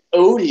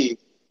oaty.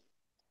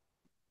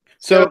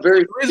 So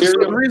the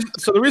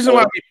reason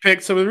why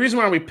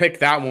we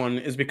picked that one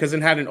is because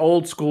it had an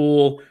old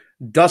school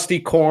dusty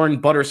corn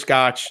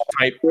butterscotch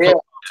type to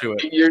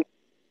it.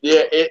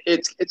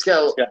 It's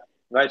got a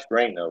nice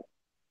grain though.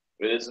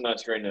 It is a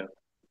nice grain though.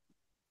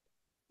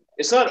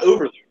 It's not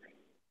overly grain.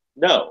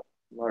 No,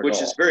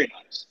 which is very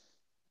nice.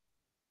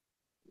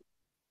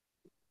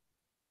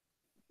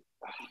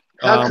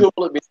 How cool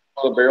would it be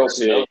on a barrel It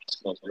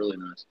smells really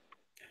nice.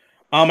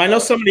 I know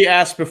somebody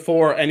asked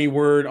before any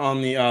word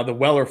on the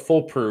Weller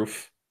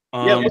Foolproof.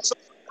 Last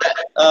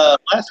I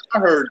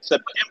heard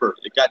September.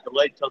 It got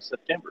delayed till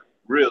September.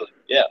 Really?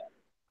 Yeah.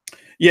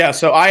 Yeah.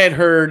 So I had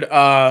heard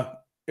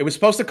it was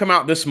supposed to come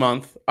out this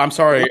month. I'm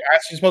sorry,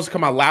 actually supposed to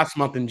come out last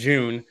month in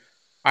June.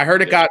 I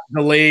heard it got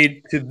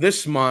delayed to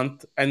this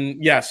month,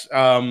 and yes,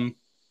 Ryan,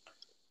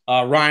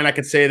 I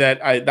could say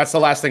that that's the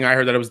last thing I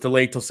heard, that it was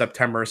delayed till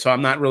September. So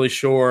I'm not really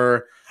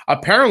sure.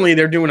 Apparently,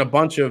 they're doing a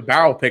bunch of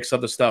barrel picks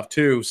of the stuff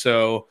too.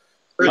 So,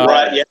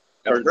 right, yeah,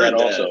 I've heard that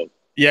also.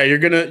 Yeah, you're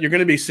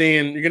gonna be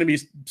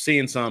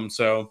seeing some.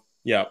 So,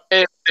 yeah,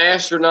 and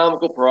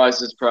astronomical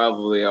prices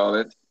probably on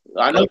it.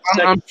 I know.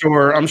 I'm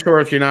sure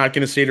if you're not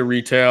going to see it at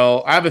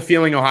retail, I have a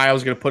feeling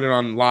Ohio's going to put it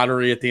on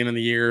lottery at the end of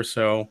the year.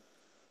 So,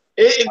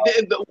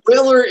 the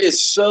Weller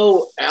is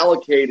so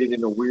allocated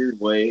in a weird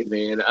way,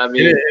 man. I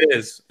mean,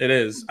 it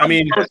is. I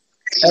mean,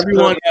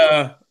 everyone.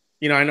 I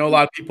know a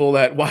lot of people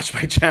that watch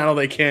my channel.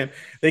 They can't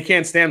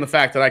stand the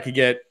fact that I could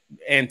get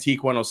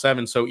Antique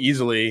 107 so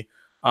easily.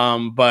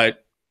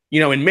 But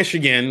in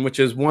Michigan, which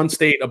is one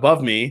state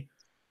above me,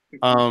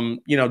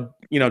 Dan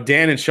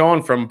and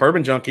Sean from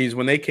Bourbon Junkies,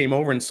 when they came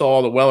over and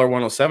saw the Weller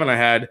 107 I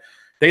had,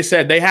 they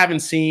said they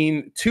haven't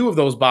seen two of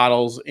those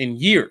bottles in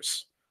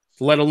years,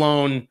 let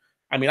alone.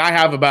 I mean, I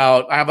have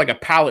like a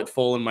pallet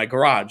full in my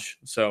garage.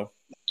 So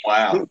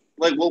wow,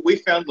 we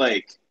found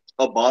like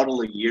a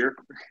bottle a year.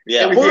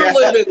 Yeah, and we're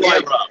living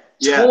like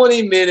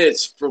 20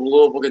 minutes from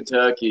Louisville,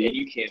 Kentucky, and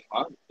you can't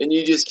find it. And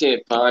you just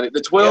can't find it.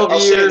 The 12 I'll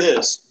years. say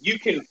this: you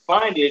can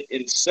find it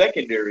in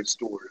secondary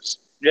stores.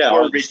 Yeah,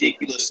 or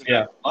ridiculous.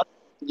 Yeah.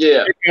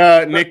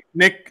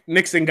 Nick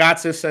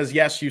Zingatsis says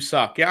yes, you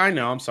suck. Yeah, I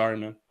know. I'm sorry,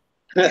 man.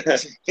 Well,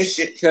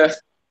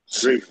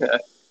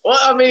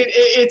 I mean,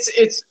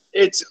 it's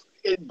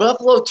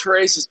Buffalo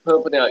Trace is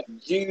pumping out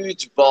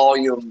huge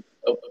volume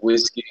of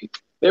whiskey.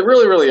 They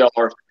really, really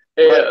are.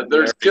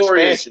 Their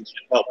expansion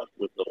should help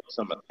with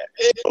some of that.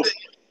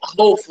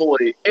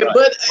 Hopefully, right.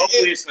 But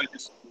hopefully it's not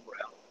just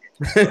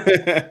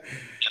right.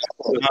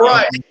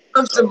 When it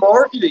comes to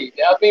marketing,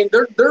 I mean,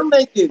 they're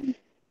making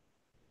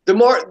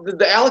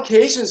the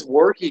allocation's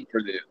working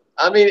for them.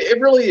 I mean, it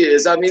really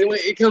is. I mean, when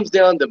it comes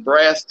down to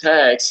brass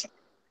tacks,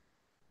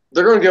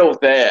 they're going to go with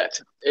that.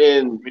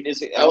 And I mean,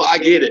 is it? I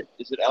get it.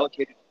 Is it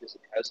allocated because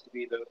it has to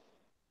be though?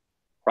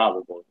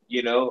 Probably.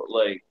 You know,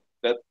 like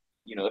that.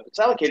 You know, if it's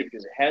allocated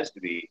because it has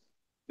to be,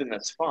 then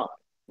that's fine.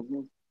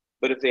 Mm-hmm.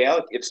 But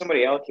if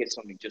somebody allocates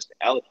something just to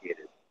allocate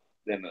it,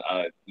 then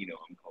you know,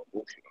 I'm calling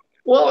bullshit on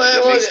that. Well,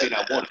 That makes me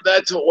not want it.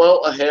 that's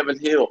a Heaven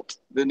Hill,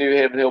 the new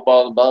Heaven Hill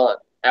bottle and bond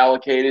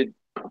allocated.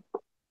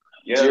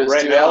 Yeah, Just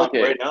right to now,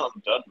 allocate. I'm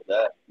done with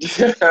that.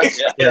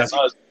 Yeah.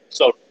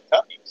 So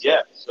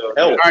yeah. So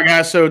All right,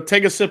 guys. So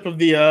take a sip of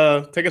the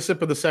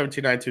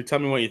 1792. Tell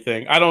me what you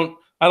think. I don't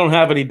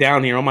have any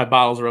down here. All my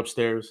bottles are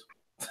upstairs.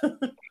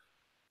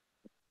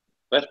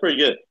 That's pretty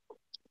good.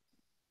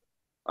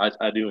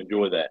 I do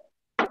enjoy that.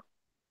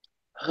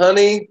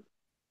 Honey,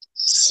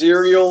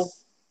 cereal,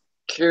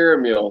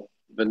 caramel,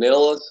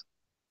 vanillas.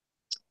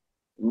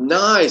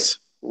 Nice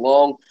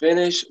long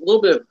finish. A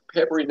little bit of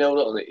peppery note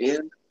on the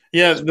end.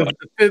 Yeah, the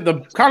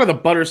kind of the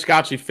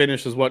butterscotchy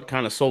finish is what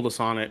kind of sold us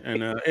on it,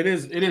 and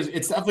it's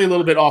definitely a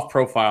little bit off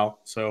profile.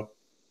 So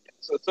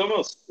it's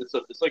almost it's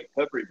like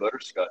peppery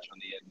butterscotch on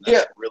the end.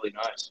 That's really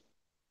nice.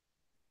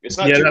 It's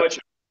not too much.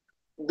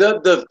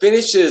 The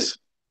finish is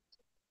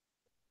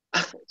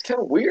it's kind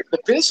of weird. The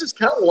finish is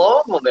kind of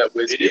long on that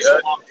whiskey. It is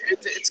long.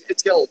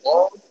 It's got a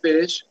long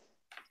finish.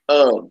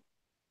 The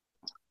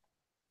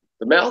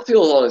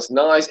mouthfeel on it's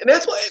nice, and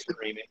that's why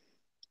Creamy.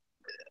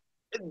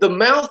 the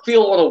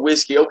mouthfeel on a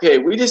whiskey. Okay,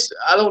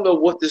 I don't know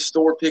what this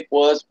store pick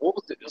was. What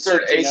was it? Was there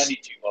an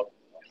age?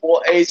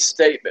 Well, age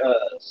statement.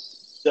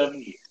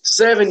 7 years.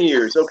 7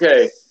 years.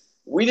 Okay,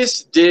 we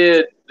just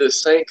did the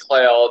St.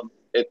 Cloud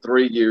at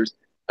 3 years.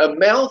 A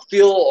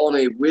mouthfeel on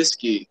a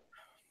whiskey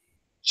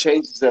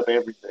changes up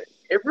everything.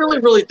 It really,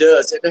 really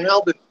does, and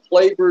how the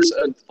flavors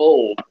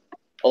unfold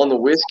on the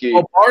whiskey.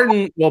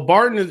 Well,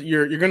 Barton is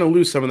you're going to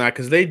lose some of that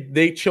because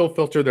they chill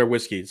filter their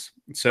whiskeys,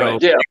 so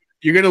Right, yeah.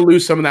 You're going to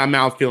lose some of that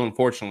mouthfeel,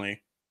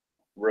 unfortunately.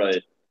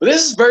 Right. But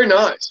this is very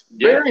nice.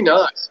 Yeah. Very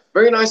nice.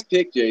 Very nice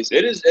pick, Jason.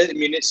 It is. I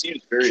mean, it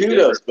seems very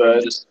Kudos, different from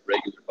bud. just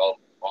regular bottle.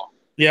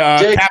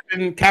 Yeah,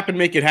 Captain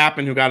Make It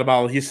Happen, who got a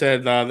bottle, he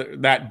said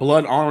that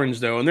blood orange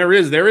though, and there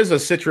is a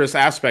citrus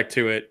aspect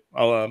to it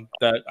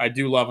that I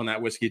do love on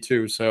that whiskey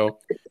too. So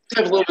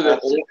I got a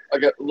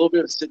little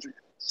bit of citrus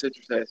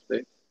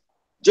aspect.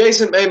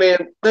 Jason, hey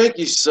man, thank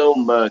you so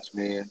much,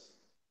 man.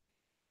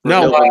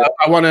 No,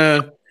 I want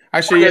to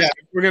actually. Yeah,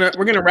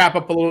 we're gonna wrap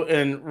up a little,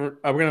 and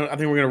I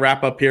think we're gonna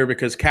wrap up here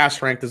because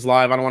Cast Ranked is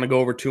live. I don't want to go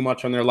over too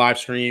much on their live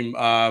stream,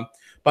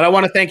 but I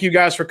want to thank you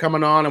guys for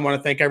coming on. I want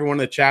to thank everyone in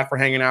the chat for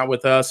hanging out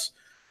with us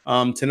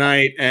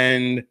tonight.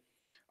 And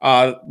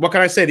what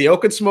can I say? The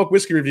Oak and Smoke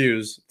Whiskey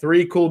Reviews.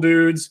 3 cool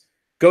dudes.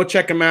 Go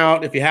check them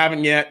out if you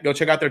haven't yet. Go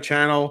check out their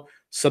channel.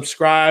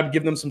 Subscribe.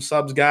 Give them some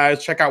subs,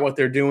 guys. Check out what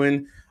they're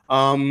doing.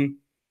 And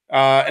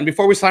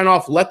before we sign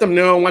off, let them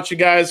know. I want you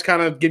guys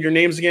kind of give your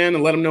names again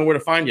and let them know where to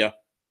find you.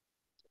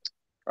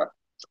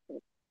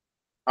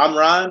 I'm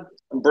Ryan.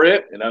 I'm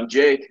Britt. And I'm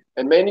Jake.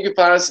 And man, you can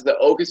find us at the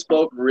Oak and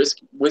Smoke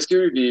Whiskey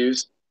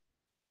Reviews.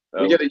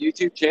 We got a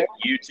YouTube channel.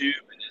 YouTube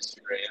and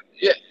Instagram.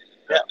 Yeah.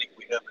 I think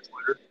we have a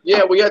Twitter.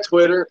 Yeah, we got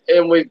Twitter,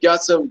 and we've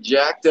got some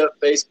jacked up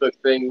Facebook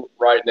thing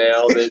right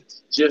now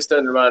that's just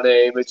under my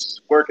name. It's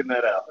just working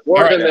that out.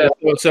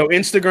 So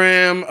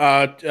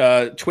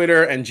Instagram,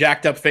 Twitter, and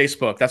jacked up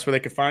Facebook. That's where they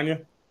can find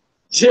you.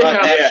 Yeah,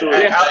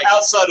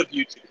 outside of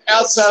YouTube.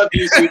 Outside of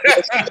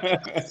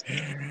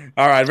YouTube.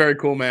 All right, very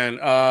cool,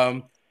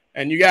 man.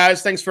 And you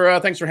guys, thanks for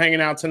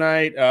hanging out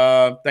tonight.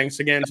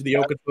 Thanks again to the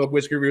Oak and Smoke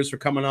Whiskey Reviews for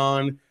coming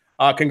on.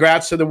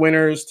 Congrats to the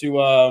winners,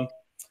 to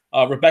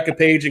Rebecca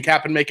Page and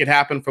Captain Make It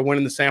Happen for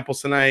winning the samples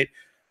tonight.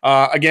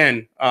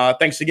 Again,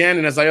 thanks again.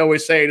 And as I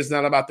always say, it is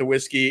not about the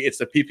whiskey; it's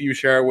the people you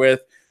share it with.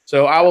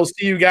 So I will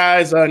see you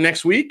guys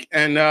next week,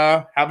 and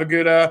have a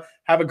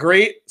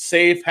great,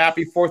 safe,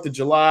 happy 4th of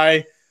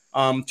July.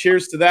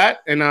 Cheers to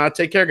that, and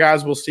take care,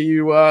 guys. We'll see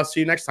you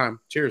next time.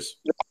 Cheers.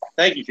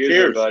 Thank you. Cheers,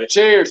 Cheers. everybody.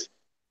 Cheers.